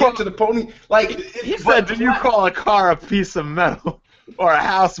eventually get to the pony. He said, "Do you call a car a piece of metal or a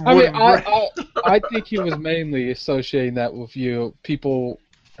house wooden brick?" I think he was mainly associating that with people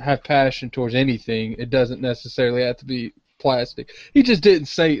have passion towards anything. It doesn't necessarily have to be plastic. He just didn't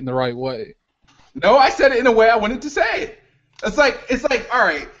say it in the right way. No, I said it in a way I wanted to say it. It's like, all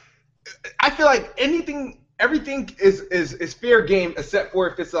right. I feel like everything is fair game except for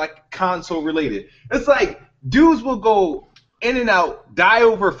if it's console related. It's like dudes will go in and out, die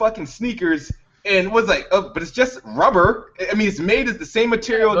over fucking sneakers, and was but it's just rubber. I mean, it's made as the same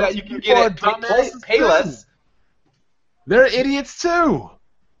material that you can get at Payless. They're idiots too.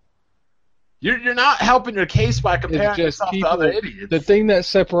 You're not helping your case by comparing yourself to other idiots. The thing that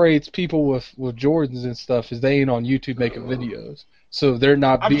separates people with Jordans and stuff is they ain't on YouTube making videos. So they're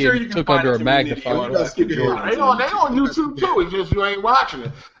not being took under a magnifier. They on YouTube too. It's just you ain't watching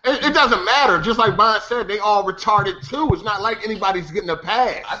it. It doesn't matter. Just like Bond said, they all retarded too. It's not like anybody's getting a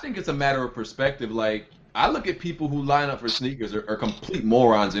pass. I think it's a matter of perspective. Like, I look at people who line up for sneakers are complete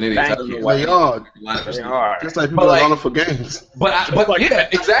morons and idiots. I don't know why they are. Line up for sneakers. Just like people that line up for games. But yeah,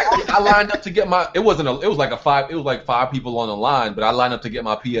 exactly. I lined up to get my. It was like 5 people on the line, but I lined up to get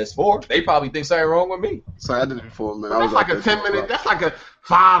my PS4. They probably think something wrong with me. So I did it before, man. That's like a 10-minute. That's like a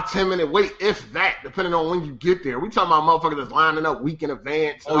 5-10 minute wait, if that, depending on when you get there. We talking about motherfuckers that's lining up week in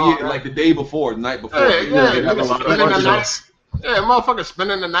advance. Oh yeah, like the day before, the night before. Yeah, motherfuckers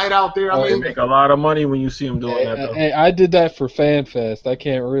spending the night out there. They make a lot of money when you see them doing that, though. Hey, I did that for FanFest. I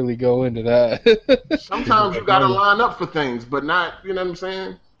can't really go into that. Sometimes you gotta line up for things, but not, you know what I'm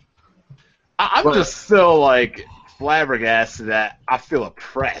saying? I'm just still, flabbergasted that I feel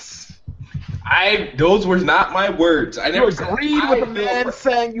oppressed. Those were not my words. I never agreed with the man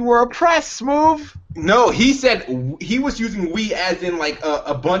saying you were oppressed, Smooth. No, he said he was using we as in like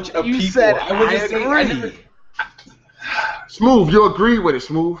a bunch of You people. said I wasn't saying. I agree. never, Smooth, you agree with it,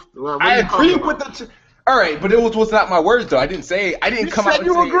 Smooth? What I you agree talking with about? the. All right, but it was not my words though. I didn't say. I didn't You come said out and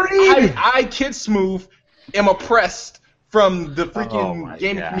you say. agreed. I Kid Smooth, am oppressed from the Oh freaking my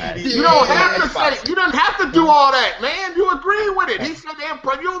gaming God. community. You don't have to Xbox. say. You don't have to do all that, man. You agree with it. He said that,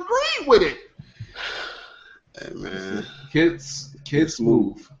 but you agree with it. Hey, man. Kid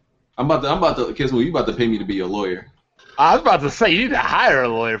Smooth. I'm about to Kid Smooth. You about to pay me to be your lawyer? I was about to say you need to hire a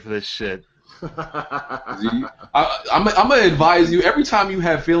lawyer for this shit. I'm gonna advise you every time you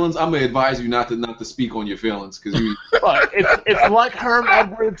have feelings. I'm gonna advise you not to speak on your feelings because you. Look, it's like Herm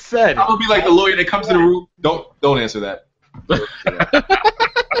Edwards said. I'm gonna be like the lawyer that comes to the room. Don't answer that.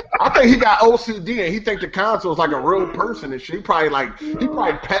 I think he got OCD and he think the console is like a real person and shit. He probably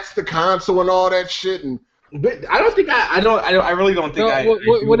pets the console and all that shit. And But I don't think I really don't think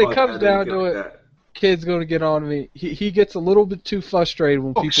when it comes down to it, Kid's gonna get on me. He gets a little bit too frustrated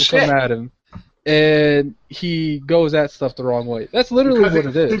when people come at him, and he goes at stuff the wrong way. That's literally what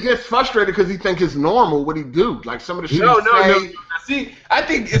it is. He gets frustrated because he think it's normal what he do. Like some of the shit No. he say. See, I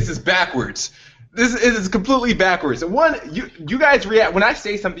think this is backwards. This is completely backwards. One, you guys react when I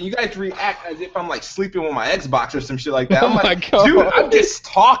say something. You guys react as if I'm like sleeping with my Xbox or some shit like that. I'm like, dude, I'm just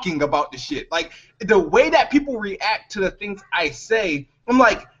talking about the shit. Like the way that people react to the things I say, I'm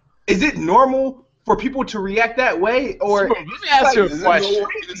like, is it normal for people to react that way, or Let me ask you a question.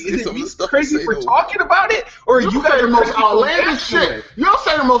 Is it me crazy for talking about it, or you guys say are the most crazy for outlandish reacting to shit. it? You don't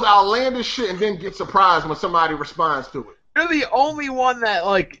say the most outlandish shit and then get surprised when somebody responds to it. You're the only one that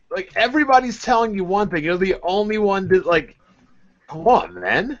like everybody's telling you one thing. You're the only one that like. Come on,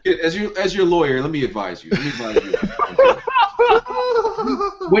 man. As your lawyer, let me advise you.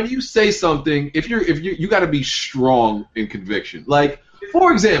 When you say something, if you got to be strong in conviction. Like,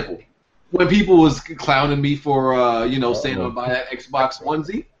 for example, when people was clowning me for saying I'm gonna buy that Xbox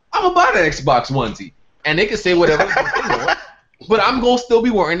onesie, I'm gonna buy that Xbox onesie, and they can say whatever they want, but I'm gonna still be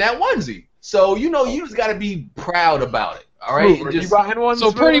wearing that onesie. So you just got to be proud about it. All right. Ooh, are you buying one?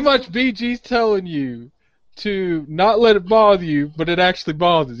 So pretty much, BG's telling you to not let it bother you, but it actually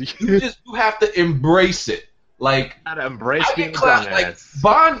bothers you. You have to embrace it. Like, gotta embrace I being get clowned. dumbass.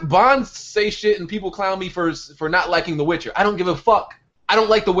 Like Bond say shit and people clown me for not liking The Witcher. I don't give a fuck. I don't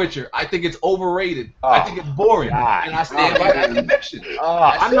like The Witcher. I think it's overrated. I think it's boring, and I stand by that conviction.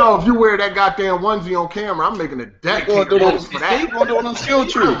 I know if you wear that goddamn onesie on camera, I'm making a deck for that. Going to on skill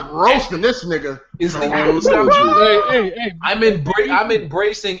tree. I'm roasting this nigga. Hey. I'm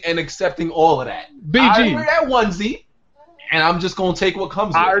embracing and accepting all of that. BG. I wear that onesie, and I'm just gonna take what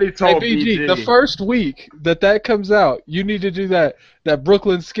comes. I already told BG, the first week that comes out, you need to do that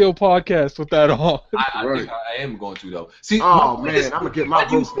Brooklyn Skill podcast with that on. I think I am going to though. See, I'm gonna get my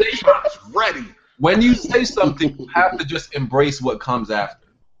shots ready. When you say something, you have to just embrace what comes after.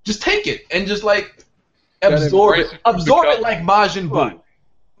 Just take it and just like absorb it. Absorb it like Majin Buu.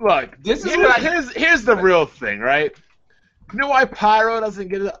 Look, here's the real thing, right? You know why Pyro doesn't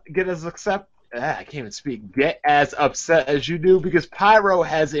get as I can't even speak. Get as upset as you do, because Pyro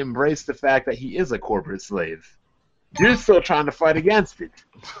has embraced the fact that he is a corporate slave. You're still trying to fight against it.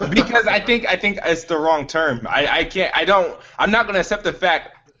 Because I think it's the wrong term. I'm not gonna accept the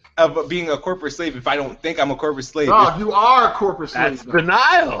fact of being a corporate slave if I don't think I'm a corporate slave. No, you are a corporate slave. That's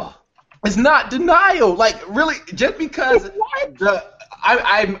denial. It's not denial. Like really, just because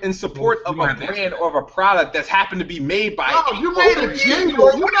I'm in support of a brand or of a product that's happened to be made by. No, you made a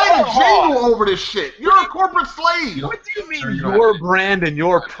jingle. You made a jingle over this shit. You're a corporate slave. What do you mean your brand and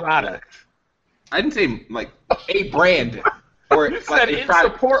your product? I didn't say like a brand or You like said a in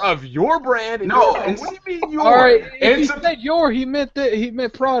product. support of your brand. And No, your, and- what do you mean your? All right, And he some- said he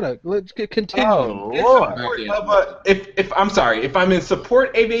meant product. Let's continue. Oh In Lord. support of if I'm sorry, if I'm in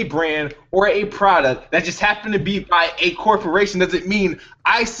support of a brand or a product that just happened to be by a corporation, doesn't mean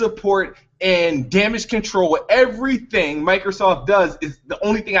I support and damage control everything Microsoft does. Is the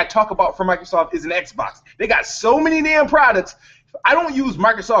only thing I talk about for Microsoft is an Xbox. They got so many damn products. I don't use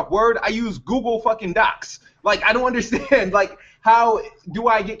Microsoft Word. I use Google fucking Docs. Like I don't understand. Like how do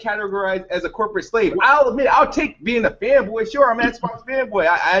I get categorized as a corporate slave? I'll admit I'll take being a fanboy. Sure, I'm an Xbox fanboy.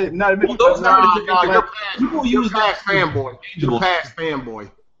 I'm not admitting. People use that fanboy. You're past fanboy.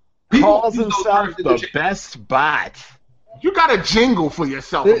 Calls himself the best bot. You got a jingle for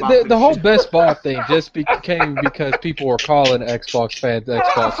yourself about The whole Best Buy thing just became because people were calling Xbox fans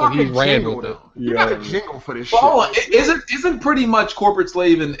Xbox, so he ran with it. You got a jingle for this Well, shit. isn't pretty much corporate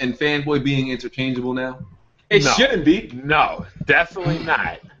slave and fanboy being interchangeable now? It shouldn't be. No, definitely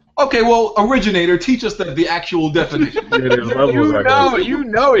not. Okay, well, originator, teach us the actual definition. You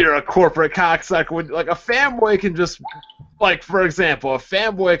know you're a corporate cocksucker. Like a fanboy can just, like for example, a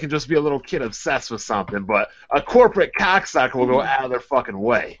fanboy can just be a little kid obsessed with something, but a corporate cocksucker will go out of their fucking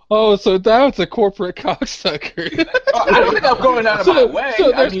way. Oh, so that's a corporate cocksucker. I don't think I'm going out of my way.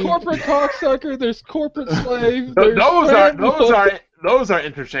 So there's corporate cocksucker, there's corporate slave. Those are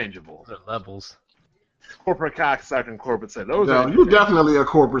interchangeable. Those are levels. Corporate cocksucker and corporate slave. You're definitely a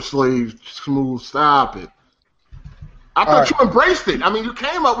corporate slave. Smooth, stop it. I thought you embraced it. I mean, you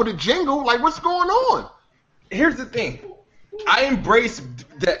came up with a jingle. Like, what's going on? Here's the thing. I embrace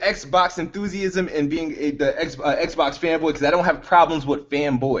the Xbox enthusiasm and being the Xbox fanboy because I don't have problems with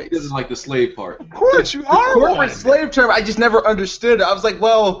fanboys. This is like the slave part. Of course, you are. The corporate slave term, I just never understood. I was like,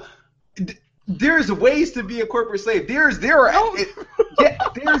 well, there's ways to be a corporate slave. There's this.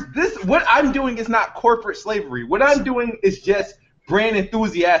 What I'm doing is not corporate slavery. What I'm doing is just brand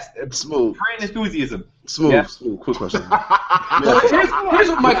enthusiasm. Smooth. Brand enthusiasm. Smooth. Yeah. Smooth. Quick question. So here's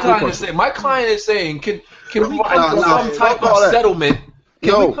what my client is saying. My client is saying, can we come to some type of settlement?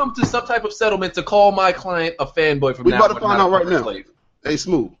 Can we come to some type of settlement to call my client a fanboy from now on? We about to find out right now. Slave? Hey,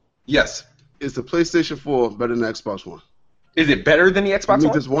 Smooth. Yes. Is the PlayStation 4 better than the Xbox One? Is it better than the Xbox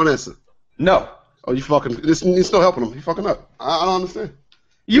One? Just one answer. No. Oh, you fucking. This needs no helping him. You fucking up. I don't understand.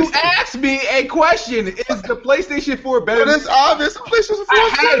 You asked me a question. Is the PlayStation 4 better? But it's obvious. The PlayStation 4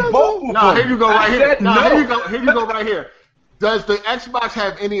 I had both. No, here you go right here. No. Here you go right here. Does the Xbox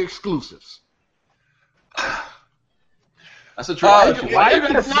have any exclusives? That's a try. Why you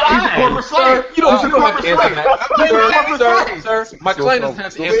gonna say corporate slave? You don't have to answer that. Sir, my client doesn't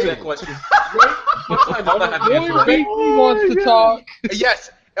have to answer that question. My client does not have to answer that. He wants to talk.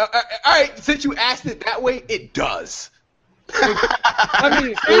 Yes. All right. Since you asked it that way, it does. I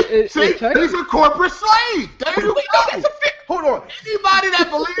mean, See, he's a corporate slave. There you go. Hold on. Anybody that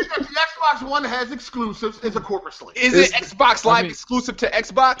believes that the Xbox One has exclusives is a corporate slave. Is it Xbox Live exclusive to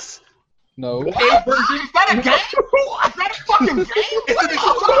Xbox? No. What? Is that a game? Is that a fucking game? What are you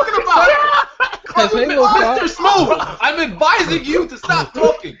talking about? Has Halo 5? Mr. Smooth, I'm advising you to stop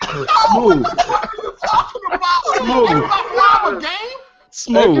talking. Smooth. What are you talking about? Smooth. Xbox Live a game?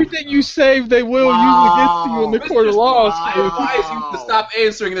 Smooth. Everything you save, they will use against you in the court of law. I advise you to stop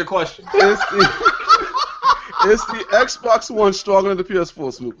answering their questions. Is the Xbox One stronger than the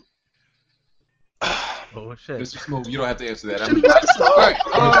PS4, Smooth? Oh shit. Mr. Smooth, you don't have to answer that. My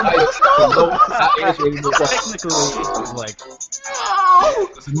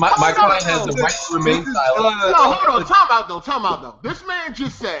client has the right to remain silent. No, hold on. Time out though. This man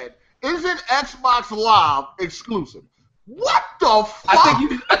just said, isn't Xbox Live exclusive? What the fuck? I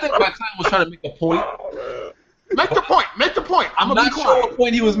think my client was trying to make a point. Make the point. I'm not be quiet. sure what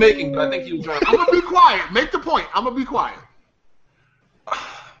point he was making, but I think he was trying to. I'm gonna be quiet. Make the point. I'm gonna be quiet.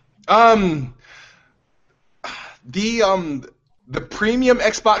 The premium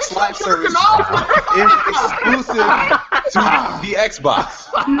Xbox Live service is exclusive to the Xbox.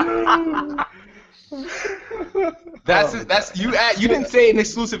 That's you. You didn't say an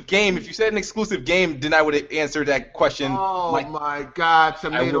exclusive game. If you said an exclusive game, then I would have answered that question. Oh my God,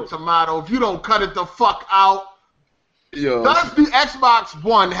 tomato. If you don't cut it the fuck out. Yo. Does the Xbox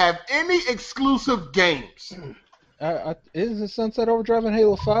One have any exclusive games? Isn't Sunset Overdrive and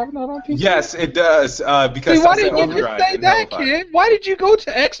Halo 5 not on PC? Yes, it does. Because why didn't you just say that, kid? Why did you go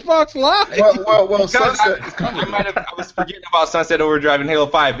to Xbox Live? Well, Sunset. I was forgetting about Sunset Overdrive and Halo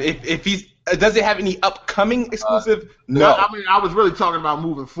 5. If he's does it have any upcoming exclusive? No. I mean, I was really talking about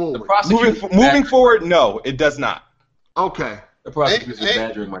moving forward. Moving forward, no, it does not. Okay. The prosecutor's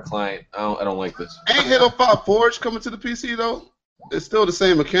badgering my client. I don't like this. Ain't Halo 5 Forge coming to the PC though? It's still the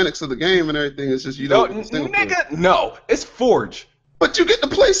same mechanics of the game and everything. It's just you don't. No, it's Forge. But you get to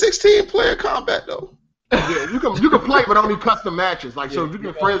play 16 player combat though. Yeah, you can play, but only custom matches. Like so, if you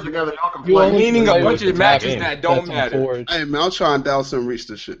get friends together, y'all can play. Meaning a bunch of matches that don't matter. Hey man, I'll try and dial some reach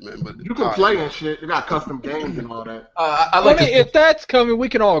this shit, man. But you can play and shit. You got custom games and all that. If that's coming, we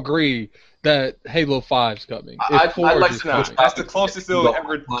can all agree that Halo 5's coming. That's the closest it'll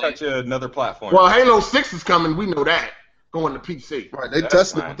ever touch another platform. Well, Halo 6 is coming. We know that. Going to PC. Right, they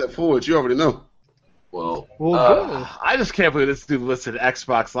tested it with that Forge. You already know. Well, I just can't believe this dude listed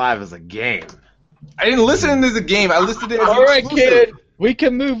Xbox Live as a game. I didn't listen as a game. I listed it as all right, kid. We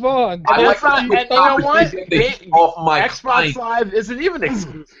can move on. You know what? Xbox Live isn't even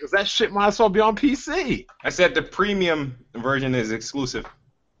exclusive because that shit might as well be on PC. I said the premium version is exclusive.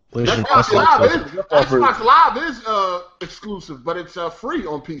 Xbox Live is exclusive, but it's free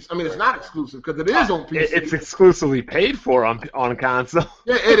on PC. I mean, it's not exclusive because it is on PC. It's exclusively paid for on console.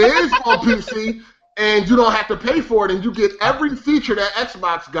 Yeah, it is on PC. and you don't have to pay for it, and you get every feature that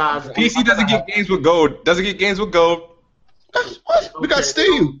Xbox guys. PC doesn't get games with gold. Doesn't get games with gold. What? We got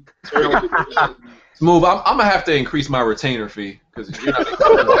Steam. Smooth. I'm gonna have to increase my retainer fee because you're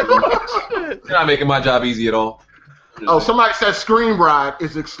not making my job easy at all. Oh, somebody said Screen Ride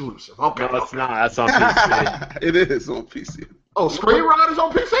is exclusive. Okay, No, it's not. That's on PC. It is on PC. Oh, Screen Ride is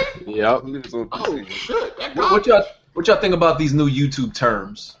on PC. Yep. It's on Oh PC. shit! That What y'all think about these new YouTube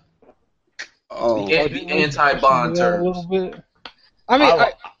terms? Oh, The anti-bond Yeah, a terms. little bit. I mean,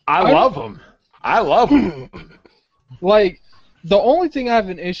 I love them. I love them. like, the only thing I have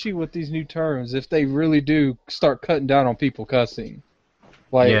an issue with these new terms, if they really do start cutting down on people cussing.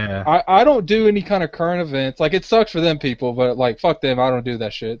 Like, Yeah. I don't do any kind of current events. Like, it sucks for them people, but, like, fuck them, I don't do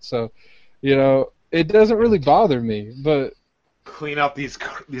that shit. So, you know, it doesn't really bother me, but... Clean up these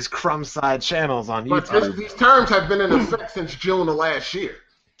crumb side channels on But YouTube. these terms have been in effect since June of last year.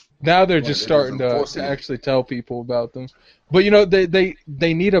 Now they're just starting to actually tell people about them. But, you know, they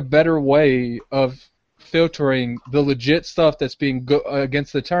need a better way of filtering the legit stuff that's being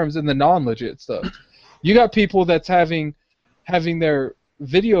against the terms and the non-legit stuff. You got people that's having their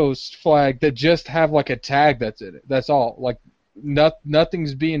videos flagged that just have, like, a tag that's in it. That's all. Like,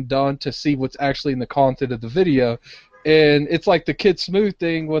 nothing's being done to see what's actually in the content of the video. And it's like the Kid Smooth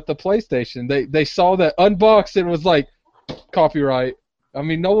thing with the PlayStation. They saw that unboxed and was like, copyright. I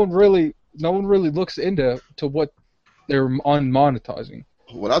mean, no one really looks into what they're monetizing.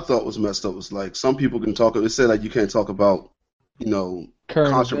 what I thought was messed up was like some people can talk. It said like you can't talk about, you know,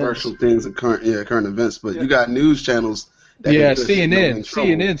 current controversial things and current events, but you got news channels. That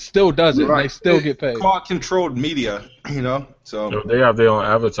CNN still does it. Right. They still get paid. Called controlled media, you know. So they have their own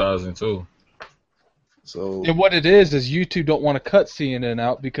advertising too. So and what it is YouTube don't want to cut CNN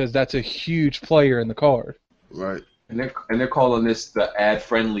out because that's a huge player in the card. Right. And they're calling this the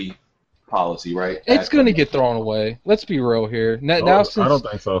ad-friendly policy, right? It's going to get thrown away. Let's be real here. Now since, I don't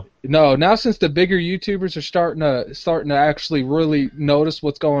think so. No, now since the bigger YouTubers are starting to actually really notice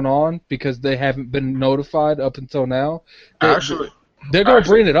what's going on because they haven't been notified up until now, they're going to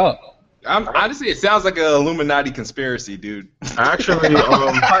bring it up. Honestly, it sounds like an Illuminati conspiracy, dude. Actually,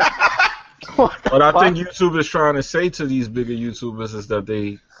 what I think YouTube is trying to say to these bigger YouTubers is that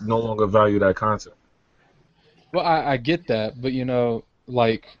they no longer value that content. Well, I get that, but you know,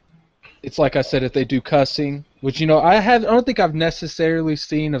 like, it's like I said, if they do cussing, which you know, I don't think I've necessarily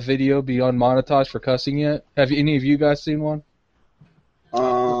seen a video be unmonetized for cussing yet. Have any of you guys seen one?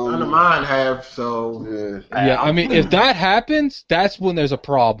 None of mine have, so yeah. I mean, if that happens, that's when there's a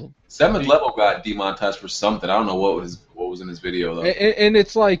problem. Seventh Level got demonetized for something. I don't know what was in his video though. And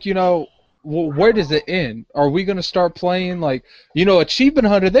it's like, you know, well, where does it end? Are we going to start playing like, you know, Achievement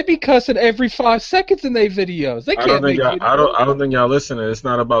Hunter? They be cussing every 5 seconds in their videos. They can't make videos. I don't think y'all listening. It's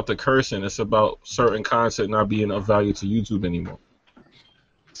not about the cursing. It's about certain content not being of value to YouTube anymore.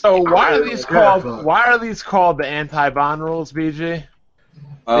 So why are these called? Why are these called the anti-bond rules, BG?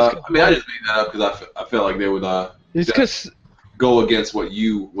 I mean, I just made that up because I feel like they would it's because go against what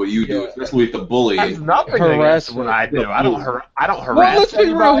you do, especially with the bullying. That's nothing against what I do. I don't harass. Well, let's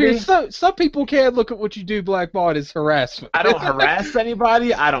be real anybody. here. Some people can't look at what you do blackballed as harassment. I don't harass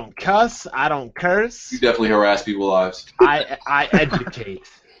anybody. I don't cuss. I don't curse. You definitely harass people's lives. I educate.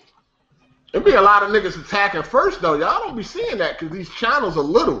 There'd be a lot of niggas attacking first though. Y'all don't be seeing that because these channels are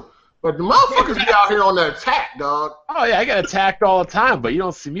little. But the motherfuckers be out here on the attack, dog. Oh yeah, I get attacked all the time, but you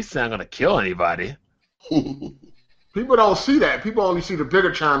don't see me saying I'm gonna kill anybody. People don't see that. People only see the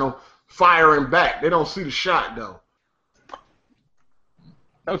bigger channel firing back. They don't see the shot though.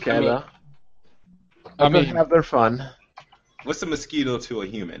 Okay, though. I mean, have their fun. What's a mosquito to a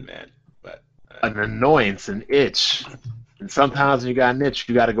human, man? But an annoyance, an itch, and sometimes when you got an itch,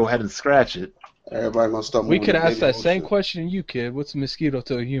 you got to go ahead and scratch it. Everybody gonna stop. We could ask that same question to you, kid. What's a mosquito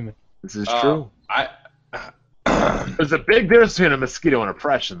to a human? This is true. There's a big difference between a mosquito and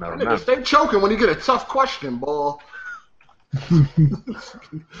oppression, though. Nigga, stay choking when you get a tough question, boy.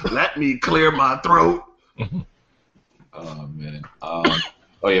 Let me clear my throat. Oh man. Oh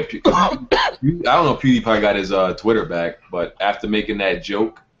yeah. I don't know if PewDiePie got his Twitter back, but after making that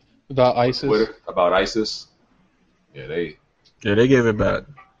joke about ISIS, they gave it back.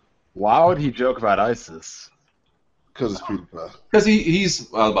 Why would he joke about ISIS? Because it's PewDiePie. Because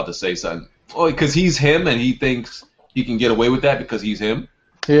he's. I was about to say something. Oh, because he's him, and he thinks he can get away with that because he's him.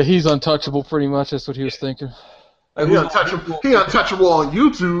 Yeah, he's untouchable, pretty much. That's what he was thinking. Like, he untouchable on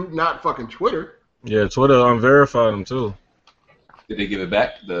YouTube, not fucking Twitter. Yeah, Twitter unverified him too. Did they give it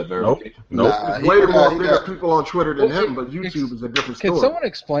back? The verification? Nope. There's way more bigger people on Twitter than him, but YouTube is a different story. Can someone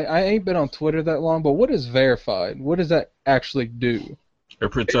explain? I ain't been on Twitter that long, but what is verified? What does that actually do?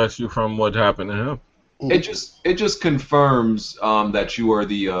 It protects you from what happened to him. It just confirms that you are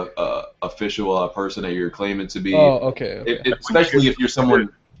the official person that you're claiming to be. Oh, okay. Especially if you're someone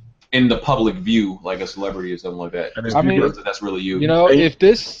in the public view, like a celebrity or something like that. I mean, that's really you. You know, if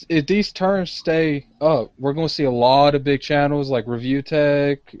these terms stay up, we're going to see a lot of big channels like Review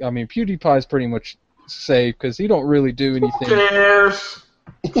Tech. I mean, PewDiePie's pretty much safe because he don't really do anything. Who cares?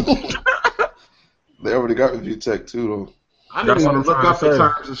 They already got Review Tech too, though. I didn't want to look up the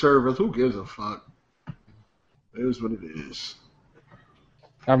terms of service. Who gives a fuck? It is what it is.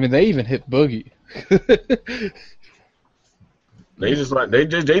 I mean, they even hit Boogie. They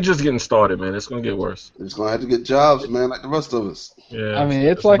just getting started, man. It's gonna get worse. They're just gonna have to get jobs, man, like the rest of us. Yeah. I mean,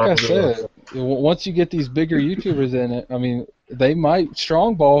 it's like I said. Once you get these bigger YouTubers in it, I mean, they might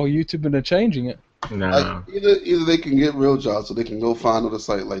strongball YouTube into changing it. Nah. Like, either they can get real jobs, so they can go find another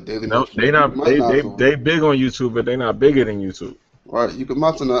site like Daily. No, they big on YouTube, but they not bigger than YouTube. Right, you can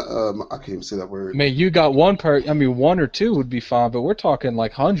mountain. I can't even say that word. I mean, you got one or two would be fine, but we're talking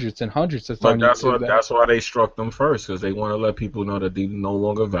like hundreds and hundreds of But that's why they struck them first, because they want to let people know that they no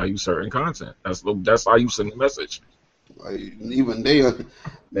longer value certain content. That's how you send the message. Like, even they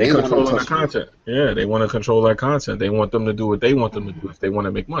controlling the content. Yeah, they want to control that content. They want them to do what they want them to do if they want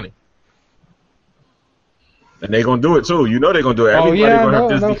to make money. And they're going to do it, too. You know they're going to do it. Everybody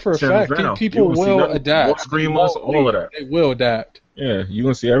gonna have for a fact. People will adapt. Streamers, all of that. They will adapt. Yeah, you're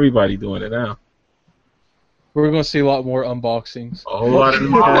going to see everybody doing it now. We're going to see a lot more unboxings. A whole lot of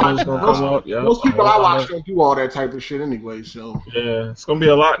new channels going to come up. Yeah, most people I watch don't do all that type of shit anyway, so. Yeah, it's going to be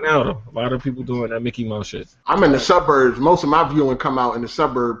a lot now, though. A lot of people doing that Mickey Mouse shit. I'm in the suburbs. Most of my viewing come out in the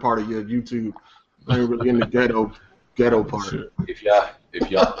suburb part of your YouTube. I ain't really in the ghetto part. Sure. If y'all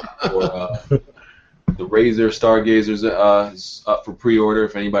or, the Razer Stargazer is up for pre-order.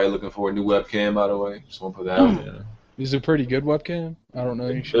 If anybody looking for a new webcam, by the way, just want to put that out there. Is it a pretty good webcam? I don't know.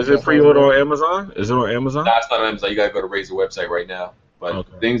 Is it pre-order on Amazon? Is it on Amazon? No, it's not on Amazon. You gotta go to Razer website right now. But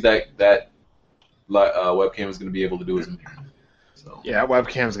things that webcam is gonna be able to do is amazing. So. Yeah, that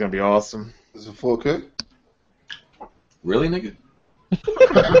webcam is gonna be awesome. Is it 4K? Really, nigga?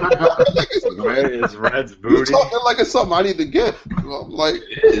 It's Red's booty. You're talking like it's something I need to get. Like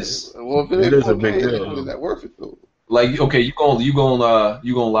it is. Well, if it is a big deal. Is that worth it though? Like, okay, you gonna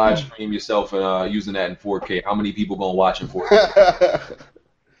live stream yourself and using that in 4K. How many people gonna watch in 4K?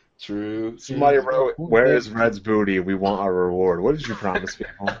 True. Somebody wrote, "Where is Red's booty? We want our reward." What did you promise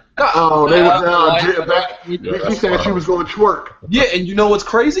people? Oh, they was she said she was going to twerk. Yeah, and you know what's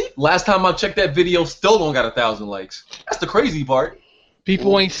crazy? Last time I checked that video, still don't got 1,000 likes. That's the crazy part.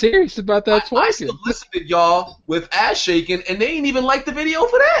 People ain't serious about that twerking. I solicited y'all with ass shaking, and they ain't even like the video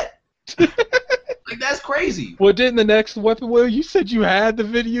for that. Like, that's crazy. Well, didn't the next Weapon Wheel, you said you had the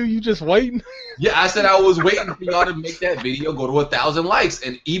video, you just waiting? Yeah, I said I was waiting for y'all to make that video go to 1,000 likes,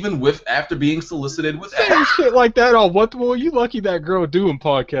 and even after being solicited with ass. Shit like that on Weapon Wheel, you lucky that girl doing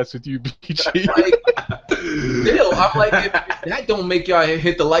podcasts with you, BG. Still, I'm like, if that don't make y'all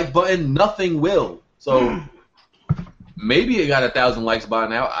hit the like button, nothing will. So, maybe it got 1,000 likes by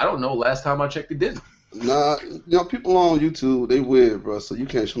now. I don't know. Last time I checked, it didn't. Nah, people on YouTube, they weird, bro. So you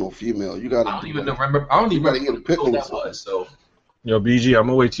can't show no female. You gotta. I don't even remember what that was. So. Yo, BG, I'm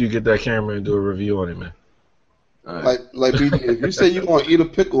gonna wait till you get that camera and do a review on it, man. Right. Like BG, if you say you're gonna eat a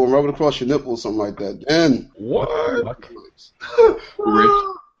pickle and rub it across your nipple or something like that, then what? Rich.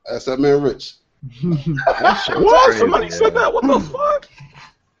 That's that man Rich. What? Somebody said that? What the fuck?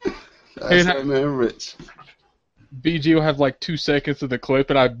 That's that man Rich. BG will have like 2 seconds of the clip,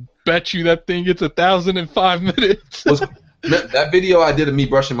 and I bet you that thing gets 1,005 minutes. That video I did of me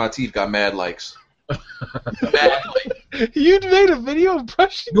brushing my teeth got mad likes. Mad likes. You made a video of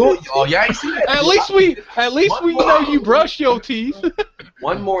brushing your teeth? Oh, yeah, I see that. At least we know you brush your teeth.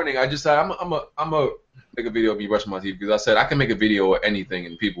 One morning, I just said, I'm a make a video of me brushing my teeth, because I said I can make a video of anything,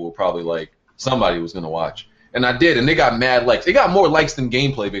 and people will probably like, somebody was going to watch. And I did, and they got mad likes. They got more likes than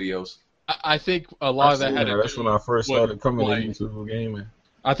gameplay videos. I think a lot of that had to do. That's when I first started coming into gaming.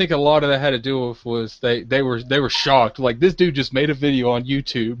 I think a lot of that had to do with was they were shocked. Like, this dude just made a video on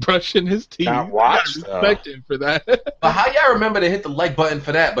YouTube brushing his teeth. Not watched. Respect him for that. But how y'all remember to hit the like button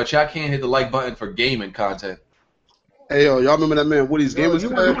for that, but y'all can't hit the like button for gaming content? Hey, y'all remember that man Woody's Gamer Tag?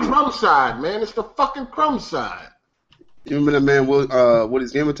 You on the crumb side, man. It's the fucking crumb side. You remember that man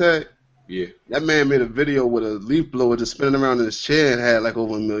Woody's Gamer Tag? Yeah. That man made a video with a leaf blower just spinning around in his chair and had like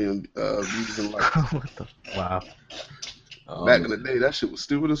over 1 million views and likes. Wow. Back in the day, that shit was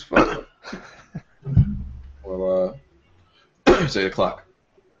stupid as fuck. Well, it's 8 o'clock.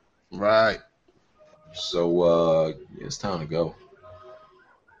 Right. So, yeah, it's time to go.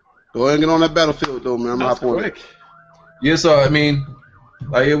 Go ahead and get on that battlefield, though, man. I'm hop on it. Yeah, so, I mean,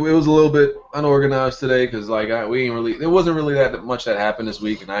 Like it was a little bit unorganized today because like there wasn't really that much that happened this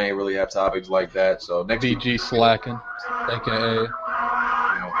week, and I ain't really have topics like that. So next BG week, slacking, aka.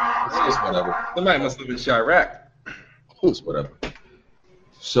 It's whatever. Somebody must live in Chirac. It's whatever.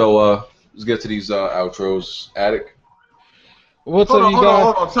 So let's get to these outros. Attic. What's up, you guys?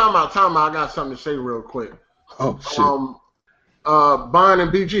 Hold on. Time out. I got something to say real quick. Oh shit. Bond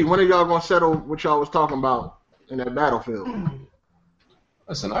and BG, when are y'all gonna settle what y'all was talking about in that Battlefield?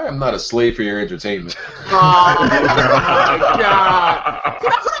 Listen, I am not a slave for your entertainment. Oh my God!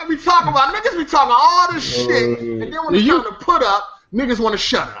 That's what we talking about. Niggas be talking all this shit, and then when it's time to put up, niggas want to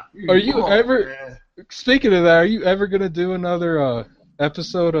shut up. Are you ever? Speaking of that, are you ever gonna do another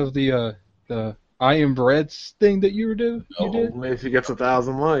episode of the I Am Breads thing that you did? Maybe if he gets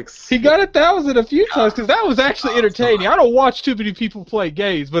 1,000 likes. He got 1,000 a few times because that was actually entertaining. I don't watch too many people play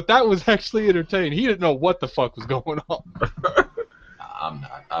games, but that was actually entertaining. He didn't know what the fuck was going on.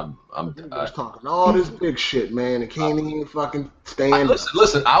 I'm just talking all this big shit, man. And can't even fucking stand.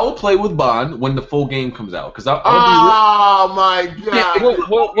 Listen. I will play with Bond when the full game comes out because I'll oh my God!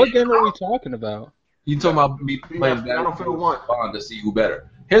 What game are we talking about? You talking about me playing Battlefield 1 Bond to see who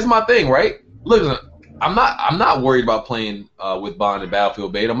better? Here's my thing, right? Listen, I'm not worried about playing with Bond and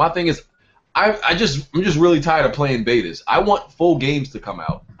Battlefield Beta. My thing is, I'm just really tired of playing betas. I want full games to come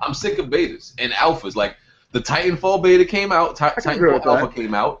out. I'm sick of betas and alphas. Like the Titanfall beta came out, Titanfall Alpha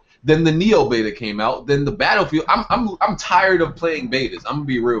came out, then the Neo beta came out, then the Battlefield. I'm tired of playing betas. I'm gonna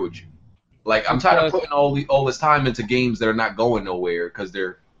be real with you. Like I'm tired of putting all this time into games that are not going nowhere because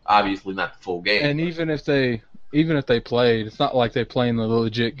they're obviously not the full game. And even if they played, it's not like they playing the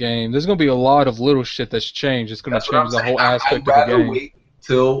legit game. There's going to be a lot of little shit that's changed. It's going to change the whole aspect of the game. Wait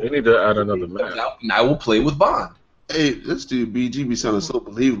till they need to add another map. And I will play with Bond. Hey, this dude BG be sounding so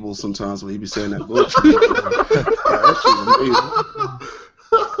believable sometimes when he be saying that bullshit. That shit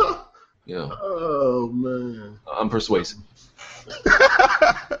amazing. Yeah. Oh man. I'm persuasive.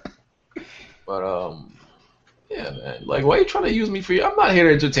 But yeah, man. Like, why are you trying to use me for you? I'm not here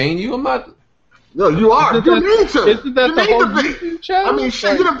to entertain you. I'm not. No, you are. You need to. Isn't that the whole YouTube channel? I mean,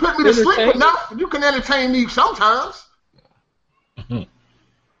 shit, you done put me to sleep enough. You can entertain me sometimes. You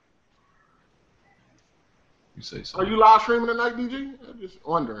say so. Are you live streaming tonight, DG? I'm just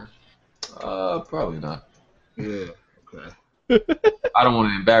wondering. Probably not. Yeah. Okay. I don't want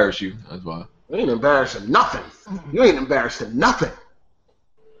to embarrass you. That's why. You ain't embarrassing nothing. You ain't embarrassing nothing.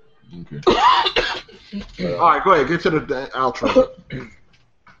 Okay. All right, go ahead. Get to the outro.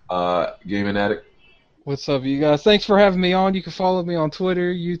 Gaming Addict. What's up, you guys? Thanks for having me on. You can follow me on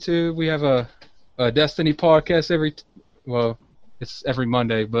Twitter, YouTube. We have a Destiny podcast it's every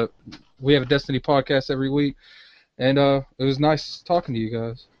Monday, but we have a Destiny podcast every week. And it was nice talking to you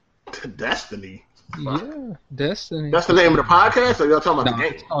guys. Destiny? Yeah, Destiny. That's the name of the podcast, or y'all talking about the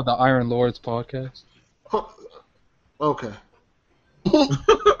game? It's called the Iron Lords podcast. Okay.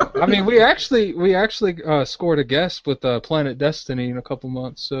 I mean, we actually scored a guest with Planet Destiny in a couple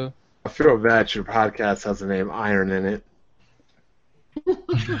months. So I feel bad your podcast has the name Iron in it.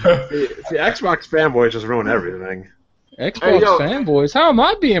 See, Xbox fanboys just ruin everything. Xbox fanboys? How am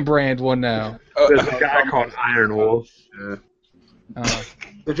I being brand one now? There's a guy called Iron Wolf. Yeah.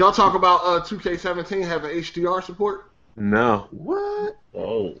 Did y'all talk about 2K17 having HDR support? No. What?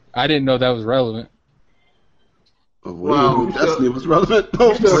 Oh. I didn't know that was relevant. Well, Destiny was relevant.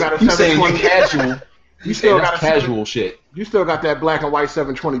 You still got a 720 casual. You still got casual shit. You still got that black and white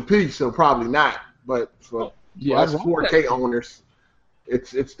 720p, so probably not. But for us 4K owners,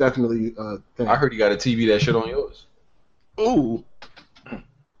 it's definitely a thing. I heard you got a TV that shit on yours. Ooh.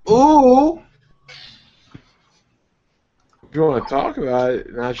 Ooh. If you want to talk about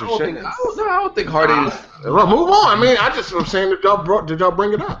it, not your shit. I don't think Hard 8 is... Well, move on. I mean, I just was saying that did y'all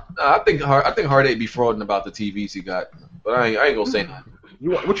bring it up? I think Hard 8 be frauding about the TVs he got, but I ain't gonna say nothing.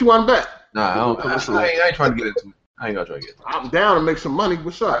 What you want to bet? Nah, I ain't trying to get into it. I ain't gonna try to get into it. I'm down to make some money.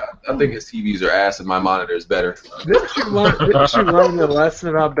 What's up? I think his TVs are ass and my monitor is better. Didn't you learn the lesson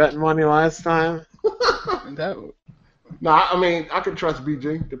about betting money last time? Nah, I mean, I can trust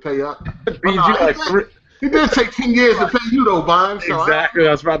BG to pay up. BG he did take 10 years to pay you though, Bond. So exactly.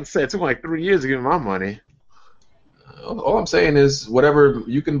 I was about to say it took like 3 years to give him my money. All I'm saying is whatever,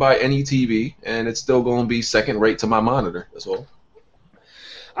 you can buy any TV and it's still going to be second rate to my monitor. That's all.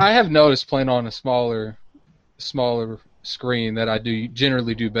 I have noticed playing on a smaller screen that I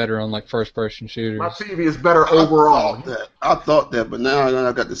generally do better on like first person shooters. My TV is better overall. I thought that, but now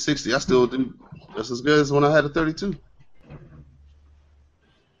I got the 60. I still do just as good as when I had a 32.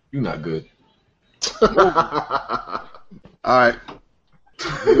 You're not good. All right.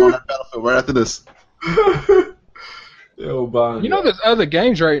 We're on that Battlefield right after this. Yo, Bond. You know, there's other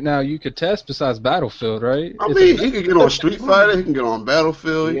games right now you could test besides Battlefield, right? I mean, he can get on Street Fighter, he can get on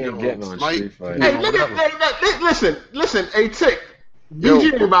Battlefield, he He can ain't get getting on on Smite. Street Fighter. Hey, listen, hey, Tick.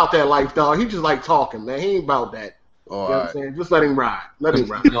 BG ain't about that life, dog. He just like talking, man. He ain't about that. Oh, You know what I'm alright. saying? Just let him ride. Let him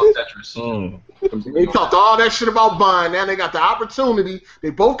ride. No Tetris. They talked all that shit about buying. Now they got the opportunity. They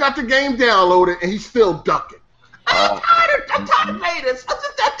both got the game downloaded, and he's still ducking. I'm tired of Raiders.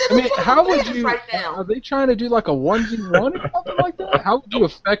 I mean, how would you? Right now. Are they trying to do like a 1v1 or something like that? How would you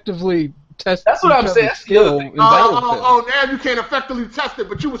effectively test? That's what I'm saying. That's the other thing. Oh, now you can't effectively test it,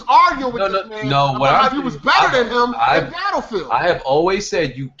 but you was arguing with this man about how you was better than him in Battlefield. I have always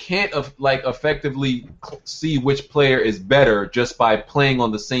said you can't effectively see which player is better just by playing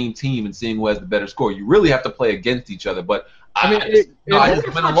on the same team and seeing who has the better score. You really have to play against each other. But I just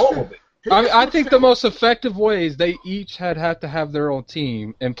went along with it. I think the most effective way is they each had to have their own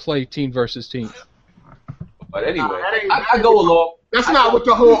team and play team versus team. But anyway, I go along. That's not what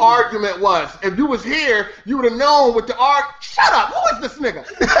the whole argument was. If you was here, you would have known what the Shut up! Who is this nigga?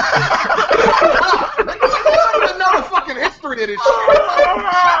 You don't even know the fucking history of this shit.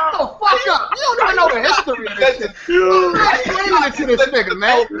 Shut the fuck up! You don't even know the history of this shit. I'm not explaining it to this nigga,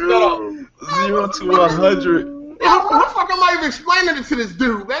 man. 0 to 100. How the fuck am I even explaining it to this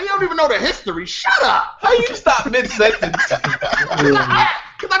dude, man? You don't even know the history. Shut up! How you stop mid-sentence?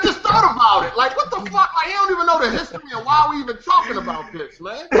 Because I just thought about it. Like, what the fuck? Like, you don't even know the history and why we even talking about this,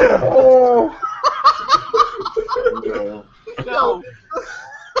 man.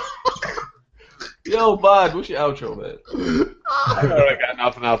 Yo, Bod, what's your outro, man? I really got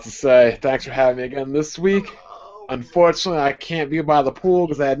nothing else to say. Thanks for having me again this week. Unfortunately, I can't be by the pool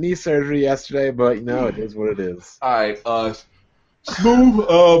because I had knee surgery yesterday, but, you know, it is what it is. All right, Smooth,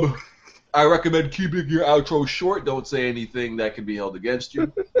 I recommend keeping your outro short. Don't say anything that can be held against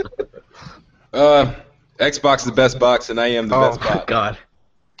you. Xbox is the best box, and I am the best bot. God.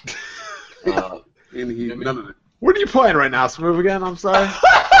 None of it. What are you playing right now, Smooth, again? I'm sorry.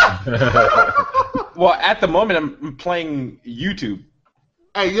 Well, at the moment, I'm playing YouTube.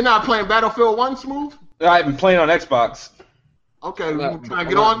 Hey, you're not playing Battlefield 1, Smooth? I've been playing on Xbox. Okay, you trying to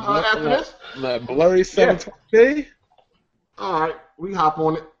get on after this? That blurry 720p? All right, we hop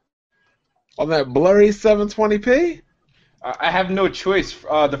on it. On that blurry 720p? I have no choice.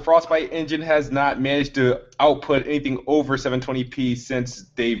 The Frostbite engine has not managed to output anything over 720p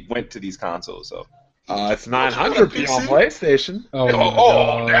since they went to these consoles. So it's 900p on PlayStation.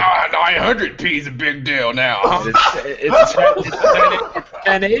 now 900p is a big deal now. It's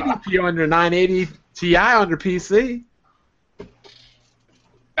 1080p on your 980 Ti on your PC.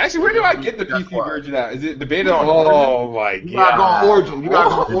 Actually, where do I get the PC version at? Is it the beta on Oh my god! You gotta go on Origin. You gotta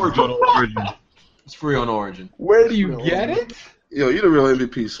go on Origin. It's free on Origin. Where do you get it? Yo, you the real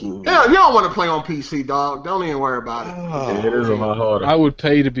MVP, Smooth. Yeah, you don't want to play on PC, dog. Don't even worry about it. Yeah, it is a lot harder. I would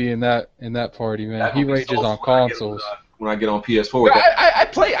pay to be in that party, man. He rages on consoles. When I get on PS4.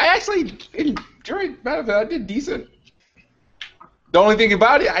 During Battlefield, I did decent. The only thing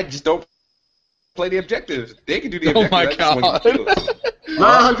about it, I just don't play the objectives. They can do the objectives. Oh my god.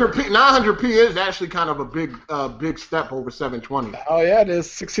 900p is actually kind of a big step over 720. Oh yeah, it is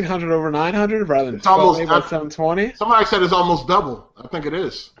 1600 over 900 rather than It's almost 1280 by 720. Somebody said it's almost double. I think it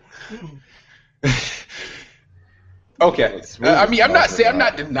is. Okay. I mean, I'm not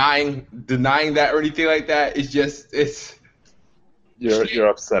denying that or anything like that. It's just You're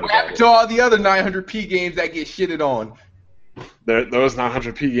upset about it. to all the other 900p games that get shitted on. Those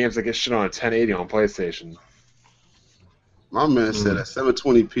 900p games that get shit on a 1080 on PlayStation. My man said at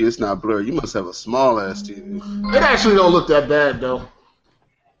 720p it's not blurry. You must have a small ass TV. It actually don't look that bad though.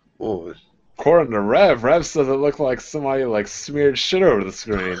 Boy. According to Rev says it looked like somebody like smeared shit over the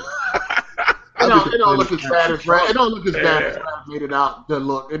screen. It don't look as bad as Rev. It don't look as bad as Rev made it out. The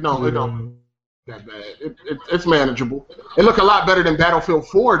look. It don't look that bad. It's manageable. It look a lot better than Battlefield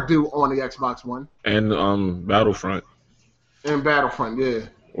 4 do on the Xbox One. And Battlefront. And Battlefront, yeah.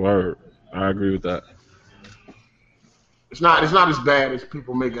 Word. I agree with that. It's not as bad as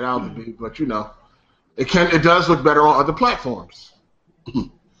people make it out to be, but you know, it does look better on other platforms.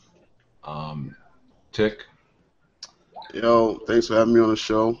 Tick. Yo, thanks for having me on the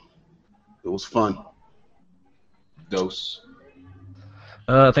show. It was fun. Dose.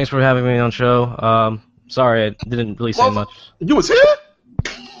 Thanks for having me on the show. Sorry, I didn't really say much. You was here?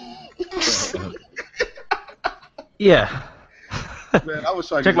 Yeah. Man, I was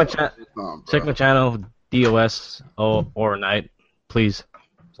trying Check to my get chat. on, Check my channel, DOS or Night, please.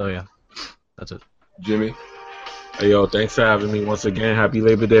 So yeah, that's it. Jimmy. Hey yo, thanks for having me once again. Happy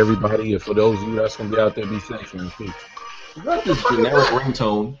Labor Day, everybody. And for those of you that's gonna be out there, be safe and peace. You got this generic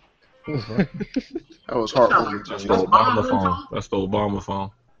ringtone. That was heartwarming. That's the Obama phone. That's the Obama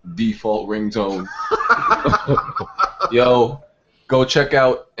phone. Default ringtone. Yo, go check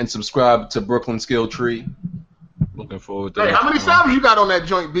out and subscribe to Brooklyn Skill Tree. Looking forward to Hey, that. how many subs you got on that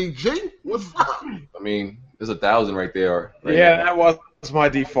joint, BG? What's up? I mean, there's 1,000 right there. That was my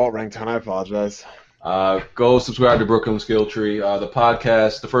default ringtone. I apologize. Go subscribe to Brooklyn Skill Tree. The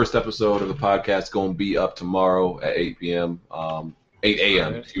podcast, the first episode of the podcast, is going to be up tomorrow at 8 p.m. 8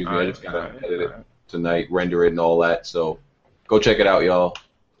 a.m. Excuse me. I just got to edit it tonight, render it, and all that. So go check it out, y'all.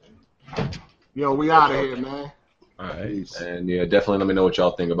 Yo, we out of here, man. All right. And yeah, definitely let me know what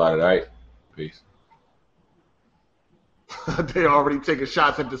y'all think about it. All right. Peace. They already taking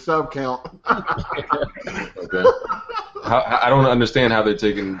shots at the sub count. Okay. I don't understand how they're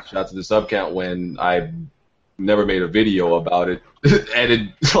taking shots at the sub count when I never made a video about it.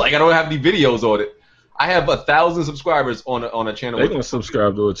 And I don't have any videos on it. I have 1,000 subscribers on a channel. They're gonna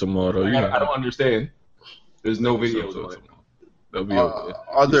subscribe to it tomorrow. I don't understand. There's no videos on it. They'll be okay.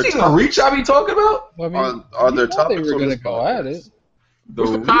 Are there You see the reach I be talking about? I mean, are there you know topics they were on gonna this go at it.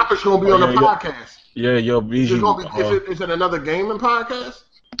 What's the topic going to be on the podcast? Yeah, yo, Is it, BG. is it another gaming podcast?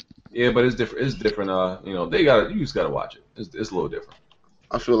 Yeah, but it's different. It's different. You just gotta watch it. It's a little different.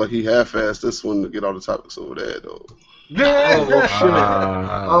 I feel like he half-assed this one to get all the topics over there, though.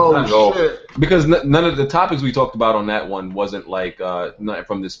 Oh, shit. Because none of the topics we talked about on that one wasn't like not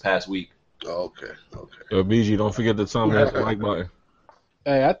from this past week. Oh, okay. Yo, BG, don't forget to tell me hit the like button.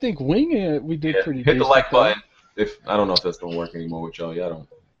 Hey, I think winging it, we did pretty. Hit the decent, like though. button. If I don't know if that's gonna work anymore with y'all. Yeah, I don't.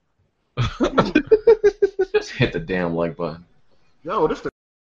 Just hit the damn like button. Yo, this the